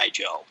with G.I.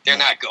 Joe. They're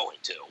not going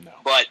to. No.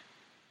 But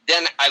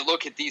then I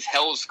look at these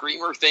Hell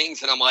Screamer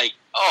things, and I'm like,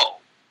 oh,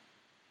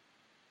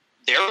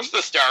 there's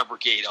the Star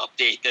Brigade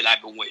update that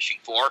I've been wishing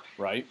for.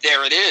 Right.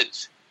 There it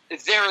is.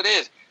 There it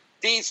is.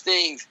 These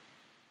things,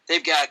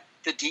 they've got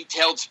the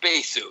detailed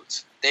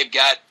spacesuits. They've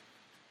got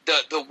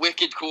the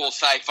wicked cool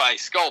sci-fi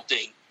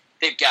sculpting.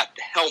 They've got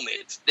the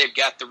helmets. They've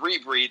got the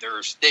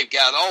rebreathers. They've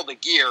got all the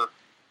gear.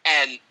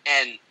 And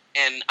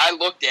I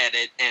looked at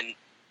it, and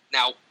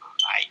now,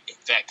 I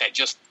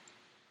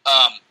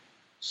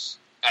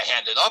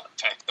had it up. In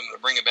fact, I'm going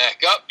to bring it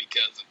back up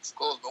because it's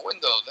closed my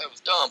windows. That was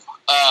dumb.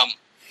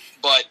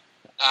 But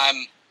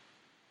I'm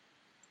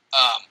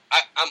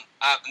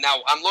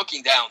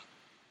looking down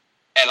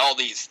at all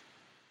these.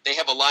 They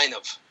have a line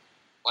of,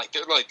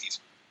 they're like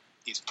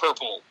these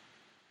purple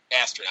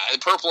astronauts,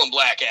 purple and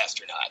black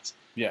astronauts.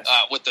 Yes.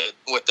 With the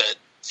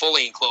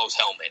fully enclosed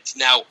helmets.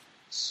 Now,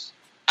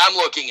 I'm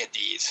looking at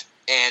these.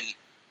 And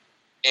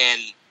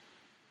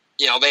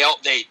they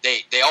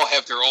all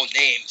have their own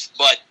names,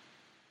 but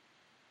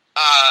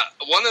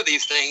one of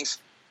these things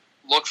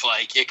looks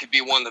like it could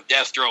be one of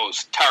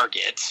Destro's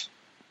targets.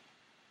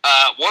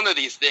 One of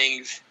these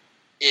things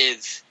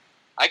is,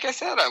 like I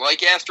said, I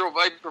like Astro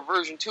Viper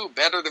version 2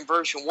 better than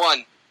version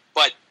 1,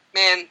 but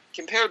man,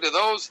 compared to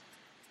those,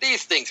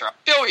 these things are a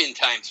billion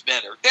times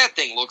better. That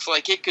thing looks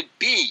like it could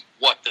be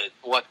what the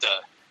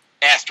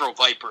Astro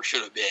Viper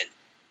should have been.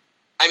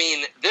 I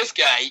mean, this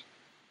guy,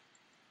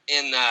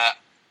 in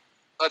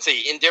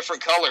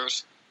different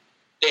colors,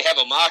 they have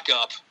a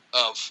mock-up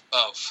of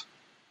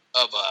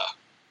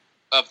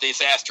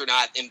this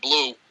astronaut in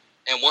blue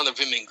and one of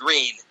him in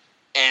green,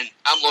 and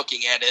I'm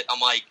looking at it, I'm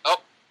like,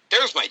 oh,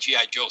 there's my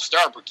G.I. Joe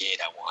Star Brigade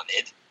I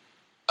wanted.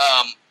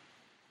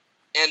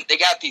 And they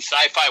got these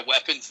sci-fi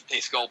weapons that they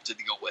sculpted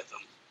to go with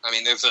them. I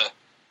mean, there's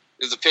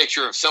a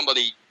picture of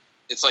somebody,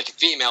 it's like a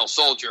female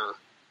soldier,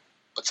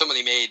 but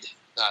somebody made...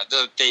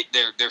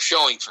 they're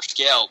showing for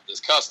scale this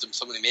custom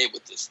somebody made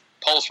with this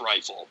pulse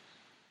rifle,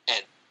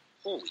 and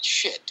holy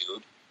shit,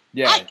 dude!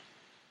 Yeah,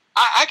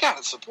 I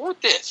gotta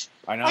support this.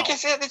 I know. Like I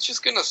said, it's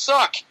just gonna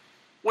suck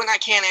when I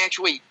can't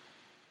actually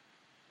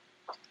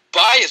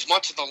buy as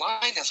much of the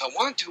line as I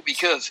want to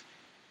because,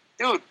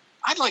 dude,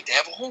 I'd like to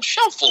have a whole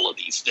shelf full of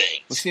these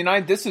things. Well, see,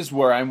 and this is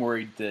where I'm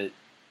worried that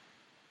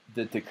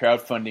the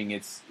crowdfunding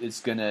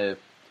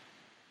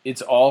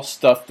it's all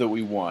stuff that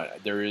we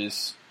want. There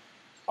is.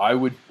 I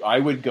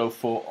would go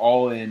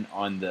all in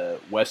on the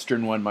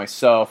Western one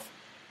myself.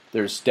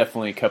 There's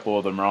definitely a couple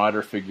of the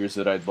Marauder figures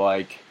that I'd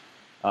like.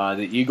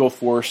 The Eagle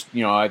Force,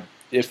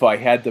 if I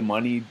had the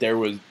money,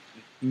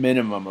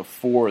 minimum of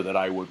 4 that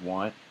I would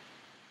want.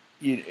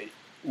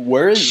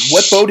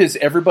 What boat is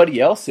everybody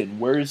else in?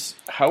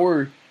 How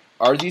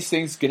are these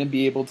things going to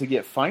be able to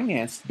get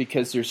financed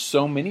because there's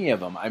so many of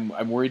them?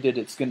 I'm worried that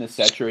it's going to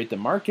saturate the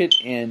market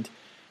and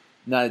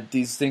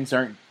these things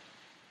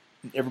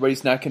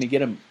everybody's not going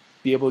to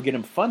be able to get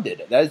them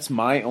funded. That's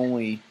my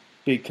only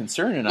big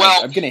concern, and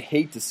I'm going to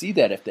hate to see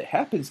that if that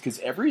happens because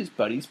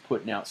everybody's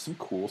putting out some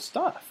cool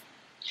stuff.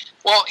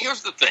 Well,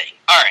 here's the thing.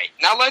 All right,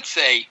 now let's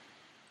say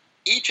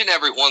each and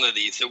every one of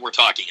these that we're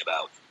talking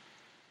about,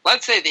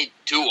 let's say they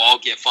do all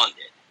get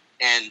funded.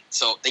 And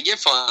so they get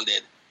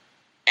funded,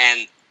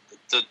 and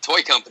the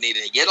toy company,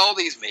 they get all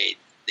these made,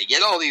 they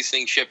get all these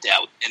things shipped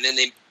out, and then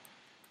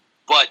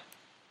but,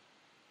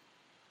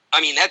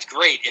 I mean, that's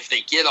great if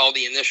they get all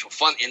the initial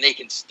fund and they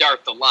can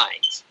start the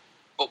lines.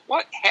 But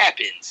what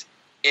happens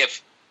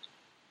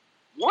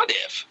what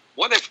if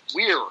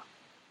we're,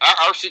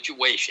 our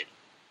situation,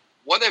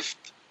 what if,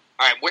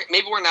 all right,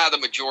 maybe we're not the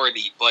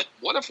majority, but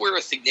what if we're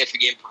a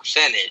significant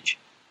percentage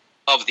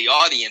of the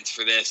audience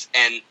for this,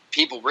 and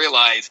people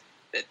realize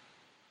that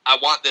I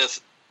want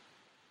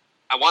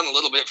a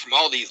little bit from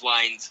all these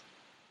lines,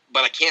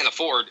 but I can't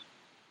afford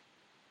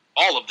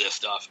all of this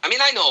stuff. I mean,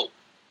 I know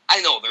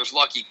there's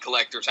lucky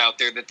collectors out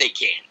there that they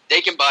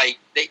can buy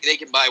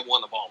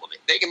one of all of it.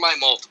 They can buy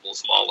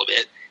multiples of all of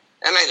it.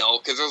 And I know,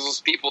 because there's those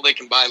people that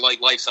can buy,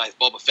 like, life-size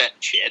Boba Fett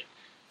and shit,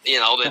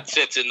 that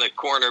sits in the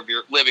corner of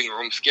your living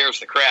room, scares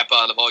the crap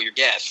out of all your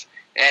guests.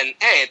 And,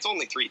 hey, it's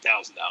only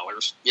 $3,000.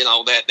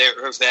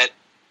 There's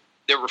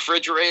the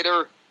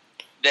refrigerator,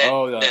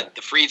 that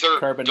the freezer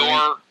carbonite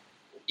door.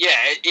 Yeah,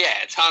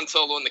 it's Han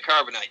Solo and the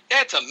carbonite.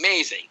 That's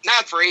amazing.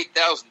 Not for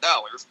 $8,000.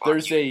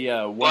 There's a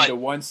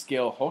 1-to-1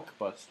 scale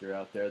Hulkbuster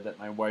out there that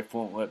my wife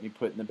won't let me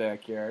put in the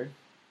backyard.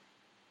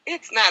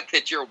 It's not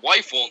that your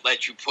wife won't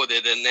let you put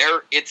it in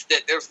there. It's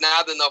that there's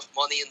not enough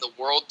money in the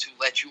world to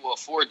let you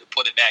afford to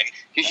put it back.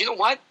 Because you know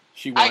what?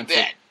 She wants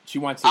it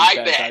as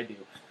bad as I do.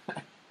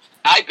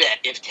 I bet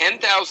if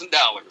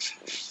 $10,000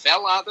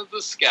 fell out of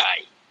the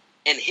sky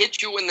and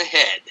hit you in the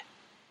head,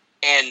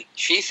 and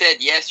she said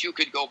yes, you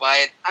could go buy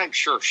it, I'm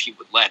sure she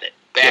would let it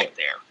back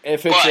there.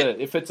 If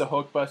it's a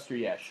Hulkbuster,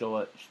 yeah, she'll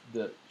let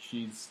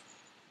She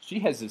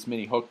has as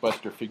many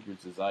Hulkbuster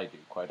figures as I do,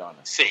 quite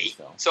honestly. See,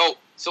 so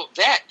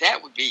that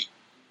would be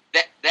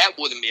that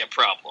wouldn't be a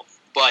problem.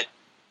 But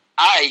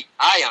I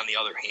on the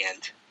other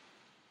hand,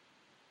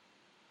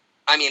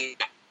 I mean,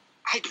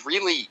 I'd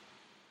really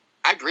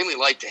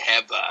like to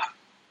have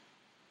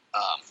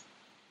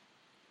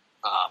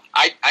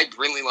I'd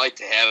really like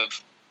to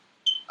have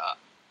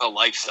a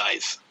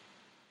life-size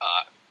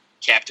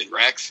Captain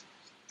Rex.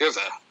 There's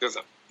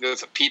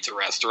a pizza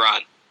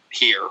restaurant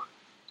here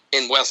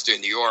in Western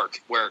New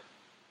York where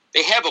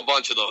they have a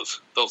bunch of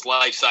those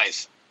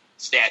life-size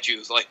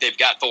statues. Like they've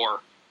got Thor,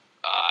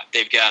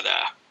 they've got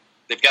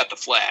the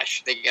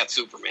Flash, they've got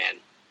Superman,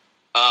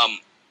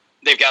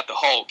 they've got the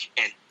Hulk,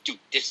 and dude,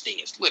 this thing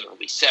is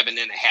literally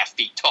 7.5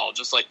 feet tall,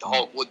 just like the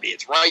Hulk would be.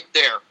 It's right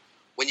there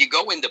when you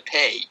go in to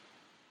pay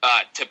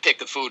to pick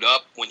the food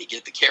up. When you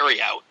get the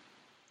carry out,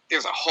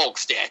 there's a Hulk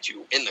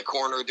statue in the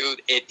corner,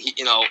 dude.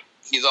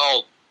 He's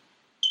all,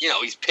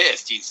 he's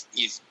pissed.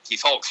 He's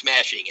Hulk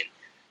smashing, and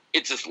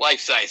it's this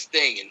life-size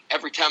thing. And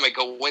every time I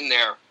go in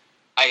there,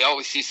 I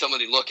always see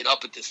somebody looking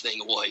up at this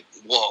thing and like,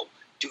 whoa,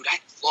 dude, I'd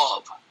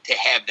love to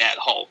have that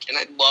Hulk, and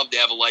I'd love to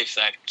have a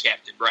life-size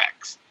Captain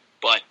Rex.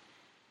 But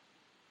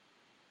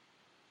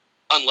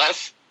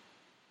unless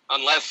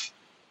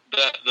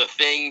the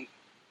thing,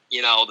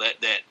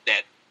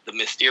 that the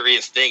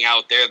mysterious thing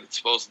out there that's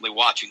supposedly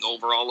watching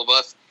over all of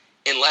us,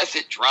 unless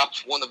it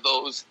drops one of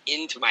those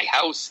into my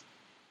house,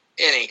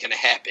 it ain't going to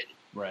happen.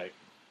 Right.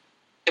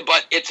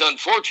 But it's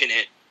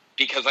unfortunate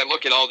because I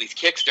look at all these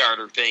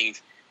Kickstarter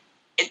things,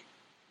 and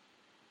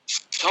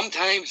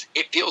sometimes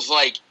it feels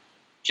like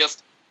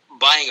just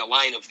buying a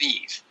line of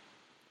these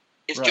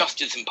is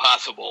just as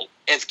impossible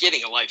as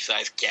getting a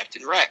life-size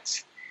Captain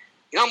Rex.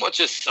 You know how much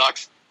this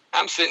sucks?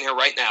 I'm sitting here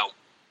right now.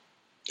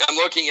 I'm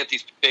looking at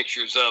these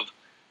pictures of,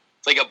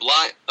 it's like a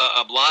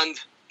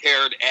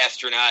blonde-haired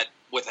astronaut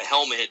with a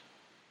helmet.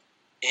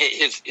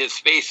 His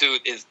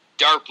spacesuit is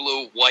dark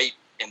blue, white,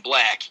 and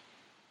black.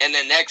 And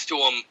then next to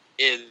him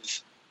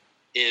is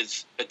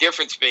a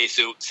different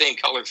spacesuit, same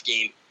color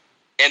scheme,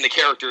 and the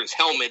character is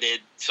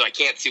helmeted, so I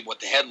can't see what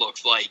the head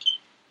looks like.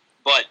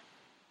 But,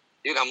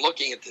 dude, I'm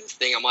looking at this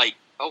thing, I'm like,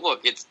 oh,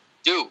 look, it's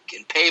Duke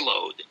and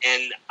Payload,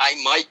 and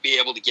I might be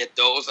able to get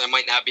those, I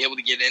might not be able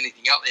to get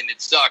anything else, and it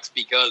sucks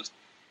because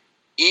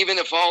even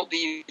if all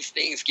these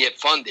things get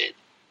funded,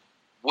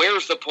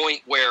 where's the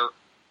point where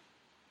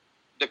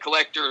the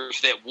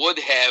collectors that would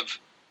have,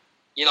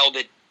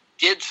 that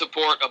did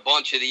support a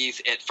bunch of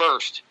these at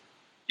first,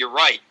 you're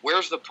right,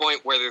 where's the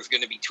point where there's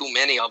going to be too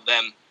many of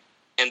them,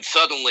 and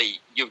suddenly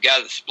you've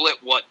got to split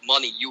what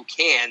money you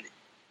can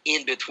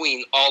in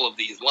between all of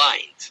these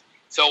lines.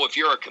 So if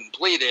you're a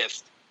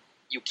completist,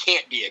 you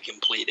can't be a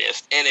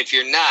completist, and if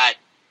you're not,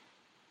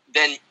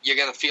 then you're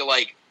going to feel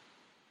like,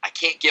 I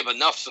can't give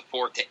enough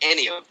support to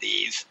any of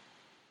these,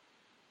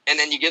 and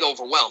then you get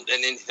overwhelmed,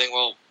 and then you think,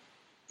 well,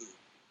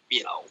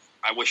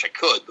 I wish I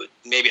could, but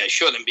maybe I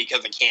shouldn't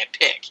because I can't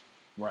pick.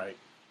 Right.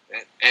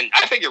 And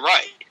I think you're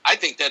right. I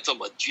think that's a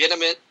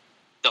legitimate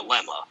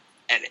dilemma,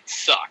 and it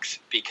sucks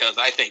because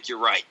I think you're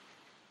right.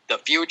 The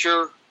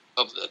future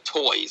of the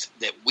toys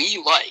that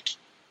we like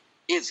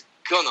is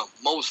gonna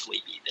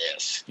mostly be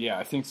this. Yeah,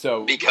 I think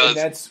so. Because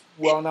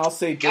and I'll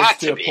say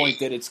just to a point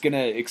that it's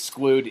gonna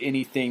exclude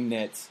anything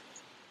that's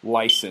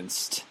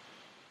licensed.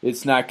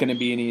 It's not going to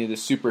be any of the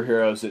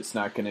superheroes. It's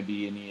not going to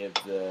be any of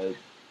the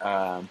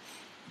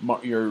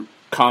your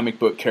comic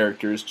book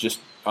characters, just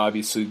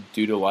obviously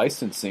due to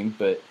licensing.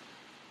 But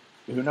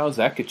who knows?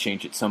 That could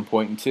change at some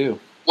point too.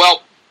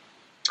 Well,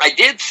 I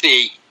did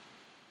see,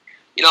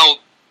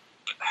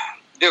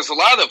 there's a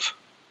lot of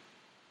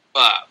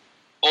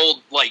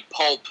old, like,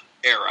 pulp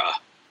era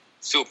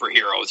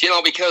superheroes,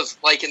 because,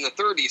 like, in the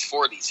 30s,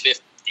 40s,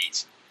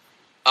 50s,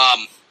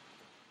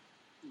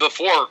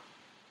 before,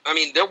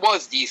 there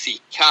was DC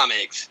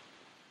Comics,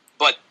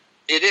 but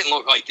it didn't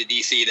look like the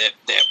DC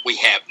that we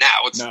have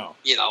now. It's, no.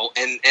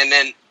 And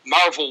then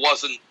Marvel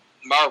wasn't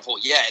Marvel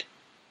yet.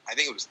 I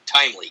think it was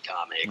Timely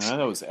Comics. No,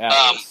 that was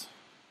Atlas.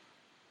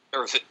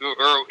 Or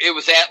it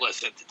was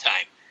Atlas at the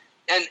time.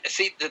 And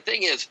see, the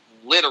thing is,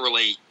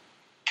 literally,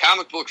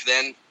 comic books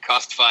then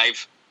cost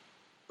 5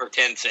 or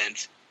 10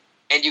 cents,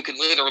 and you can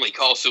literally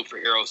call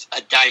superheroes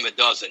a dime a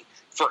dozen.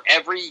 For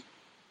every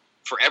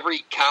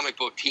comic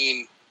book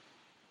team,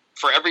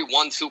 for every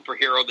one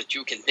superhero that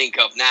you can think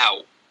of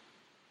now,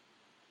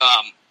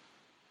 all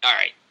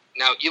right,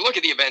 now you look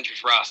at the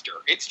Avengers roster,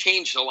 it's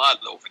changed a lot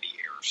over the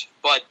years,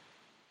 but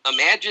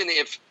imagine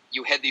if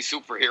you had these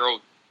superheroes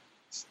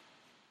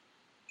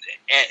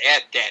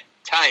at that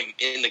time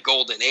in the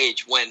golden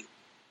age when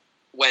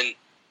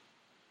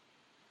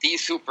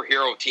these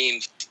superhero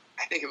teams,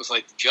 I think it was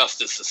like the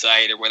Justice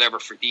Society or whatever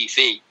for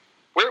DC,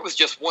 where it was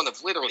just one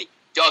of literally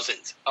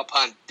dozens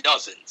upon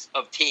dozens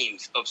of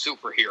teams of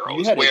superheroes.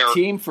 You had a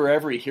team for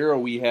every hero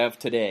we have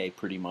today,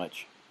 pretty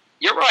much.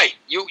 You're right.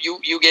 You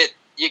get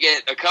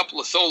a couple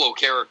of solo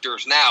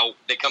characters now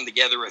that come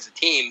together as a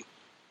team,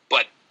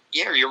 but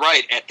yeah, you're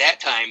right. At that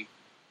time,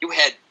 you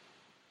had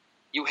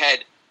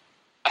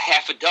a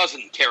half a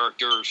dozen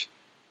characters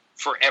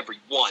for every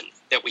one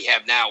that we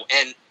have now,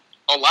 and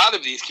a lot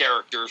of these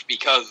characters,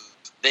 because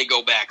they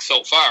go back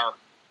so far,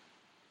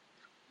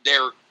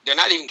 they're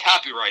not even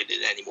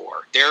copyrighted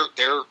anymore. They're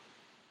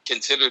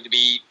considered to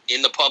be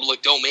in the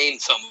public domain,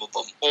 some of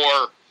them,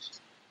 or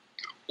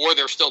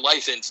they're still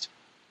licensed,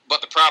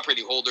 but the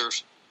property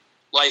holders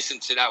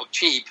license it out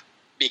cheap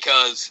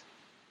because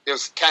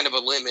there's kind of a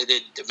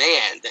limited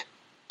demand,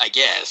 I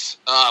guess.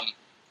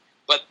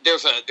 But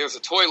there's a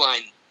toy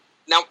line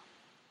now.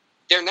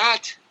 They're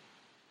not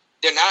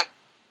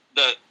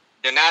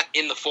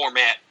in the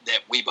format that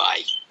we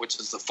buy, which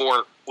is the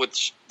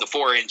 4-inch,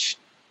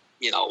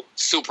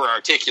 super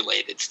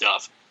articulated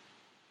stuff.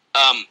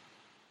 I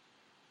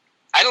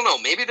don't know.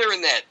 Maybe they're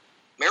in that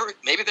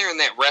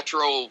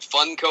retro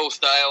Funko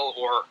style,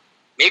 or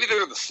maybe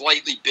they're the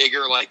slightly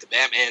bigger, like the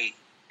Batman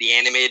the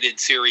animated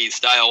series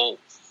style,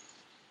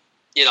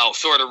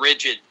 sort of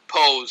rigid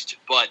posed,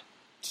 but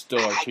still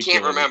I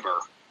can't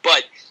remember.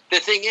 But the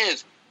thing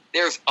is,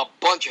 there's a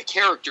bunch of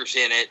characters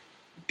in it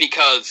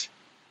because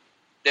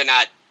they're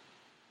not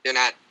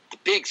the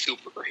big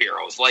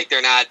superheroes. Like,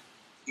 they're not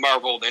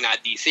Marvel, they're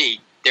not DC.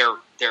 They're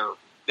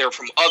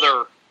from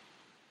other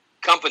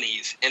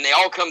companies, and they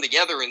all come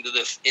together into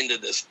this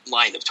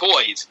line of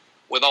toys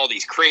with all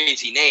these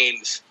crazy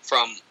names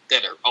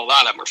a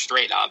lot of them are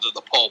straight out of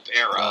the pulp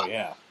era. Oh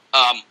yeah.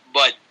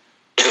 But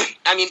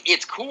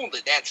it's cool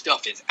that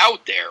stuff is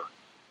out there,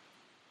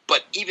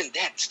 but even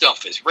that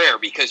stuff is rare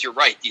because you're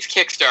right. These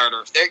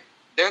Kickstarters,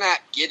 they're not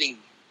getting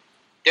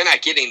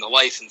the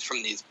license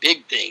from these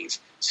big things,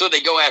 so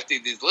they go after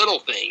these little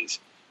things,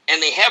 and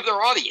they have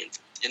their audience,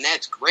 and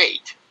that's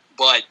great.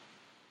 But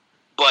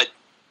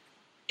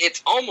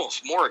it's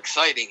almost more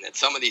exciting that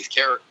some of these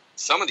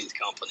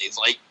companies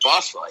like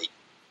Boss Fight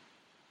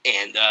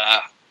and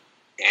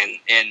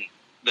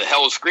the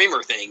Hell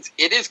Screamer things,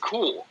 it is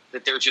cool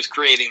that they're just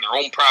creating their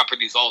own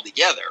properties all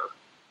together.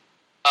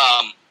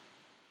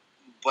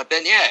 But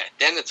then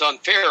it's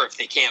unfair if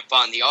they can't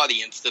find the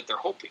audience that they're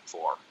hoping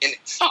for, and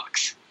it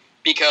sucks.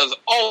 Because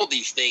all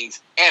these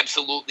things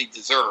absolutely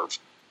deserve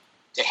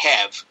to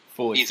have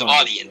fully these funded,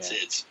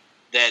 audiences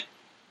that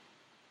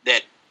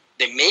they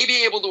may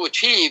be able to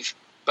achieve,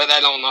 but I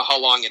don't know how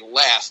long it'll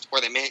last,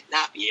 or they may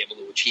not be able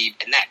to achieve,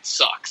 and that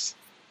sucks.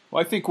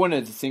 Well, I think one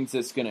of the things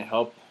that's going to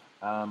help,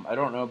 I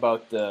don't know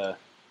about the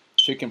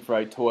chicken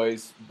fried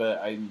toys,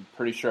 but I'm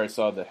pretty sure I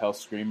saw the Hell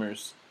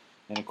Screamers,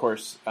 and of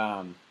course,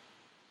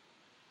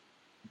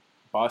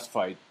 Boss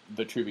Fight,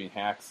 the Vitruvian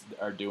Hacks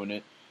are doing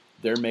it.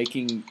 They're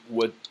making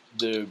what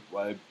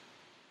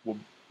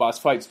Boss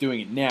Fight's doing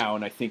it now,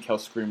 and I think Hell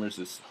Screamers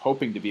is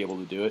hoping to be able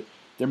to do it.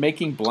 They're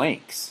making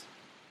blanks.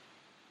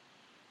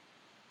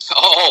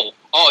 Oh,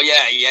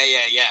 yeah.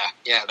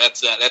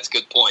 That's a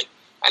good point.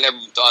 I never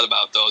even thought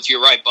about those.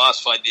 You're right, Boss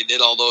Fight. They did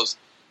all those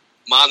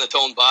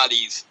monotone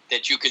bodies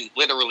that you can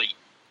literally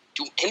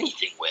do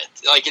anything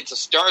with. Like, it's a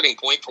starting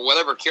point for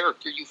whatever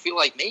character you feel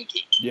like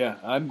making. Yeah,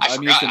 I'm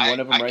using one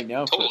of them right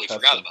now. Totally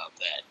forgot about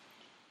that.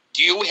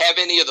 Do you have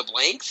any of the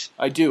blanks?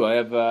 I do. I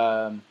have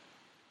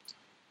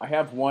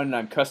one.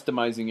 I'm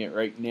customizing it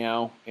right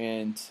now,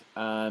 and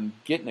I'm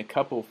getting a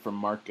couple from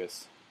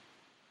Marcus.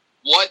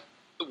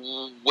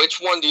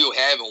 Which one do you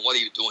have, and what are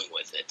you doing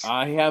with it?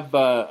 I have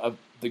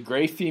the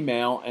gray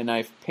female, and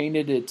I've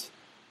painted it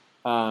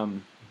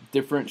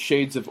different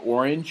shades of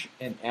orange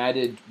and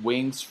added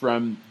wings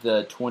from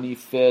the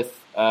 25th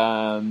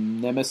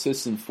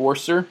Nemesis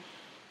Enforcer.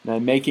 And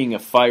I'm making a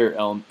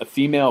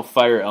female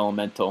fire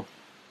elemental.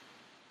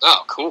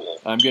 Oh, cool!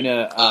 I'm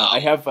gonna. I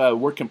have a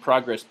work in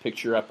progress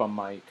picture up on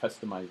my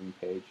customizing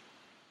page.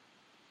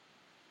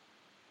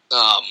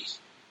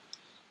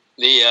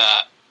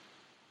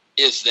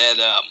 Is that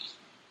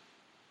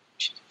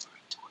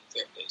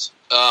there it is.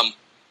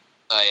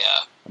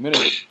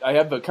 I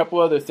have a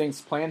couple other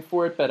things planned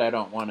for it, but I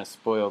don't want to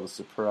spoil the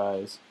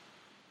surprise.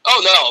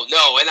 Oh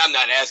no, and I'm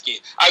not asking.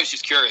 I was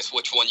just curious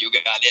which one you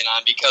got in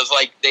on, because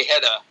they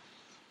had a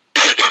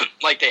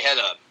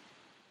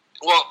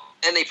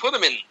and they put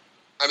them in.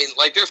 I mean,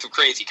 there's some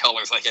crazy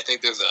colors. I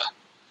think there's a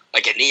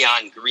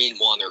neon green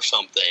one or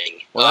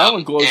something. Well, that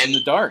one glows in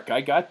the dark.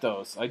 I got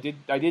those. I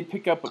did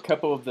pick up a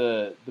couple of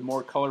the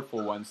more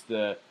colorful ones.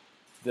 There's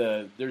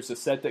a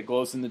set that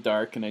glows in the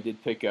dark, and I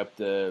did pick up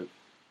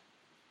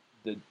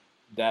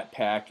that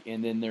pack.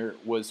 And then there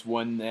was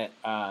one that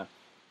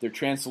they're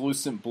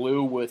translucent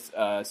blue with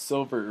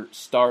silver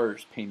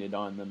stars painted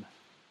on them.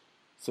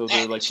 So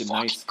they're like the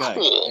night sky,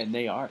 cool. And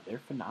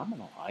they're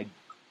phenomenal.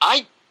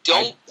 I'm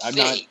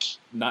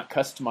not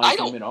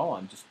customizing them at all.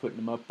 I'm just putting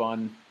them up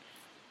on.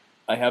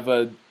 I have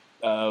a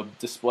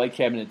display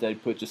cabinet that I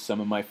put just some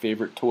of my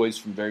favorite toys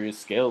from various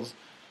scales.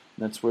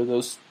 And that's where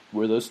those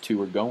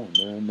two are going.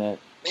 They're in that.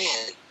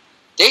 Man,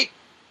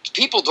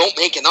 people don't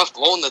make enough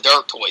glow in the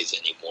dark toys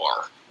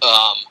anymore.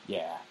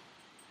 Yeah.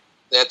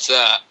 That's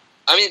I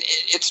mean,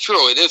 it's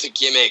true. It is a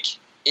gimmick.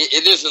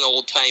 It is an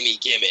old timey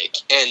gimmick,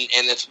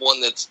 and it's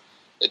one that's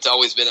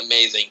always been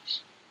amazing.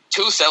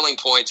 2 selling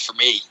points for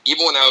me,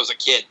 even when I was a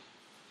kid,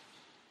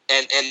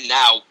 and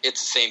now it's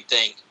the same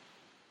thing.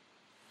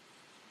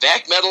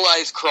 Vac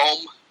metallized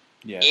chrome,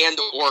 and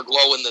or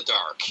glow in the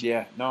dark.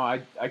 Yeah,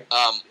 no,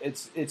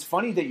 it's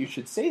funny that you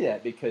should say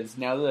that, because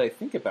now that I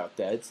think about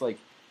that, it's like,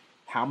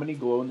 how many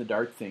glow in the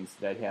dark things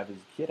did I have as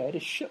a kid? I had a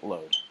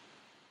shitload.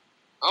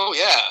 Oh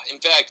yeah,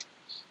 in fact,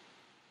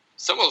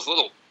 some of those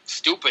little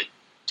stupid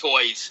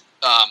toys,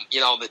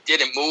 that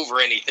didn't move or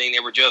anything,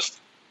 they were just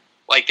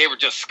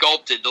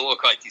sculpted to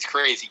look like these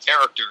crazy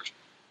characters.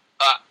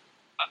 I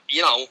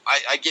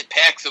get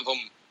packs of them,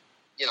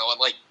 at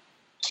like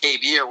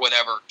KB or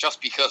whatever, just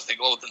because they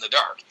glowed in the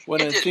dark.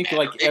 Well, I think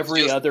matter.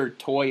 Every other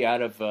toy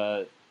out of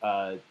a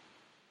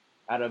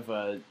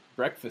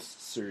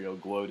breakfast cereal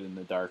glowed in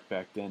the dark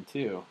back then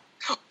too.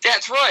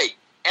 That's right.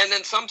 And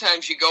then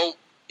sometimes you go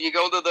to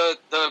the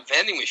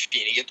vending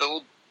machine, you get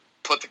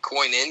put the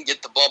coin in,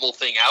 get the bubble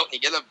thing out, and you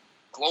get a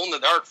glow in the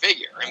dark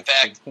figure. In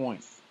fact, a good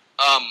point.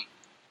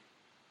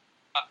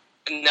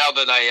 Now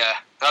that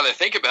I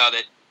think about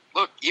it,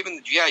 look, even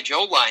the G.I.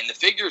 Joe line, the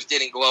figures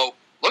didn't glow.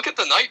 Look at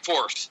the Night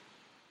Force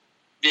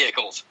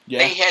vehicles. Yeah.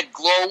 They had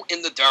glow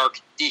in the dark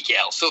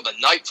decals. So the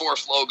Night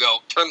Force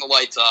logo, turn the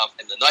lights off,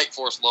 and the Night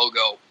Force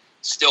logo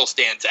still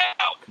stands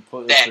out.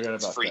 Completely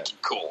That's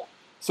freaking cool.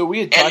 So we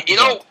had talked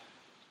about...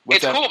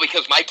 It's cool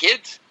because my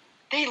kids,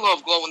 they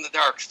love glow in the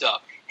dark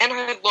stuff. And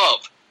I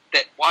love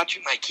that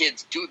watching my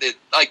kids do they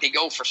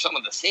go for some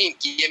of the same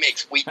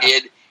gimmicks we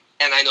did.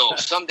 And I know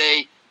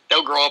someday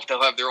they'll grow up,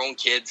 they'll have their own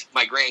kids,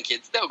 my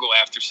grandkids, they'll go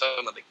after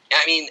some of the...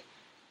 I mean,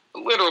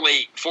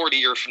 literally 40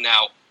 years from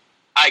now,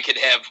 I could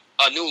have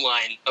a new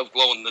line of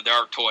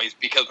glow-in-the-dark toys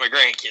because my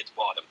grandkids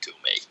bought them to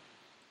me.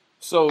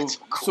 So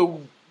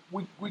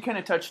we kind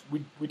of touched...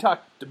 We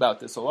talked about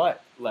this a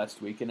lot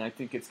last week, and I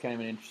think it's kind of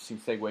an interesting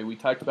segue. We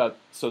talked about...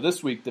 So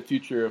this week, the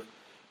future of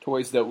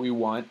toys that we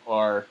want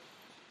are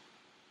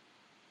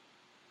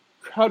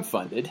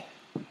crowdfunded,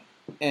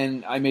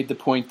 and I made the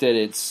point that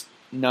it's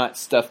not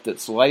stuff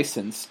that's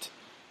licensed.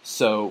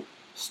 So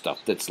stuff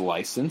that's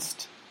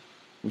licensed,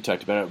 we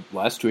talked about it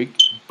last week,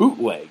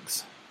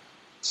 bootlegs.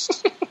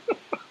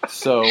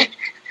 So, all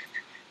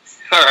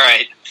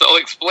right. So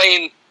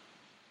explain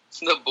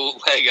the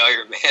bootleg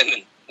Iron Man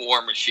and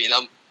War Machine.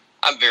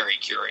 I'm very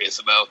curious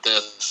about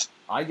this.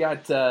 I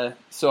got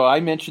so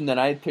I mentioned that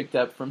I had picked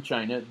up from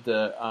China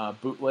the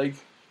bootleg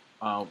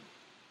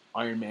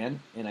Iron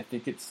Man, and I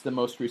think it's the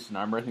most recent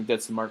armor. I think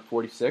that's the Mark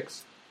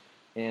 46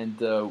 and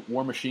the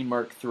War Machine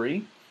Mark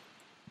 3.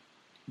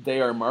 They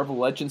are Marvel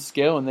Legends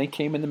scale, and they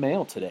came in the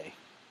mail today.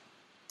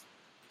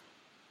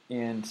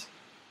 And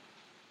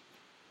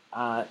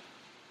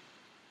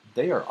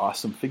they are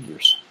awesome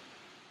figures.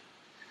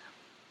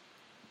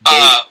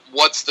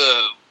 What's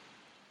the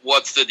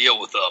deal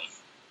with them?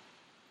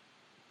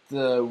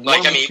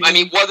 I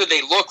mean, what do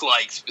they look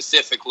like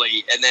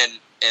specifically? And then,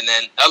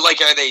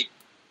 are they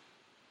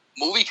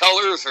movie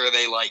colors, or are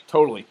they like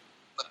totally?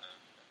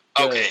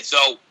 Okay,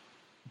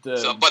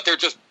 but they're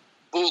just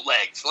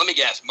bootlegs. Let me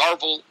guess.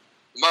 Marvel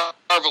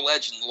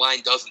Legends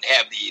line doesn't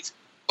have these,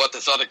 but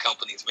this other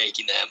company's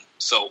making them,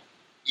 so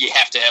you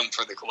have to have them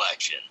for the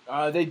collection.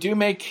 They do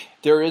make.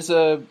 There is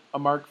a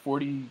Mark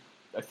 40.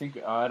 I think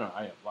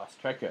I lost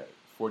track of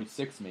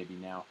 46 maybe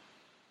now.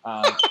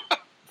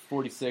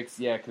 46,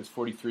 yeah, because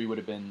 43 would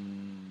have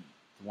been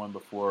the one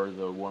before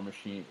the War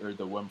Machine or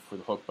the one before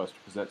the Hulkbuster,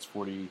 because that's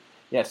 40.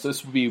 Yeah, so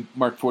this would be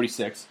Mark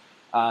 46.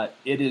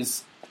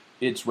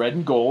 It's red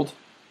and gold.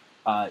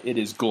 It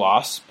is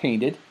gloss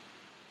painted.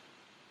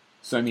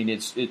 So I mean,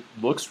 it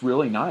looks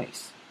really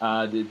nice.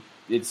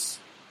 It's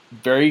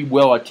very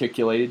well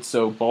articulated.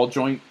 So ball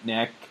joint,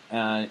 neck,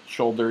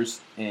 shoulders,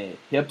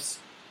 hips,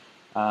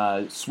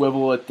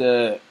 swivel at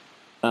the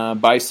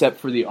bicep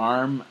for the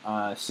arm,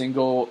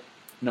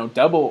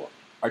 double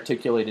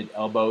articulated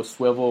elbow,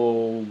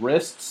 swivel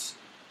wrists,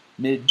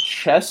 mid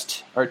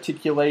chest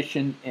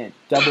articulation, and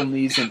double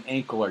knees and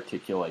ankle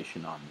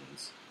articulation on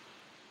these.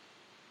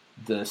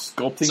 The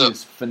sculpting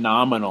is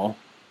phenomenal.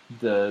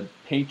 The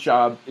paint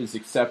job is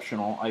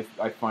exceptional.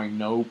 I find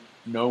no.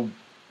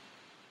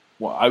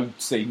 Well, I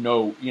would say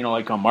no.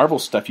 Like on Marvel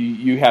stuff,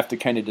 you have to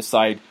kind of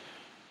decide,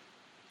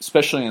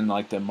 especially in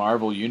like the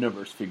Marvel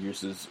Universe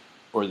figures,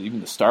 or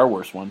even the Star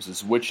Wars ones,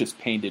 is which is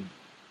painted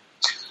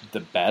the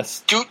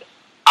best. Dude,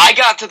 I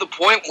got to the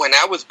point when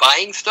I was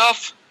buying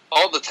stuff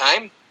all the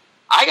time.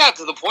 I got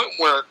to the point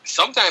where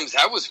sometimes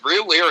I was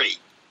real leery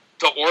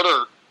to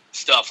order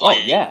stuff.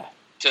 Like, yeah.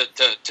 To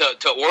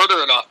order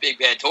it off Big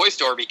Bad Toy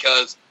Store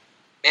because,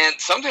 and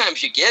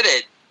sometimes you get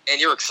it and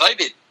you're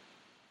excited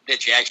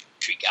that you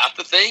actually got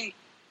the thing,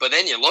 but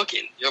then you're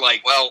looking, you're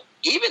like, well,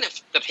 even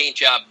if the paint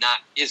job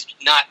is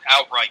not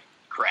outright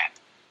crap,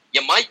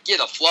 you might get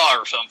a flaw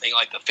or something,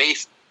 like the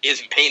face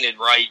isn't painted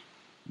right,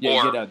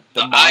 or the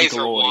eyes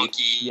are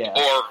wonky,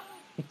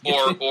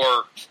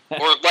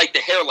 or like the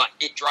hairline.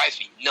 It drives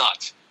me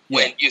nuts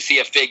when you see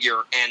a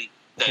figure and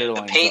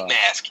the paint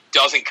mask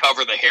doesn't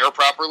cover the hair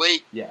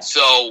properly. Yeah.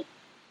 So,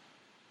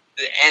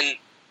 and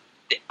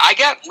I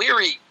got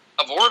leery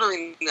of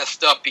ordering this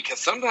stuff because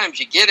sometimes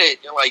you get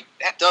it, you're like,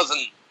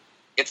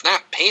 it's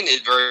not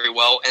painted very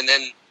well, and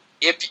then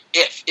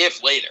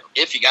if later,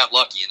 if you got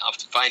lucky enough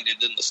to find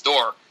it in the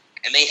store,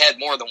 and they had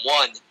more than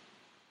one,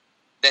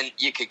 then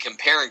you could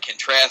compare and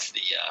contrast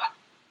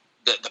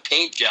the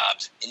paint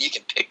jobs, and you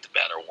can pick the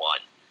better one.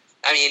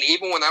 I mean,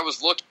 even when I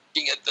was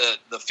looking at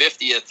the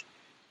 50th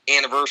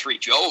anniversary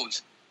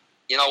Joes,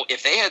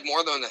 if they had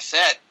more than a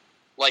set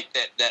like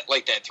that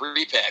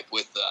 3-pack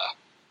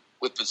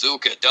with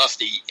Bazooka,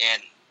 Dusty,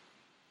 and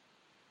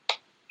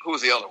who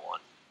was the other one?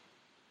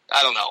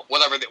 I don't know.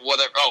 Whatever.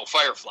 Oh,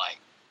 Firefly.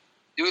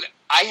 Dude,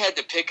 I had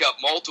to pick up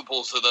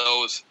multiples of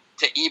those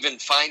to even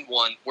find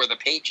one where the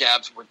paint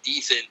jobs were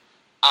decent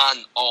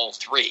on all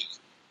three.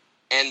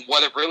 And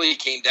what it really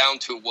came down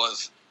to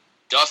was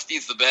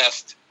Dusty's the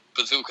best,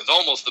 Bazooka's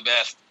almost the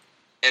best,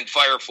 and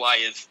Firefly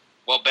is,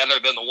 better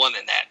than the one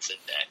in that set.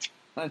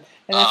 And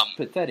that's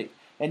pathetic.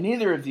 And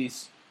neither of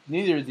these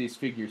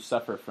figures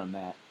suffer from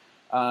that.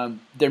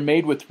 They're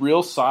made with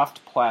real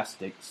soft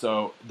plastic,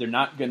 so they're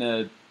not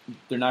gonna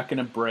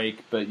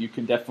break. But you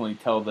can definitely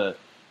tell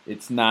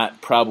it's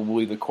not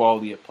probably the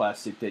quality of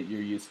plastic that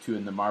you're used to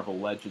in the Marvel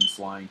Legends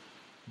line.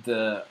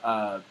 The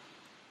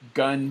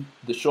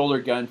the shoulder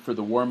gun for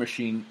the War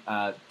Machine,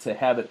 to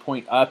have it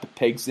point up, it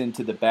pegs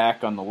into the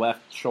back on the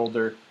left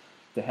shoulder.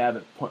 To have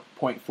it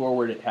point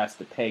forward, it has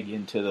to peg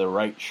into the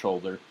right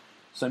shoulder.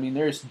 So I mean,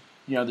 there's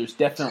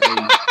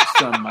definitely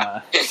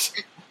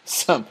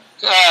some.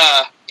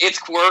 It's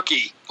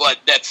quirky, but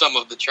that's some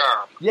of the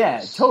charm.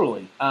 Yeah,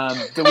 totally.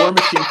 The War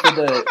Machine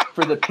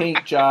for the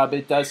paint job,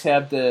 it does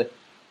have the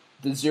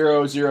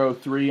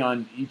 003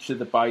 on each of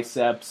the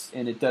biceps,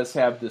 and it does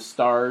have the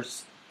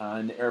stars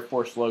and the Air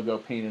Force logo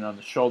painted on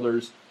the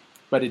shoulders,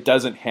 but it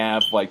doesn't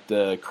have like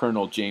the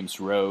Colonel James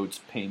Rhodes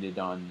painted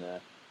on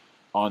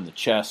the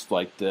chest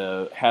like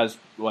the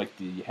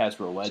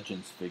Hasbro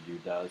Legends figure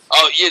does.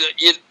 Oh,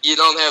 you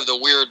don't have the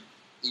weird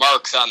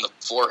marks on the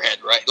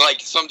forehead, right? Like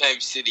sometimes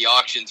you see the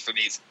auctions for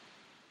these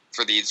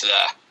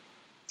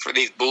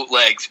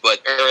bootlegs,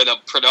 or the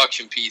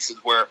production pieces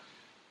where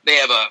they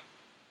have a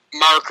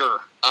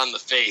marker on the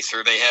face,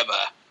 or they have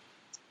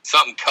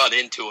something cut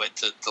into it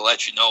to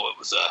let you know it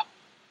was a.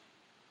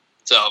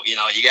 So you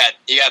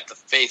got the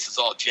faces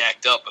all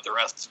jacked up, but the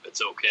rest of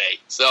it's okay.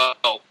 So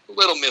a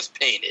little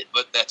mispainted,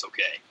 but that's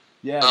okay.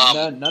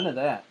 Yeah, none of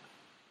that.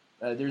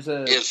 There's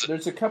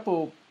a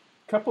couple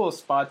of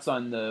spots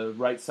on the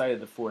right side of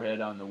the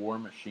forehead on the War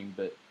Machine,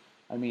 but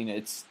I mean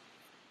it's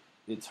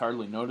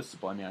hardly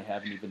noticeable. I mean, I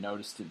haven't even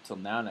noticed it until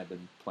now, and I've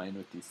been playing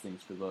with these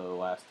things for the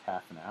last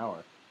half an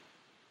hour.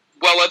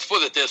 Well, let's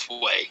put it this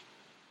way: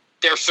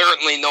 they're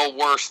certainly no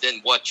worse than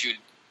what you'd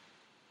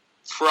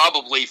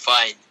probably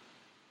find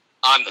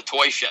on the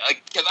toy shop.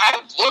 Because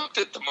I've looked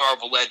at the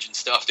Marvel Legends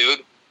stuff,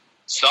 dude.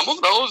 Some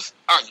of those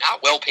are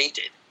not well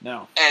painted.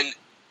 No. And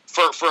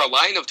for a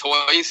line of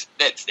toys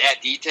that's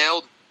that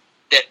detailed,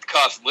 that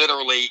costs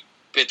literally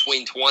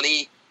between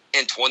 $20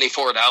 and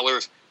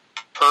 $24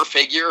 per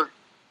figure,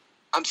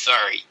 I'm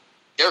sorry,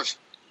 there's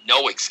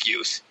no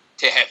excuse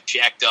to have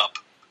jacked up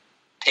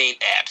paint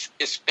apps,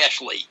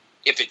 especially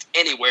if it's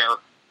anywhere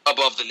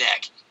above the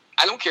neck.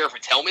 I don't care if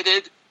it's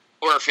helmeted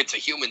or if it's a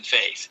human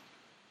face.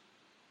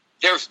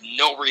 There's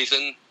no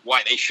reason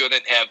why they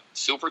shouldn't have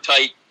super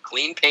tight,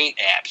 clean paint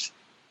apps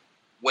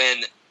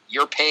when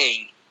you're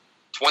paying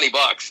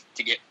 $20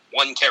 to get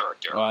one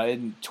character.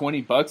 And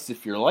 $20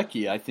 if you're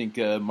lucky. I think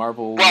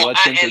Marvel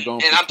Legends are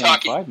going for $25 I'm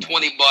talking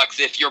 $20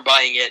 if you're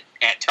buying it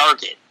at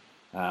Target.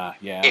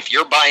 Yeah. If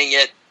you're buying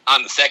it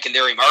on the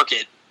secondary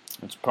market,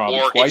 it's probably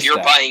or twice if you're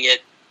that. buying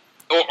it,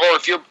 or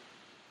if you're,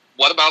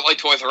 what about like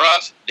Toys R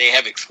Us? They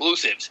have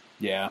exclusives.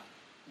 Yeah.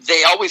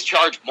 They always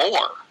charge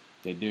more.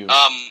 They do.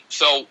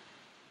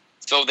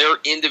 So they're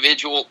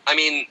individual. I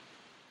mean,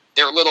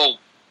 they're little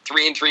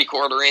 3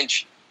 3/4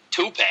 inch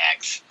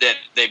 2-packs that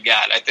they've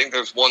got. I think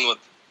there's one with,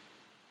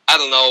 I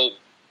don't know,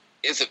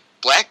 is it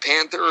Black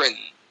Panther and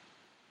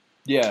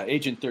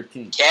Agent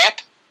 13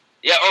 Cap?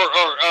 Yeah,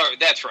 or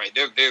that's right.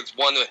 There's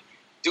one with,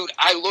 dude.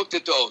 I looked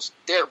at those.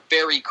 They're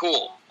very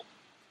cool.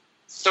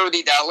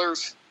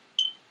 $30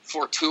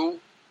 for 2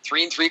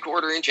 3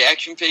 3/4 inch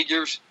action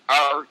figures.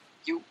 Are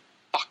you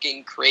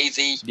fucking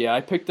crazy? Yeah,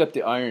 I picked up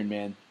the Iron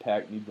Man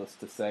pack, needless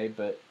to say,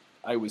 but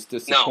I was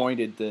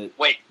disappointed that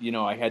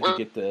I had to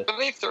get the. Were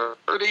they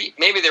 30?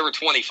 Maybe they were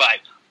 25.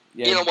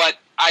 Yeah. You know what?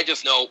 I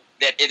just know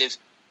that it is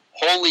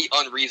wholly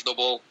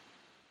unreasonable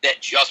that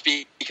just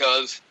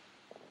because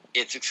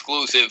it's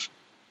exclusive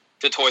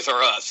to Toys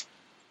R Us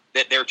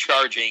that they're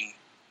charging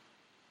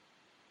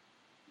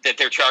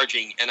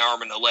an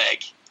arm and a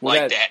leg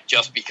that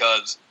just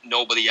because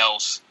nobody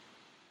else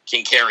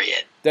can carry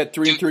it. That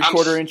 3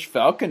 3/4 inch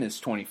Falcon is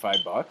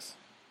 $25.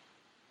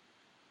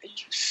 Are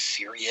you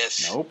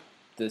serious? Nope.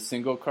 The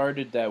single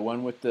carded, that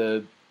one with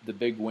the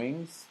big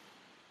wings.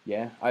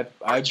 Yeah, I've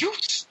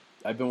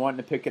been wanting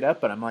to pick it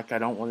up, but I'm like, I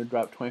don't want to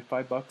drop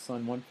 $25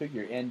 on one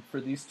figure. And for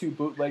these 2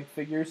 bootleg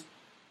figures,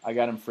 I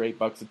got them for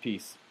 $8 a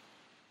piece.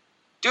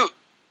 Dude,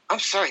 I'm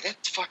sorry,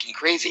 that's fucking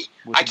crazy.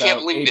 With I can't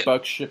believe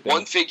 $8 shipping.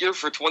 One figure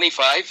for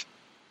 $25.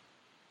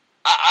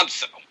 I'm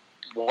so.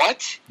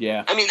 What?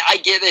 Yeah. I mean, I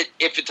get it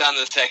if it's on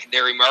the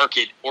secondary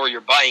market or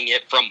you're buying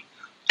it from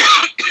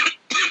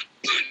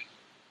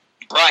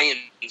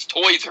Brian's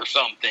Toys or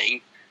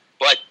something,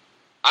 but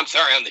I'm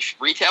sorry, on the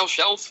retail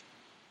shelf,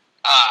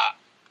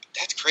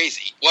 that's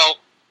crazy. Well,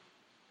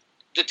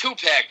 the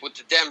 2-pack with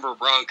the Denver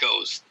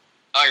Broncos,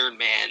 Iron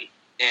Man,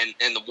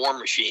 and the War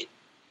Machine,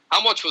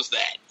 how much was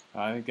that?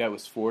 I think that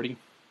was $40.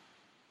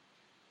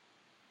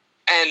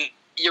 And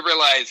you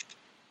realized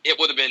it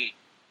would have been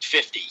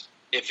 $50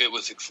 if it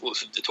was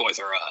exclusive to Toys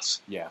R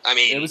Us. Yeah. I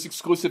mean, it was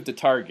exclusive to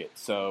Target,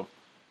 so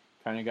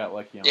kind of got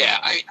lucky on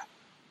that.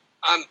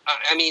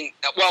 I mean,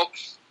 well,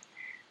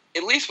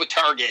 at least with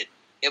Target,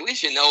 at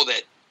least you know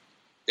that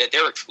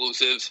their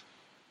exclusives,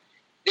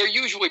 they're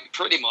usually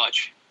pretty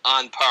much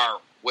on par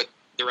with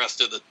the rest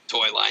of the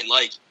toy line.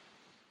 Like,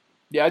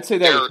 yeah, I'd say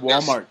that with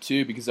Walmart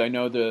too, because I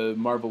know the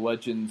Marvel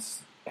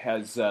Legends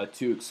has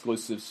 2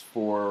 exclusives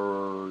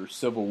for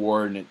Civil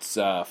War, and it's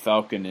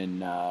Falcon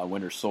and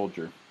Winter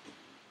Soldier.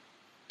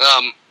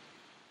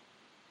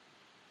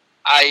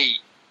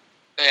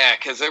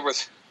 Because there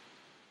was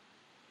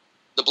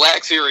the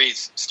Black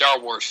Series Star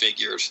Wars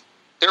figures.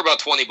 They're about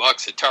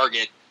 $20 at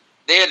Target.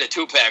 They had a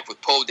 2-pack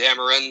with Poe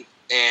Dameron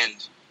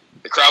and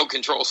the Crowd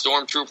Control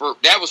Stormtrooper.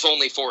 That was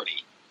only $40.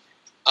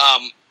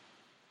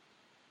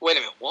 Wait a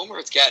minute.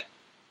 Walmart's got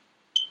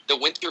the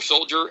Winter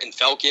Soldier and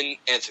Falcon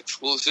as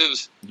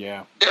exclusives.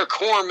 Yeah. They're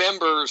core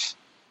members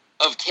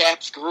of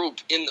Cap's group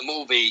in the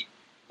movie.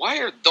 Why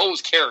are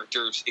those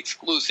characters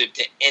exclusive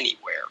to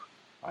anywhere?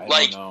 I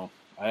don't know.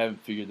 I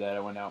haven't figured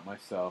that one out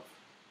myself.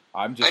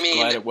 I'm just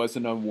glad it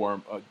wasn't a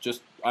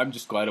I'm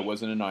just glad it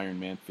wasn't an Iron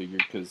Man figure,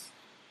 because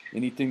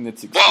anything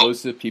that's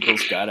exclusive,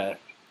 people's gotta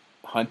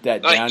hunt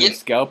that down and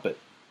scalp it.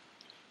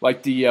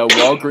 Like the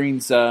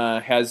Walgreens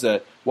has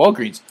a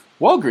Walgreens.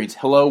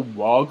 Hello,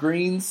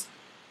 Walgreens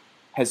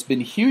has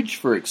been huge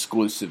for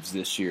exclusives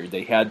this year.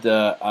 They had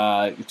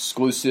the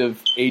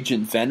exclusive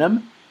Agent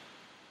Venom.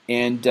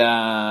 And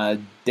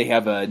they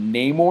have a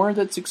Namor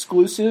that's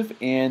exclusive,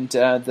 and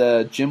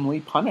the Jim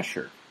Lee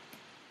Punisher.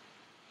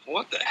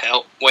 What the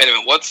hell? Wait a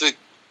minute. What's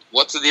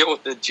the deal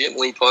with the Jim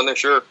Lee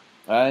Punisher?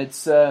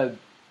 It's a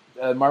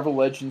Marvel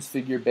Legends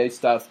figure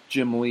based off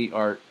Jim Lee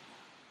art.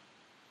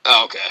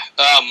 Oh, okay.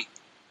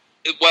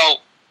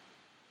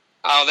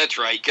 That's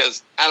right.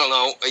 Because I don't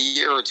know, a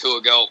year or 2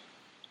 ago,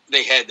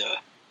 they had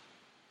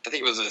I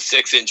think it was a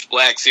 6-inch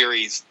Black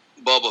Series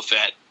Boba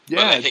Fett.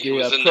 Yeah, I think it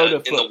was in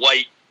the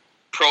white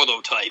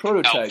prototype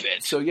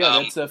outfit. So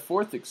yeah, that's a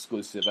 4th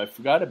exclusive. I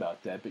forgot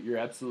about that, but you're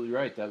absolutely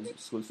right. That was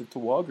exclusive to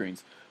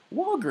Walgreens.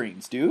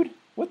 Walgreens, dude,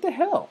 what the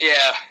hell?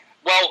 Yeah,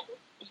 well,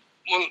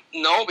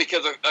 no,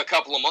 because a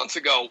couple of months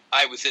ago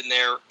I was in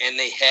there and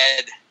they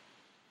had.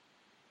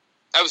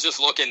 I was just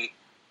looking.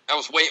 I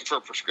was waiting for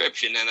a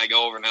prescription, and I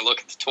go over and I look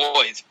at the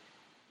toys.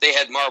 They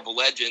had Marvel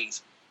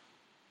Legends.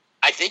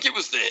 I think it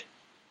was the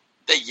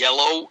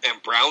yellow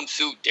and brown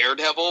suit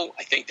Daredevil.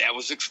 I think that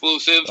was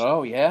exclusive.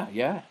 Oh, yeah.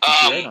 You're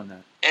right on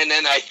that. And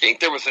then I think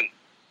there was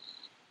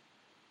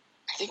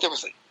think there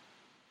was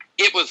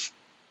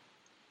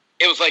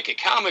it was like a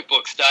comic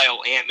book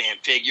style Ant-Man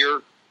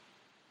figure,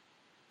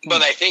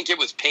 but I think it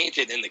was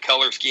painted in the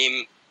color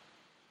scheme.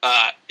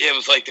 It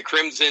was like the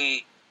crimson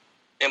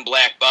and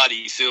black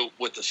bodysuit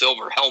with the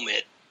silver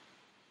helmet,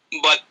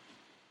 but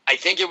I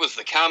think it was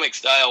the comic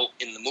style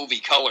in the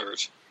movie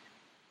colors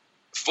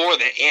for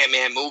the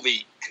Ant-Man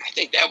movie, and I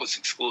think that was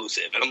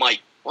exclusive. And I'm like,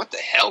 what the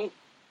hell?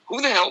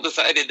 Who the hell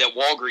decided that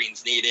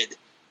Walgreens needed,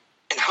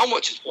 and how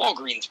much is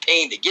Walgreens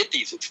paying to get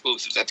these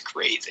exclusives? That's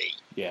crazy.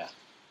 Yeah.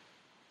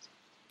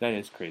 That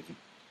is crazy.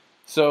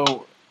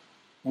 So,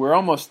 we're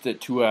almost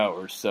at 2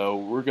 hours, so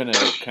we're going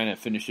to kind of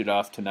finish it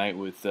off tonight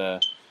with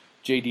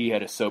JD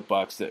had a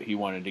soapbox that he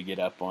wanted to get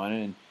up on.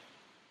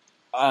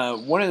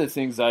 And one of the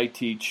things I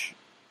teach,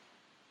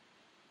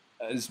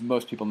 as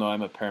most people know,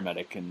 I'm a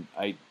paramedic, and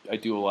I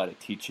do a lot of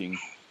teaching.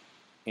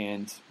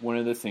 And one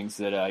of the things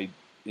that I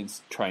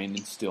try and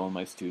instill in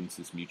my students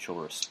is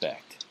mutual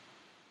respect.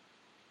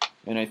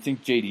 And I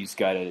think JD's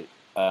got it.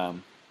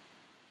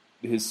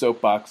 His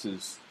soapbox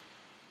is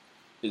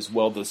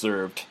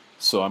well-deserved,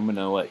 so I'm going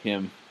to let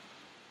him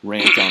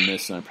rant on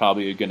this, and I'm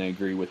probably going to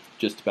agree with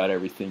just about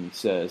everything he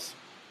says.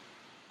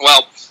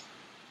 Well,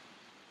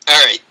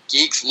 all right,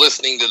 geeks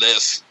listening to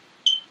this,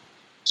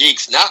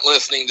 geeks not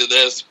listening to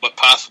this, but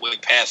possibly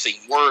passing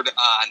word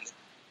on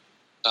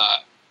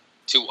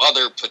to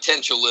other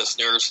potential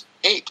listeners,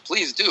 hey,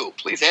 please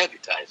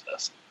advertise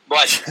us.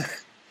 But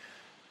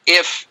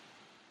if,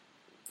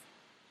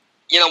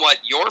 you know what,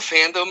 your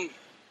fandom,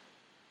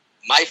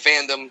 my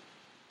fandom,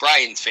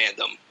 Brian's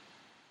fandom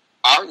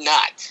are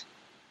not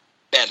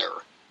better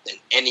than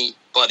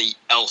anybody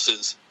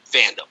else's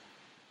fandom.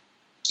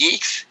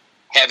 Geeks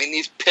having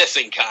these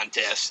pissing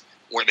contests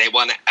where they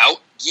want to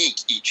out-geek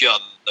each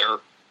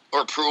other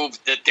or prove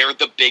that they're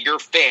the bigger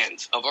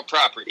fans of a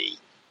property,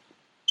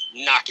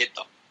 knock it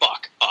the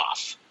fuck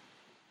off.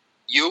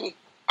 You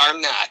are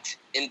not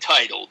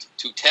entitled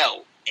to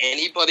tell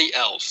anybody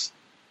else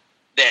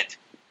that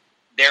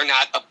they're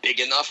not a big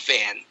enough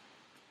fan,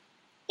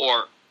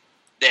 or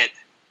that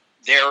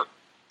their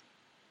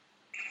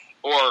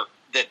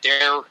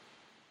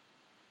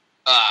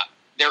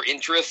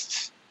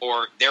interests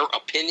or their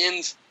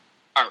opinions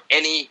are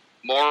any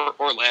more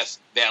or less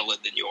valid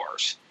than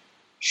yours.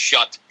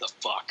 Shut the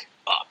fuck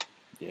up.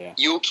 Yeah.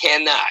 You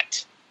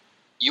cannot.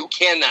 You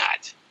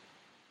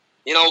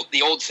know,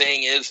 the old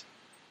saying is,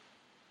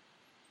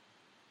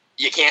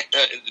 you can't.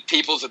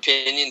 People's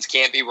opinions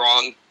can't be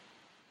wrong.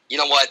 You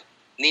know what?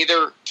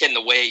 Neither can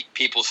the way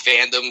people's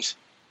fandoms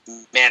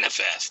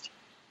manifest.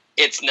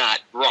 It's not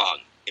wrong.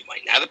 It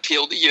might not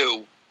appeal to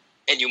you,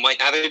 and you might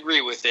not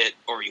agree with it,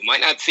 or you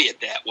might not see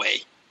it that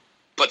way,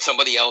 but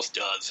somebody else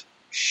does.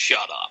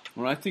 Shut up.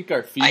 Well, I think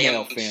our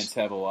female fans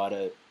have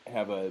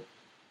a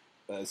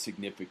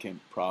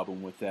significant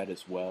problem with that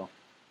as well.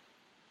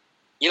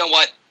 You know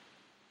what?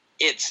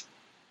 It's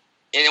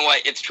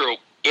true.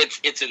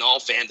 It's in all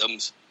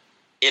fandoms.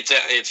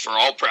 It's for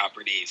all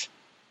properties.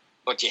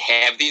 But you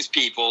have these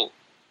people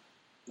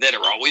that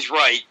are always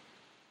right,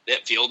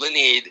 that feel the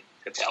need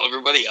to tell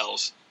everybody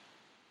else,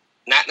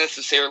 not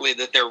necessarily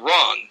that they're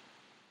wrong,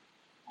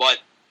 but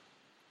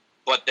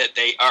that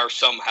they are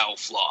somehow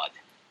flawed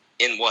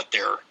in what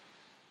they're...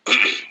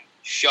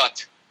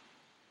 Shut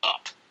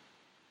up.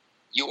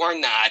 You are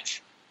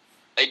not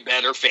a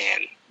better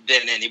fan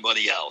than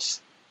anybody else.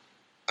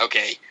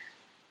 Okay?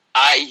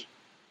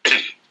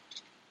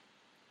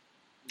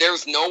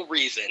 There's no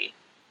reason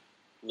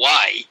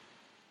why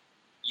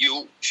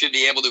you should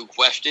be able to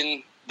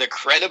question the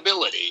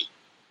credibility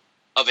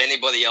of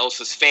anybody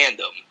else's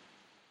fandom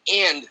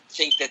and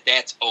think that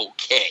that's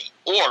okay.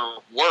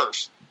 Or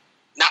worse,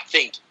 not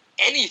think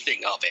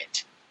anything of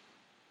it.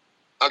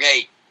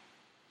 Okay,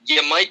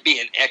 you might be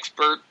an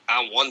expert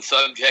on one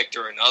subject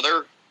or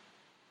another,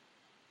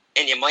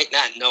 and you might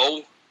not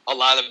know a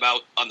lot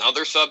about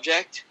another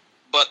subject,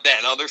 but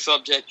that other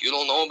subject you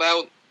don't know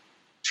about,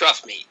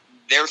 trust me,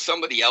 there's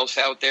somebody else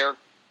out there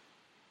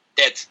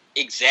that's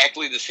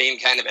exactly the same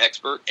kind of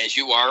expert as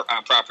you are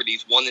on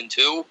properties 1 and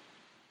 2.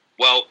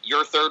 Well,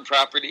 your third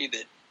property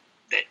that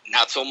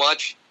not so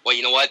much, well,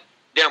 you know what?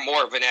 They're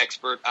more of an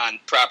expert on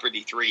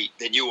property 3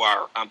 than you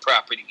are on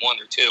property 1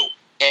 or 2,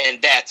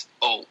 and that's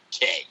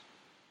okay.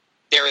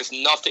 There is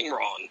nothing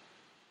wrong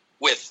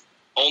with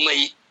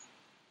only,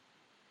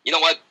 you know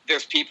what?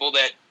 There's people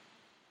that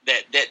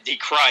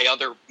decry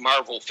other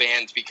Marvel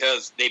fans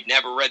because they've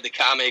never read the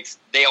comics.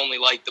 They only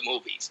like the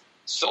movies.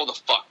 So the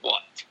fuck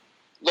what?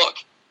 Look,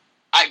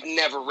 I've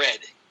never read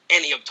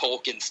any of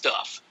Tolkien's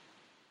stuff,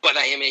 but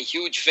I am a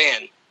huge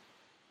fan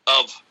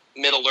of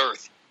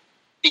Middle-earth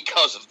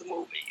because of the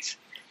movies.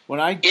 When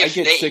I get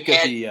sick of the... If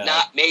they had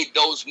not made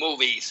those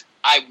movies,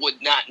 I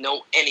would not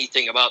know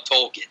anything about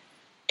Tolkien.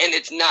 And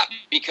it's not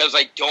because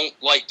I don't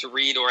like to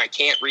read or I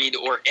can't read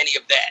or any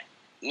of that.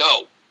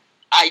 No,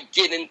 I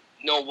didn't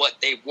know what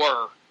they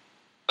were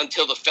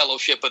until the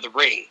Fellowship of the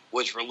Ring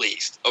was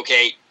released,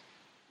 okay?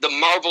 The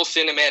Marvel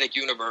Cinematic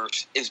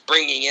Universe is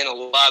bringing in a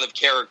lot of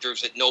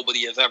characters that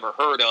nobody has ever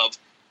heard of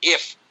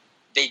if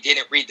they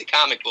didn't read the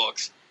comic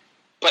books.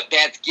 but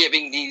that's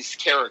giving these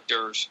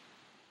characters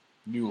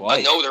new life,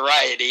 a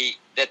notoriety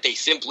that they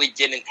simply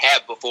didn't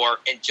have before.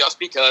 And just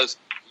because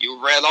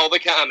you read all the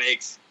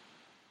comics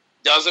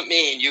doesn't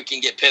mean you can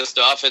get pissed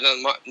off at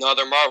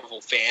another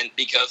Marvel fan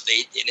because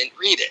they didn't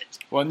read it.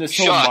 Well, and this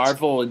whole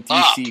Marvel and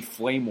DC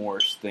Flame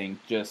Wars thing,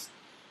 just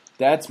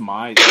that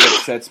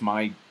sets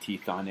my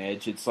teeth on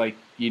edge. It's like,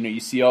 you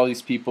see all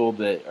these people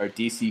that are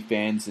DC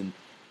fans and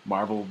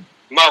Marvel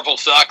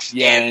sucks.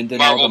 Yeah, and then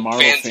Marvel all the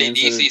Marvel fans say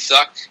DC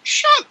sucks.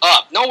 Shut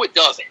up. No, it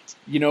doesn't.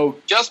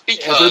 Just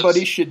because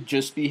everybody should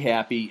just be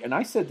happy, and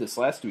I said this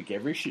last week,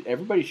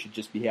 everybody should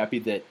just be happy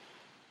that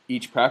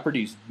each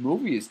property's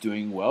movie is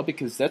doing well,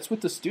 because that's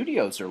what the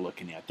studios are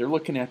looking at. They're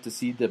looking at to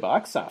see the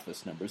box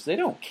office numbers. They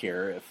don't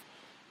care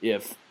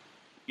if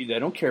they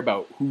don't care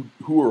about who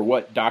or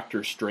what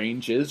Doctor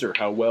Strange is or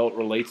how well it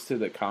relates to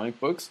the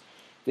comic books.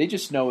 They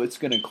just know it's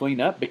going to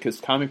clean up because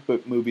comic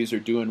book movies are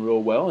doing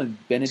real well, and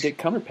Benedict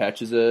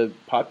Cumberbatch is a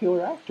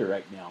popular actor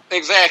right now.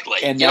 Exactly.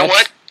 And you know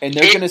what? And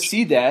they're going to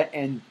see that,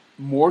 and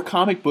more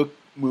comic book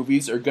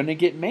movies are going to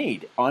get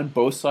made on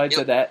both sides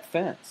of that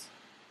fence.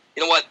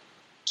 You know what?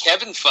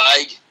 Kevin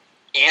Feige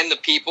and the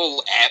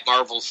people at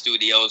Marvel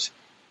Studios,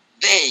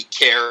 they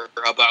care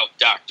about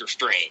Doctor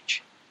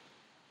Strange.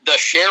 The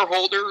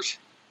shareholders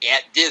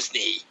at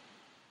Disney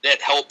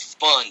that help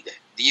fund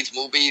these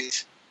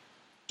movies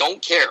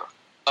don't care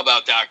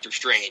about Doctor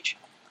Strange,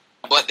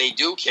 but they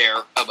do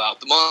care about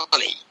the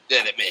money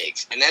that it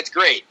makes. And that's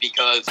great,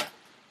 because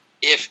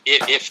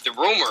if the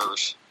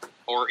rumors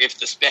or if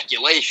the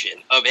speculation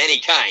of any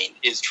kind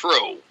is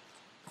true,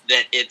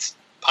 that it's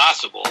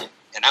possible,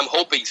 and I'm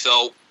hoping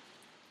so,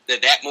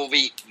 that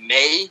movie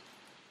may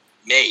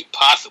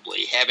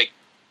possibly have a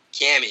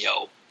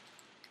cameo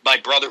by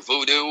Brother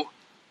Voodoo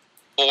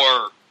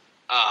or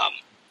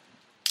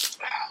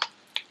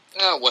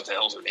what the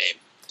hell's her name?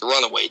 The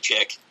runaway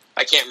chick.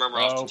 I can't remember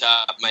off the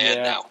top of my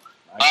head now.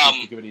 I can't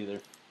think of it either.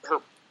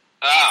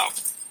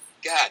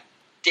 God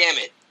damn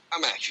it.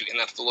 I'm actually going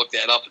to have to look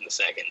that up in a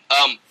second.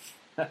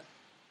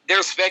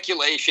 There's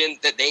speculation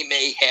that they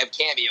may have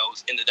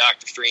cameos in the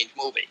Doctor Strange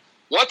movie.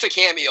 What's a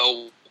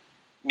cameo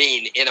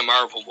mean in a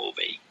Marvel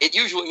movie? It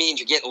usually means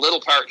you get a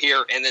little part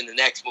here, and then the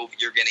next movie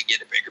you're going to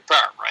get a bigger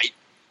part, right?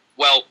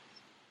 Well,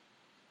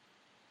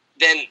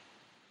 then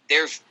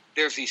there's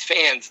these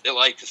fans that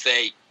like to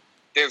say,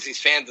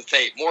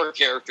 more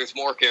characters,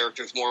 more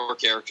characters, more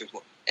characters,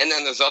 more. And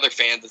then there's other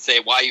fans that say,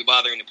 why are you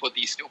bothering to put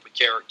these stupid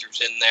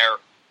characters in there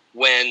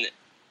when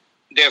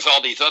there's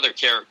all these other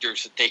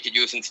characters that they could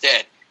use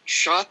instead?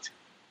 Shut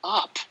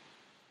up.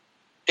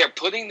 They're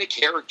putting the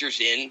characters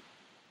in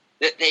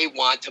that they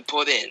want to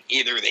put in.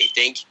 Either they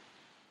think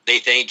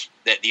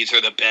that these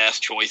are the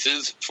best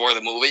choices for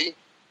the movie,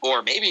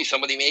 or maybe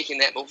somebody making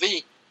that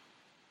movie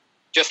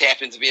just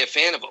happens to be a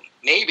fan of them.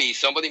 Maybe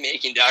somebody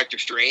making Doctor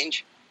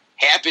Strange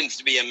happens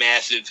to be a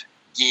massive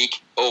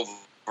geek over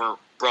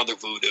Brother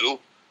Voodoo.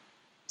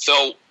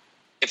 So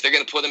if they're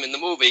going to put him in the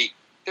movie,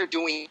 they're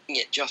doing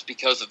it just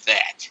because of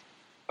that.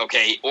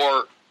 Okay?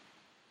 Or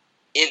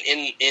in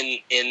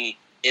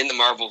the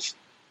Marvels,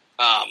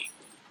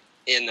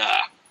 in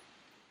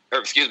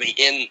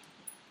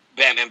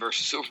Batman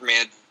vs.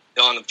 Superman,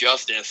 Dawn of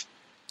Justice,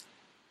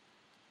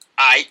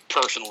 I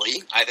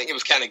think it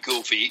was kind of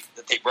goofy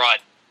that they brought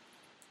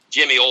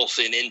Jimmy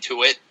Olsen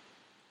into it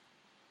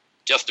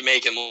just to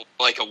make him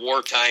like a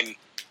wartime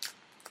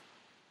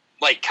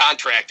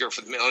contractor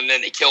for the, and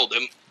then they killed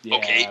him. Yeah,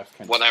 okay,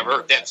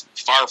 whatever. That's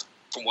far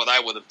from what I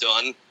would have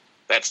done.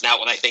 That's not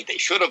what I think they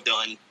should have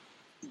done.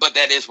 But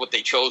that is what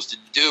they chose to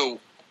do.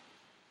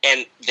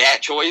 And that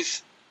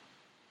choice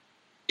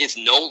is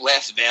no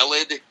less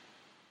valid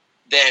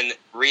than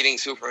reading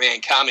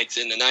Superman comics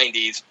in the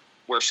 90s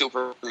where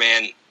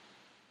Superman,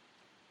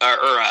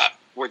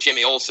 where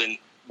Jimmy Olsen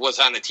was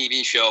on a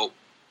TV show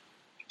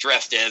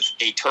dressed as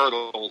a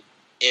turtle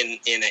in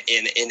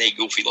a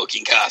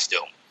goofy-looking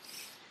costume.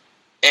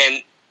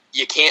 And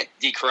you can't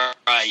decry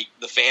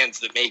the fans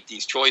that make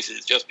these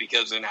choices just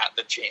because they're not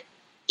the champ.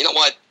 You know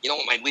what?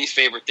 My least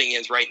favorite thing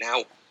is right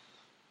now?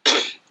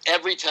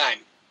 Every time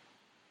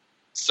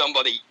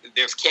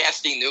there's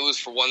casting news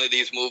for one of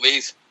these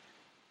movies,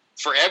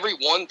 for every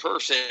one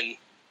person,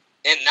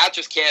 and not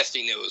just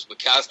casting news,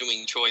 but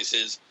costuming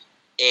choices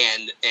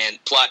and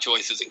plot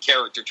choices and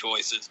character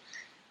choices,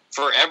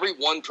 for every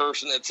one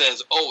person that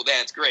says, oh,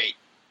 that's great,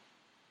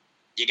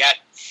 you got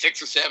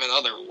 6 or 7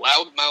 other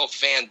loudmouth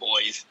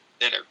fanboys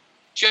that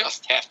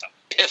just have to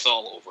piss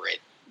all over it,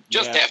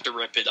 have to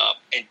rip it up,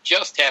 and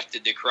just have to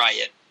decry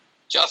it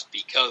just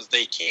because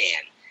they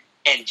can.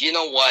 And you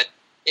know what?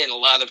 In a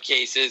lot of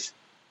cases,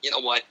 you know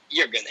what?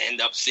 You're going to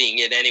end up seeing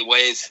it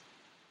anyways.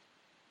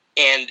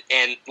 And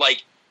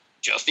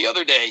just the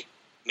other day,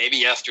 maybe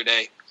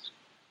yesterday,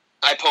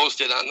 I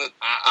posted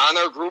on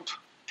our group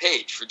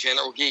page for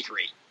General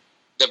Geekery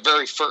the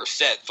very first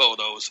set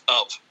photos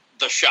of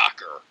the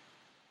Shocker.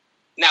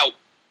 Now,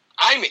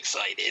 I'm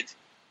excited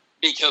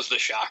because the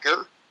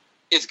Shocker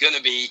is going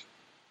to be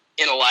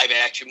in a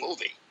live-action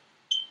movie.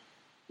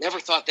 Never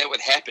thought that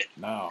would happen.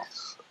 No.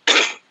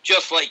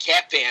 Just like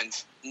Cat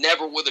fans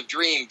never would have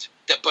dreamed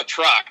that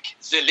Batroc,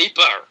 the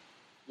Leaper,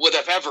 would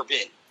have ever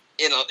been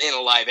in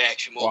a live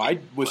action movie. Well, I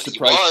was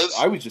surprised.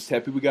 I was just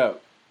happy we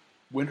got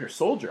Winter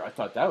Soldier. I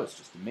thought that was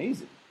just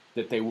amazing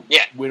that they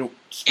went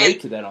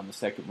straight to that on the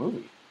second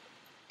movie.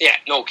 Yeah,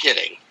 no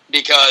kidding.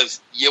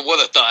 Because you would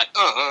have thought,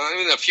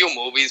 in a few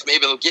movies,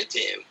 maybe they'll get to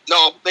him.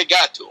 No, they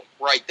got to him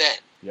right then.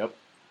 Yep.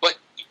 But,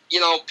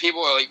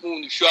 people are like,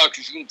 the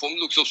Shockers uniform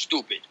looks so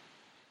stupid.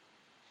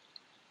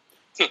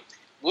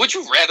 Would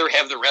you rather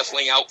have the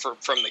wrestling out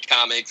from the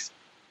comics?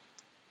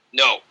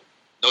 No.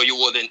 No, you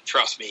wouldn't.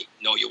 Trust me.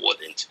 No, you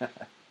wouldn't.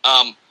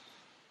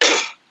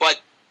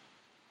 But,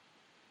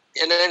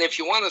 and then if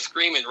you want to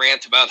scream and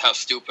rant about how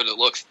stupid it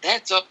looks,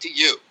 that's up to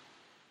you.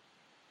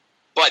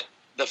 But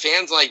the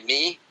fans like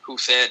me who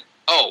said,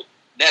 oh,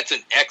 that's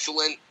an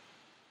excellent,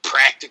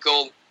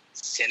 practical,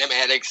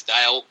 cinematic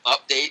style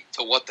update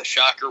to what the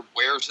Shocker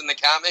wears in the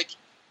comic.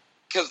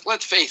 Because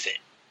let's face it,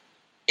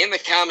 in the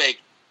comic,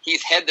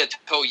 he's head to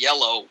toe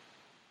yellow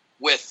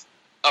with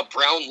a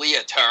brown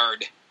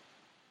leotard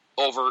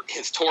over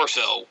his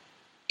torso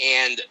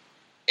and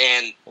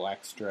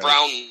black stripes.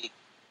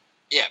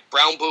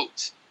 brown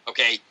boots.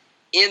 Okay,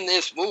 in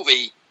this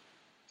movie,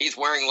 he's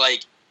wearing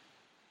like,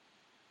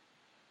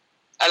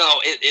 I don't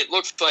know, it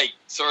looks like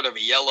sort of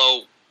a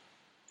yellow,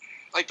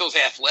 like those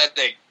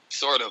athletic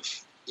sort of,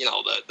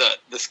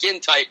 the skin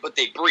type, but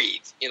they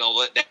breathe,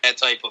 that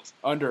type of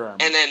Under Armour.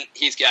 And then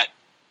he's got,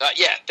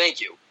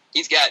 thank you.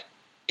 He's got,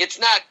 it's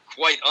not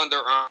quite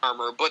Under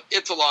Armour, but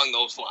it's along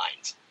those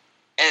lines.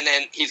 And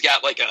then he's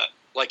got like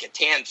a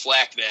tan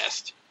flak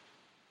vest,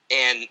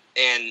 and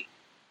then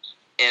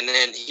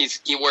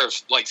he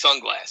wears like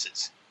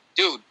sunglasses.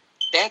 Dude,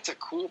 that's a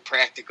cool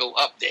practical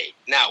update.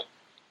 Now,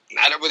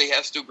 not everybody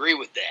has to agree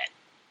with that,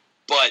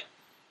 but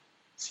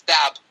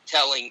stop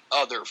telling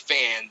other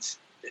fans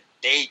that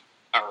they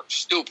are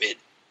stupid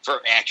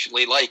for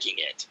actually liking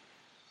it.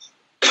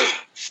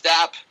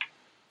 Stop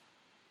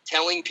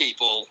telling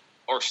people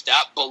or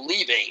stop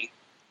believing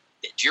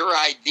that your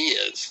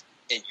ideas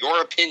and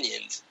your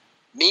opinions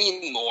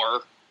mean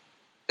more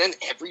than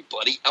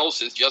everybody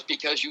else's just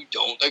because you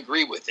don't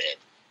agree with it.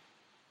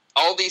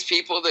 All these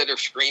people that are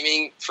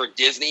screaming for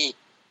Disney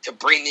to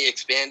bring the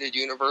expanded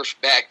universe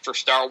back for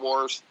Star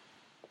Wars,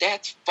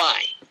 that's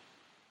fine.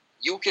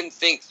 You can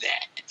think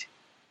that.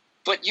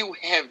 But you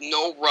have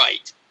no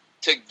right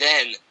to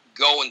then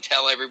go and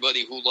tell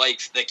everybody who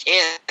likes the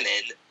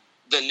canon,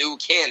 the new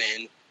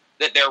canon,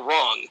 that they're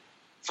wrong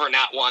for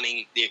not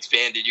wanting the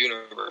expanded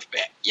universe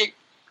back.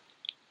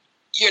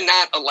 You're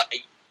not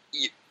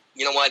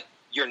you know what?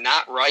 You're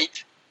not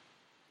right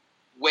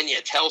when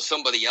you tell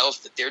somebody else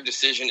that their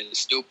decision is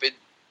stupid,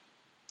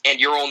 and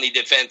your only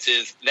defense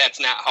is, that's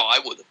not how I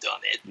would have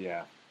done it.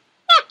 Yeah.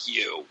 Fuck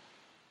you.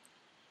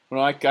 Well,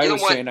 like I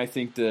was saying, I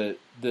think the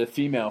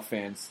female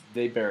fans,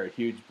 they bear a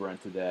huge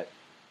brunt of that.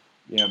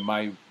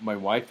 My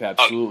wife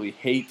absolutely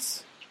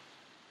hates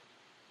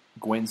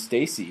Gwen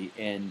Stacy,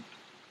 and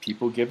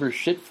people give her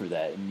shit for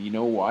that. And you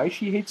know why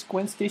she hates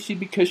Gwen Stacy?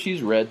 Because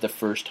she's read the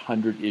first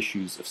 100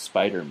 issues of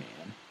Spider-Man.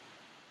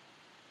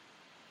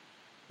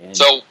 And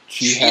so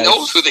she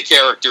knows who the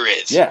character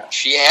is. Yeah.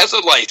 She has a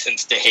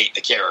license to hate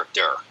the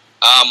character.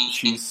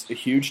 She's a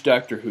huge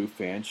Doctor Who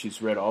fan.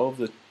 She's read all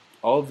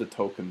of the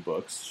Token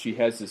books. She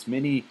has as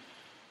many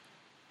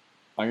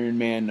Iron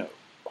Man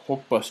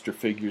Hulkbuster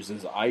figures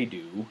as I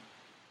do.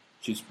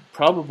 She's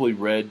probably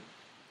read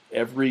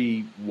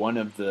every one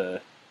of the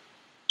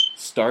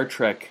Star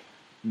Trek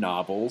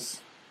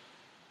novels.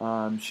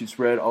 She's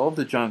read all of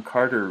the John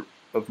Carter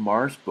of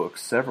Mars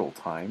books several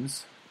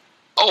times.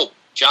 Oh,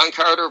 John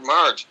Carter of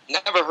Mars.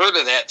 Never heard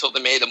of that till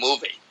they made a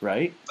movie.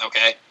 Right.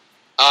 Okay.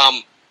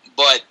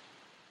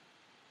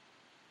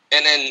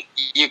 And then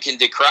you can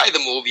decry the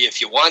movie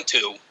if you want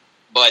to,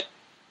 but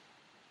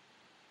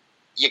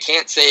you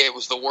can't say it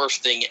was the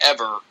worst thing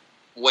ever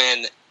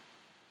when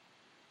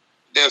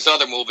there's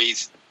other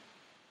movies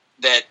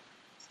that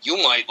you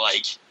might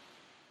like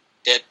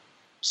that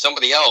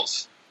somebody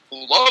else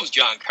who loves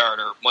John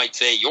Carter might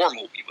say your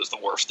movie was the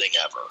worst thing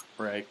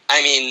ever. Right.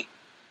 I mean,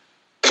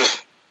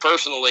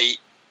 personally,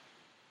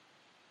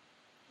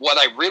 what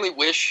I really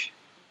wish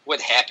would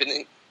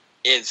happen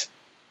is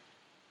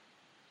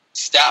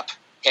stop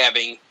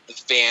having the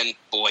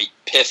fanboy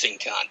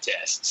pissing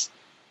contests.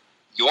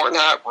 You're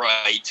not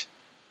right,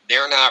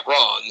 they're not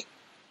wrong,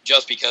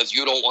 just because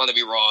you don't want to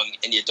be wrong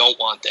and you don't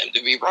want them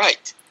to be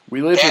right.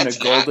 We live in a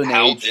golden age.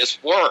 How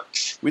this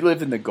works. We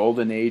live in the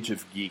golden age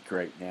of geek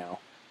right now.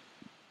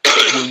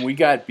 When we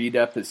got beat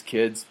up as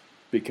kids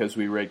because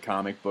we read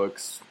comic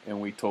books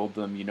and we told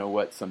them, you know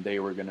what, someday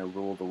we're going to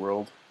rule the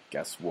world,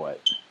 guess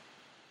what?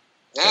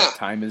 Yeah, that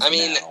time is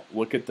now.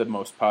 Look at the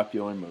most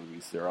popular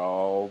movies. They're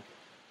all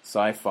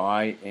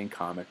sci-fi and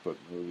comic book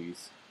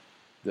movies.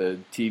 The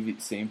TV,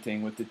 same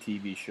thing with the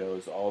TV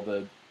shows. All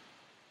the,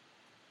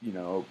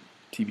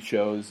 TV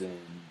shows and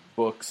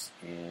books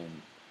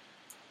and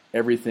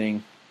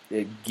everything.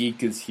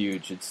 Geek is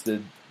huge.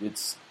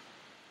 It's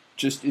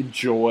just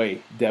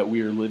enjoy that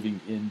we are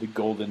living in the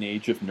golden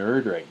age of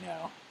nerd right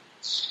now.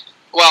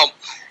 Well,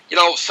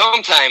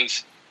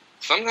 sometimes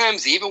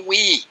sometimes even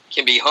we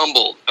can be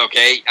humbled,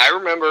 okay? I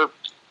remember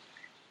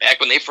back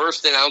when they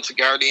first announced the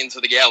Guardians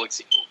of the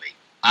Galaxy movie.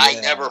 Yeah. I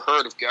never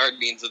heard of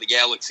Guardians of the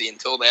Galaxy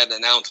until that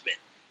announcement.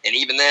 And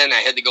even then,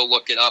 I had to go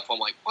look it up. I'm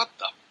like, what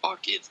the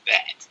fuck is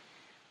that?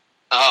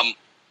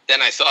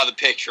 Then I saw the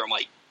picture. I'm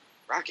like,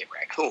 Rocket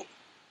Raccoon.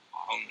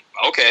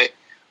 Okay.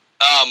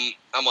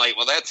 I'm like,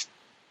 well, that's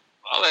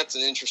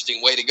an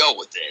interesting way to go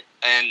with it.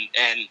 And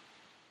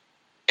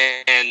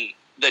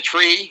the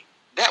tree,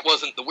 that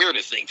wasn't the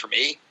weirdest thing for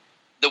me.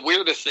 The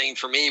weirdest thing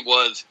for me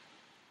was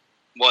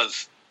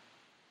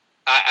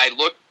I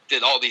looked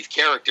at all these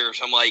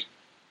characters. I'm like,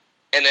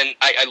 and then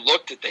I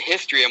looked at the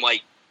history. I'm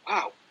like,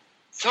 wow,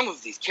 some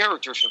of these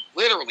characters have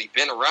literally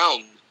been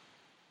around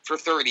for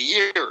 30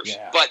 years.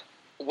 Yeah. But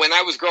when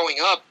I was growing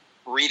up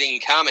reading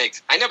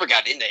comics, I never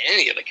got into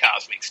any of the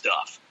cosmic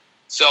stuff.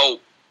 So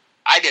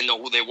I didn't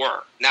know who they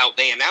were. Now,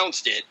 they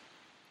announced it,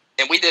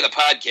 and we did a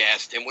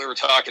podcast, and we were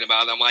talking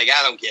about it. I'm like,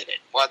 I don't get it.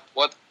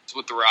 What's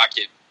with the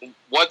rocket?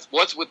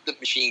 What's with the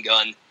machine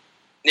gun?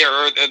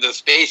 Or the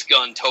space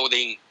gun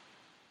toting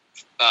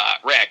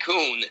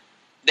raccoon?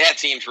 That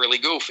seems really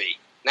goofy.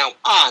 Now,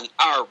 on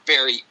our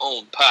very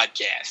own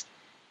podcast,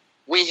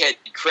 we had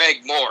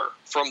Craig Moore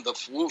from the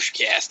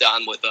Whooshcast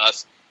on with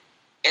us,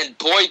 and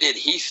boy, did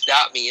he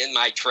stop me in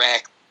my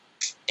tracks,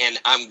 and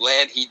I'm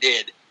glad he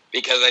did,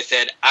 because I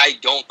said, I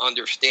don't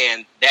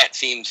understand. That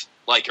seems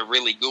like a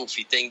really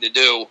goofy thing to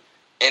do.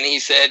 And he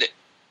said,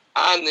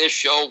 on this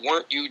show,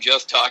 weren't you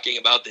just talking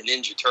about the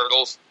Ninja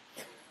Turtles?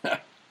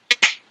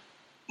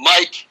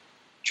 Mike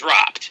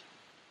dropped.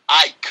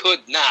 I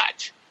could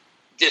not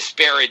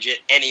disparage it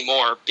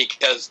anymore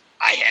because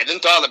I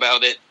hadn't thought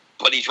about it,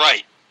 but he's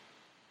right.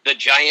 The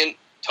giant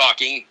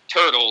talking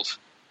turtles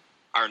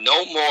are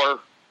no more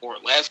or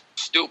less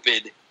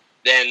stupid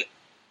than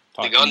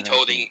the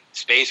gun-toting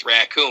space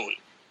raccoon.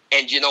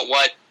 And you know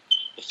what?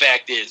 The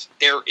fact is,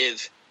 there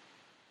is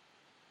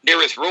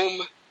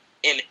room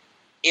in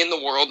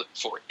the world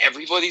for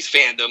everybody's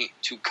fandom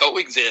to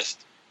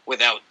coexist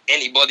without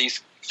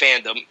anybody's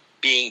fandom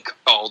being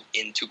called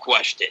into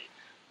question.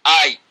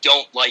 I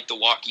don't like The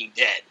Walking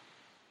Dead.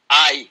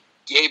 I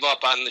gave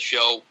up on the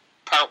show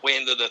partway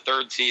into the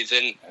third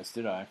season. As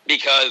did I.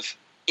 Because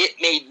it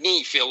made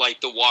me feel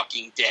like The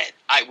Walking Dead.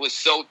 I was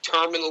so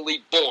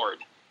terminally bored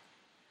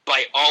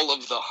by all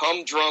of the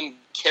humdrum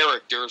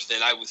characters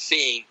that I was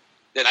seeing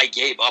that I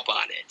gave up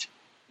on it.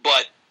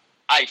 But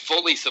I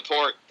fully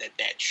support that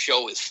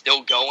show is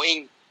still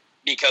going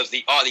because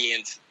the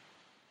audience,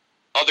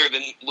 other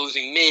than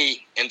losing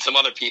me and some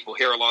other people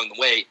here along the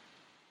way,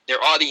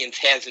 their audience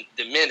hasn't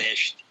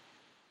diminished.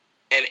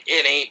 And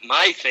it ain't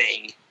my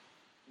thing,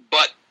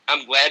 but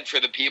I'm glad for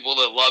the people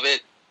that love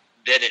it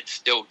that it's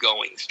still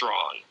going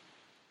strong.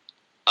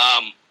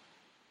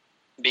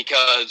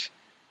 Because,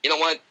 you know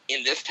what,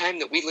 in this time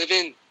that we live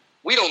in,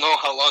 we don't know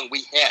how long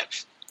we have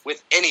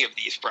with any of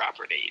these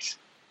properties.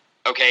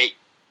 Okay?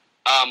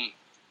 I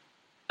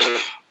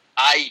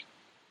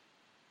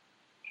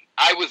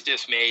was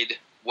dismayed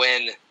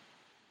when,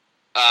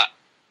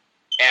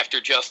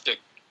 after just a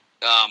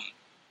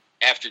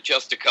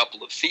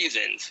couple of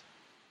seasons,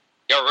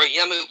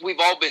 we've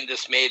all been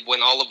dismayed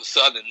when all of a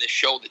sudden this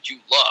show that you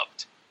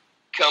loved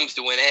comes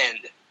to an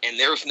end and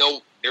there's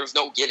no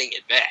getting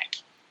it back.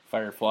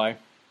 Firefly.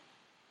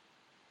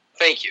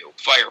 Thank you,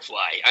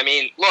 Firefly. I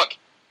mean, look,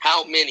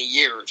 how many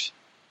years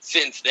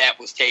since that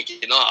was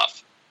taken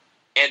off,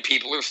 and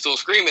people are still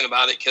screaming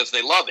about it because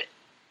they love it.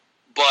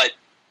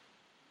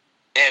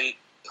 And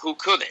who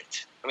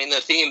couldn't? I mean,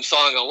 the theme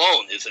song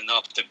alone is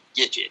enough to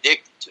get you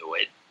addicted to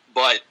it.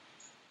 But,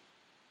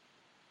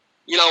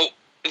 you know,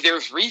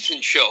 there's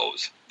recent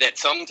shows that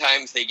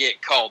sometimes they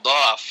get called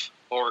off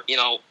or, you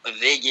know,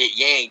 they get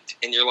yanked,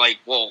 and you're like,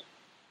 well,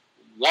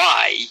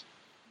 why?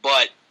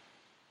 But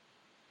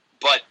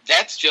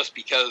that's just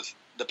because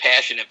the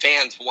passionate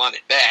fans want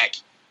it back.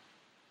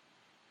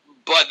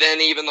 But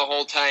then even the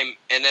whole time,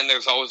 and then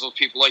there's always those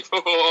people like,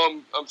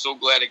 oh, I'm so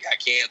glad it got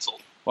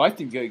canceled. Well, I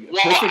think a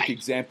perfect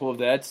example of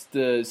that's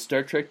the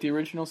Star Trek, the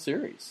original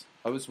series.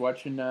 I was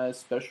watching a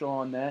special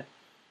on that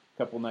a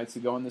couple nights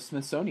ago on the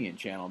Smithsonian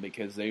Channel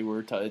because they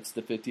were it's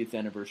the 50th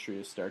anniversary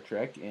of Star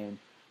Trek, and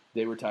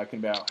they were talking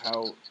about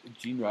how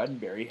Gene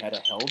Roddenberry had a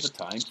hell of a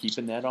time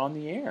keeping that on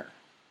the air.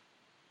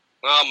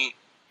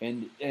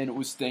 And it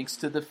was thanks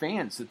to the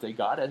fans that they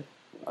got a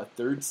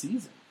third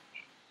season.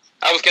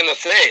 I was going to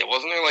say,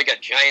 wasn't there like a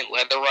giant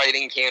letter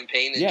writing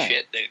campaign and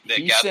shit?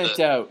 He sent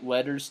out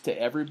letters to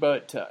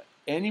everybody, to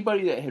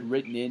anybody that had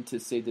written in to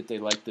say that they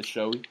liked the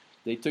show.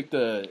 They took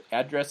the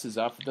addresses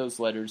off of those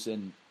letters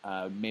and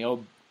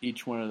mailed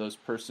each one of those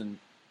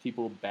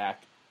people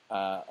back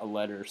a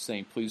letter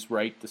saying, please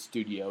write the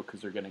studio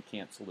because they're going to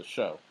cancel the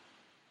show.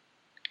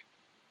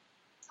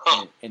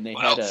 Huh. And they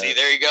see,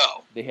 there you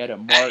go. They had a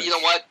march. You know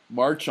what?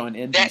 March on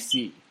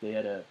NBC. They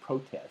had a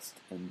protest,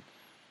 and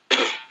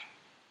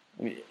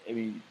I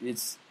mean,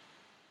 it's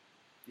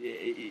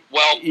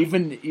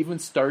even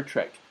Star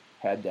Trek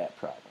had that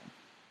problem.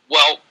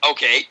 Well,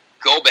 okay,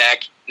 go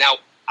back now.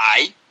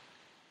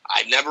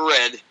 I've never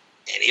read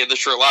any of the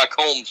Sherlock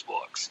Holmes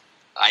books,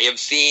 I have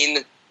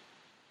seen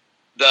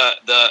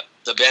the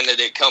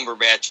Benedict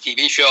Cumberbatch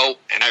TV show,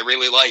 and I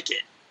really like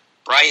it.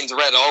 Brian's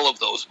read all of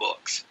those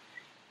books.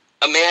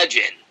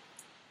 Imagine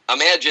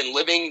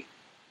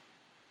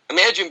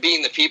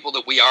being the people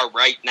that we are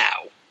right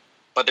now,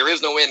 but there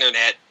is no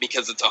internet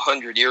because it's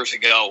 100 years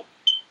ago,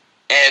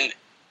 and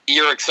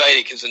you're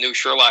excited because the new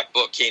Sherlock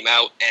book came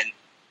out, and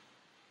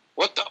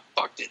what the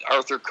fuck did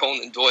Arthur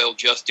Conan Doyle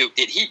just do?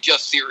 Did he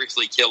just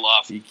seriously kill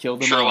off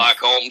Sherlock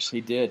Holmes?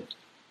 He did.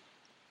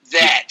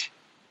 That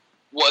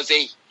was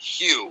a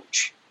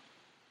huge...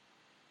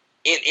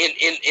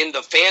 In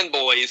the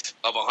fanboys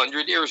of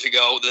 100 years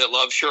ago that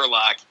loved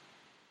Sherlock,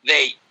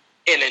 they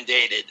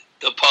inundated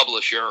the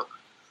publisher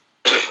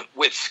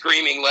with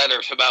screaming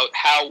letters about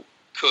how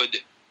could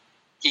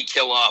he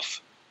kill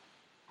off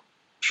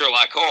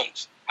Sherlock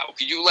Holmes? How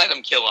could you let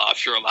him kill off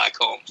Sherlock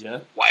Holmes?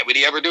 Yeah. Why would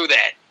he ever do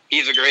that?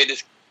 He's the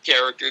greatest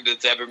character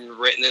that's ever been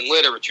written in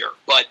literature.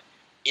 But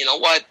you know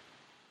what?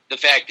 The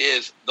fact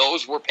is,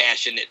 those were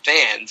passionate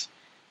fans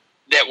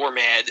that were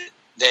mad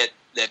that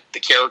the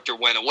character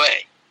went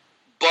away.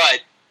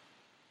 But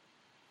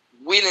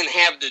we didn't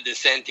have the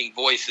dissenting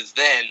voices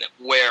then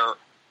where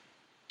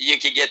you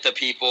could get the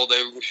people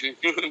that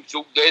I'm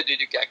so glad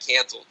that it got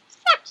canceled.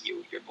 Fuck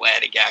you, you're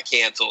glad it got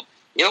canceled.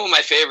 You know what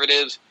my favorite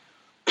is?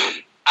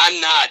 I'm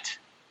not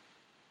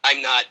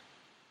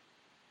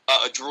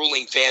a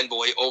drooling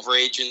fanboy over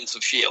Agents of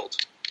S.H.I.E.L.D.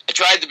 I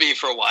tried to be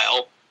for a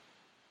while.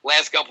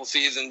 Last couple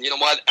seasons, you know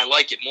what? I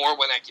like it more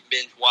when I can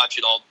binge watch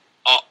it all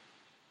at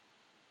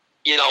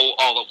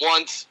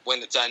once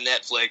when it's on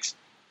Netflix.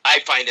 I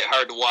find it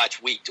hard to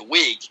watch week to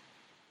week,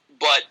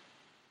 but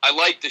I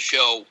like the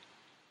show,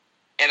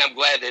 and I'm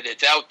glad that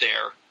it's out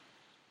there.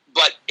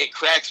 But it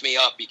cracks me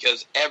up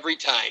because every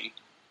time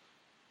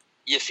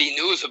you see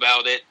news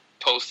about it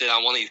posted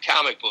on one of these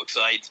comic book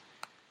sites,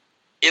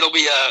 it'll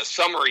be a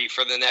summary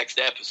for the next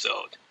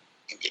episode.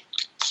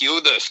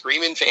 Cue the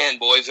screaming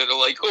fanboys that are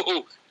like,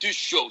 oh, this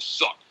show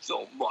sucks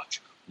so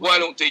much. Why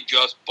don't they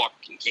just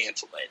fucking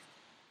cancel it?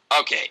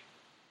 Okay,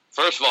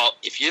 first of all,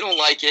 if you don't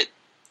like it,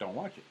 don't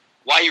watch it.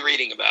 Why are you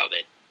reading about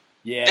it?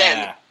 Yeah.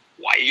 Then,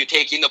 why are you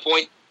taking the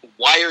point?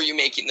 Why are you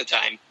making the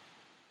time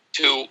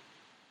to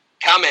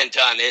comment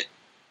on it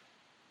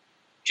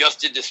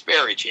just to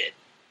disparage it?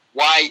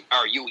 Why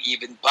are you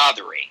even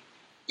bothering?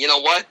 You know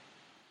what?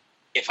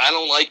 If I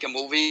don't like a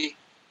movie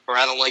or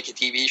I don't like a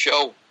TV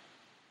show,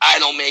 I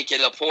don't make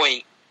it a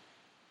point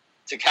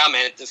to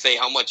comment to say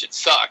how much it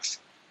sucks.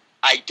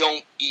 I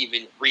don't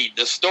even read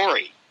the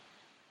story.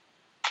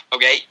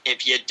 Okay?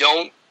 If you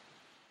don't,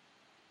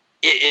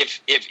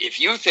 if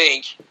you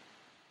think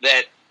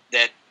that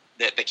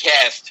the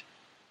cast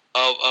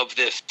of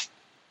this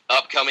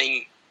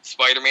upcoming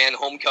Spider-Man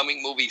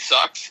Homecoming movie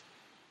sucks,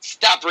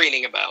 stop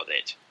reading about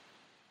it.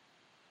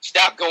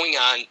 Stop going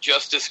on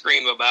just to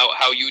scream about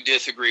how you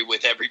disagree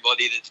with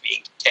everybody that's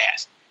being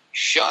cast.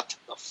 Shut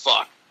the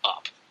fuck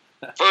up.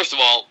 First of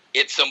all,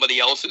 it's somebody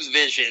else's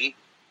vision.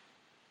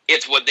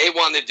 It's what they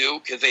want to do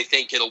because they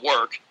think it'll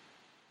work.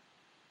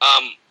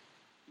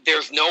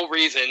 There's no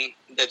reason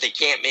that they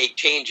can't make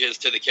changes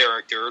to the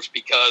characters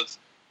because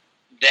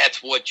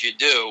that's what you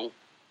do.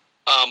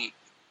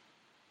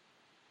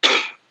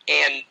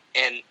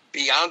 And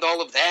beyond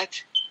all of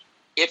that,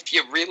 if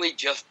you really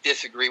just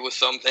disagree with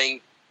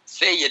something,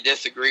 say you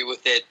disagree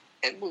with it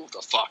and move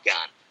the fuck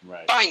on.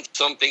 Right. Find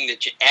something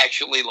that you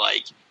actually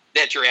like,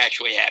 that you're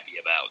actually happy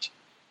about.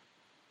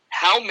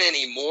 How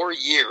many more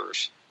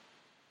years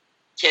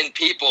can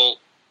people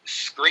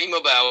scream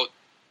about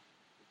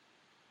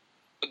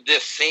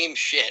this same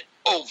shit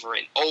over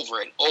and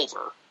over and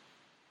over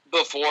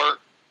before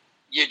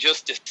you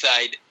just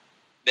decide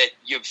that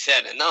you've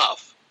said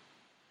enough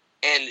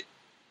and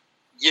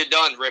you're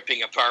done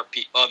ripping apart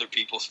other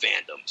people's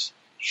fandoms?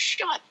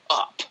 Shut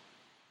up.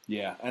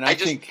 Yeah, and I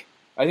think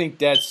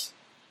that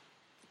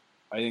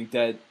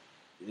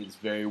is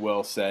very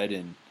well said,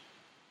 and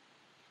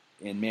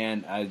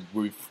man,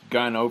 we've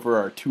gone over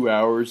our 2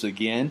 hours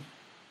again.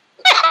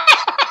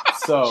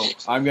 So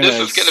I'm gonna.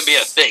 This is gonna be a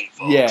thing,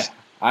 folks. Yeah,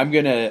 I'm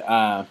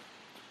gonna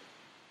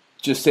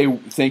just say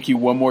thank you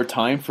one more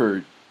time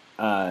for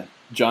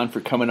John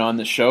for coming on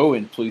the show,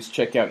 and please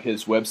check out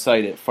his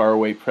website at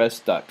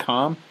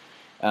farawaypress.com.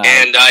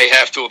 And I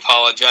have to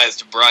apologize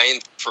to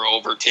Brian for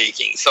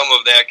overtaking some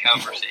of that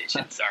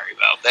conversation. Sorry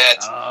about that.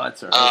 Oh,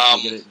 that's all right.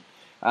 We'll get it.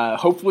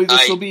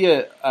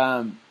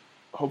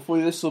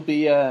 Hopefully this will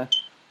be a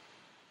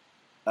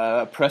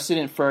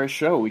precedent for our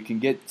show. We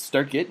can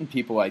start getting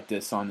people like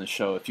this on the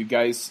show. If you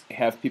guys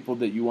have people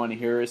that you want to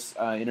hear us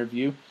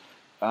interview,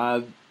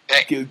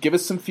 give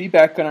us some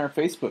feedback on our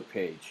Facebook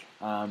page.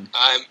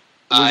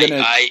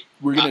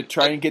 We're gonna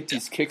try and get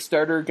these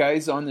Kickstarter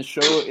guys on the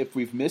show. If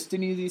we've missed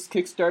any of these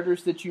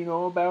Kickstarters that you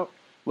know about,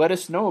 let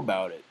us know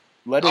about it.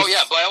 Yeah,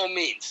 by all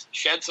means,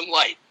 shed some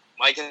light.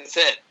 Like I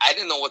said, I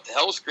didn't know what the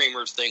Hell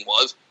Screamers thing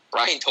was.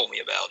 Brian told me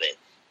about it.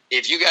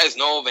 If you guys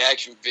know of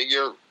action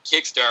figure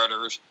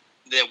Kickstarters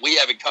that we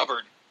haven't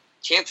covered,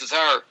 chances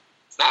are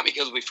it's not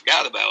because we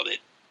forgot about it.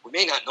 We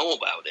may not know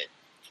about it.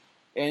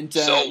 And,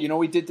 So,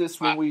 we did this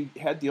when we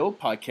had the old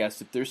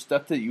podcast. If there's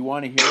stuff that you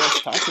want to hear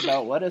us talk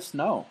about, let us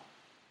know.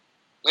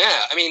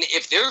 Yeah, I mean,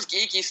 if there's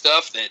geeky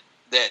stuff that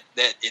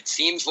it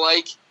seems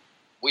like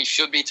we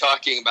should be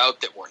talking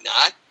about that we're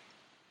not,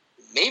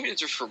 maybe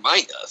just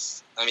remind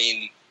us. I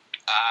mean,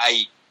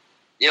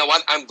 you know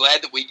what? I'm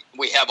glad that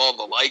we have all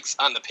the likes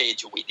on the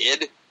page that we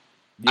did.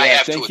 Yeah, I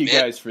have thank to you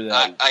admit, guys for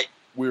that.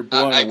 We were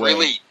blown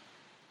away.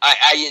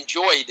 I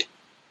enjoyed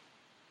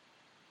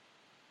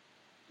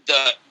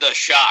the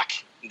shock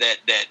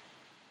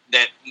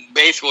that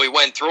basically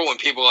went through and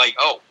people were like,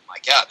 oh my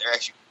God, they're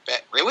actually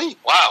really?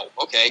 Wow,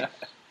 okay.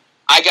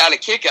 I got a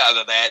kick out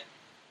of that,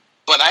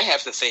 but I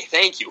have to say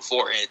thank you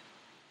for it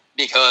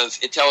because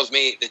it tells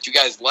me that you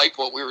guys liked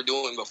what we were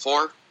doing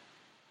before,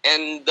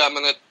 and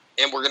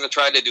we're gonna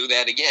try to do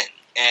that again.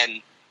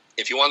 And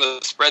if you want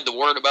to spread the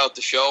word about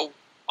the show,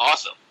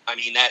 awesome. I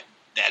mean that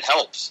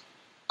helps.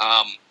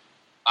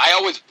 I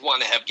always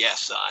want to have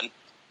guests on.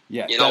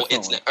 Yeah, you know,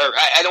 definitely.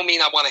 I don't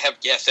mean I want to have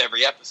guests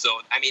every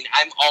episode. I mean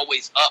I'm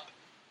always up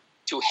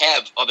to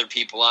have other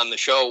people on the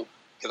show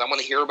because I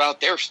want to hear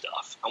about their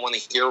stuff. I want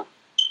to hear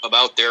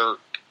about their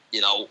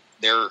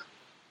whatever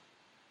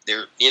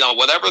they're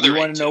into. You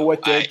want to know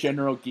what their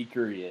general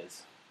geekery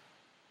is.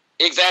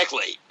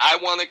 Exactly. I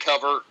want to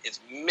cover as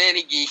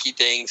many geeky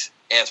things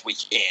as we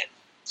can.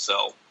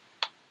 So,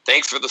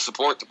 thanks for the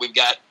support that we've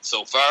got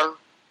so far.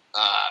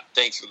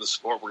 Thanks for the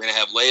support we're going to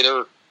have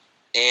later.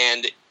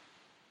 And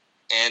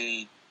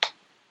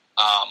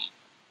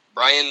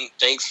Brian,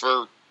 thanks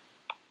for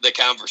the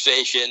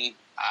conversation.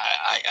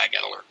 I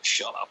got to learn to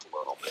shut up a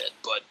little bit,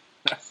 but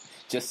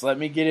just let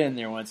me get in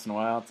there once in a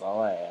while. That's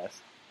all I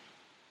ask.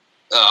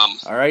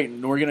 All right,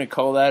 and we're going to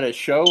call that a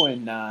show,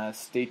 and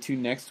stay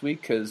tuned next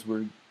week because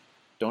we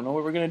don't know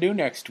what we're going to do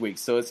next week.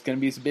 So it's going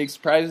to be as big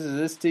surprise as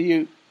this to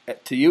you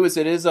as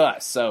it is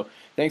us. So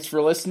thanks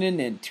for listening,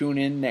 and tune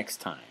in next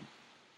time.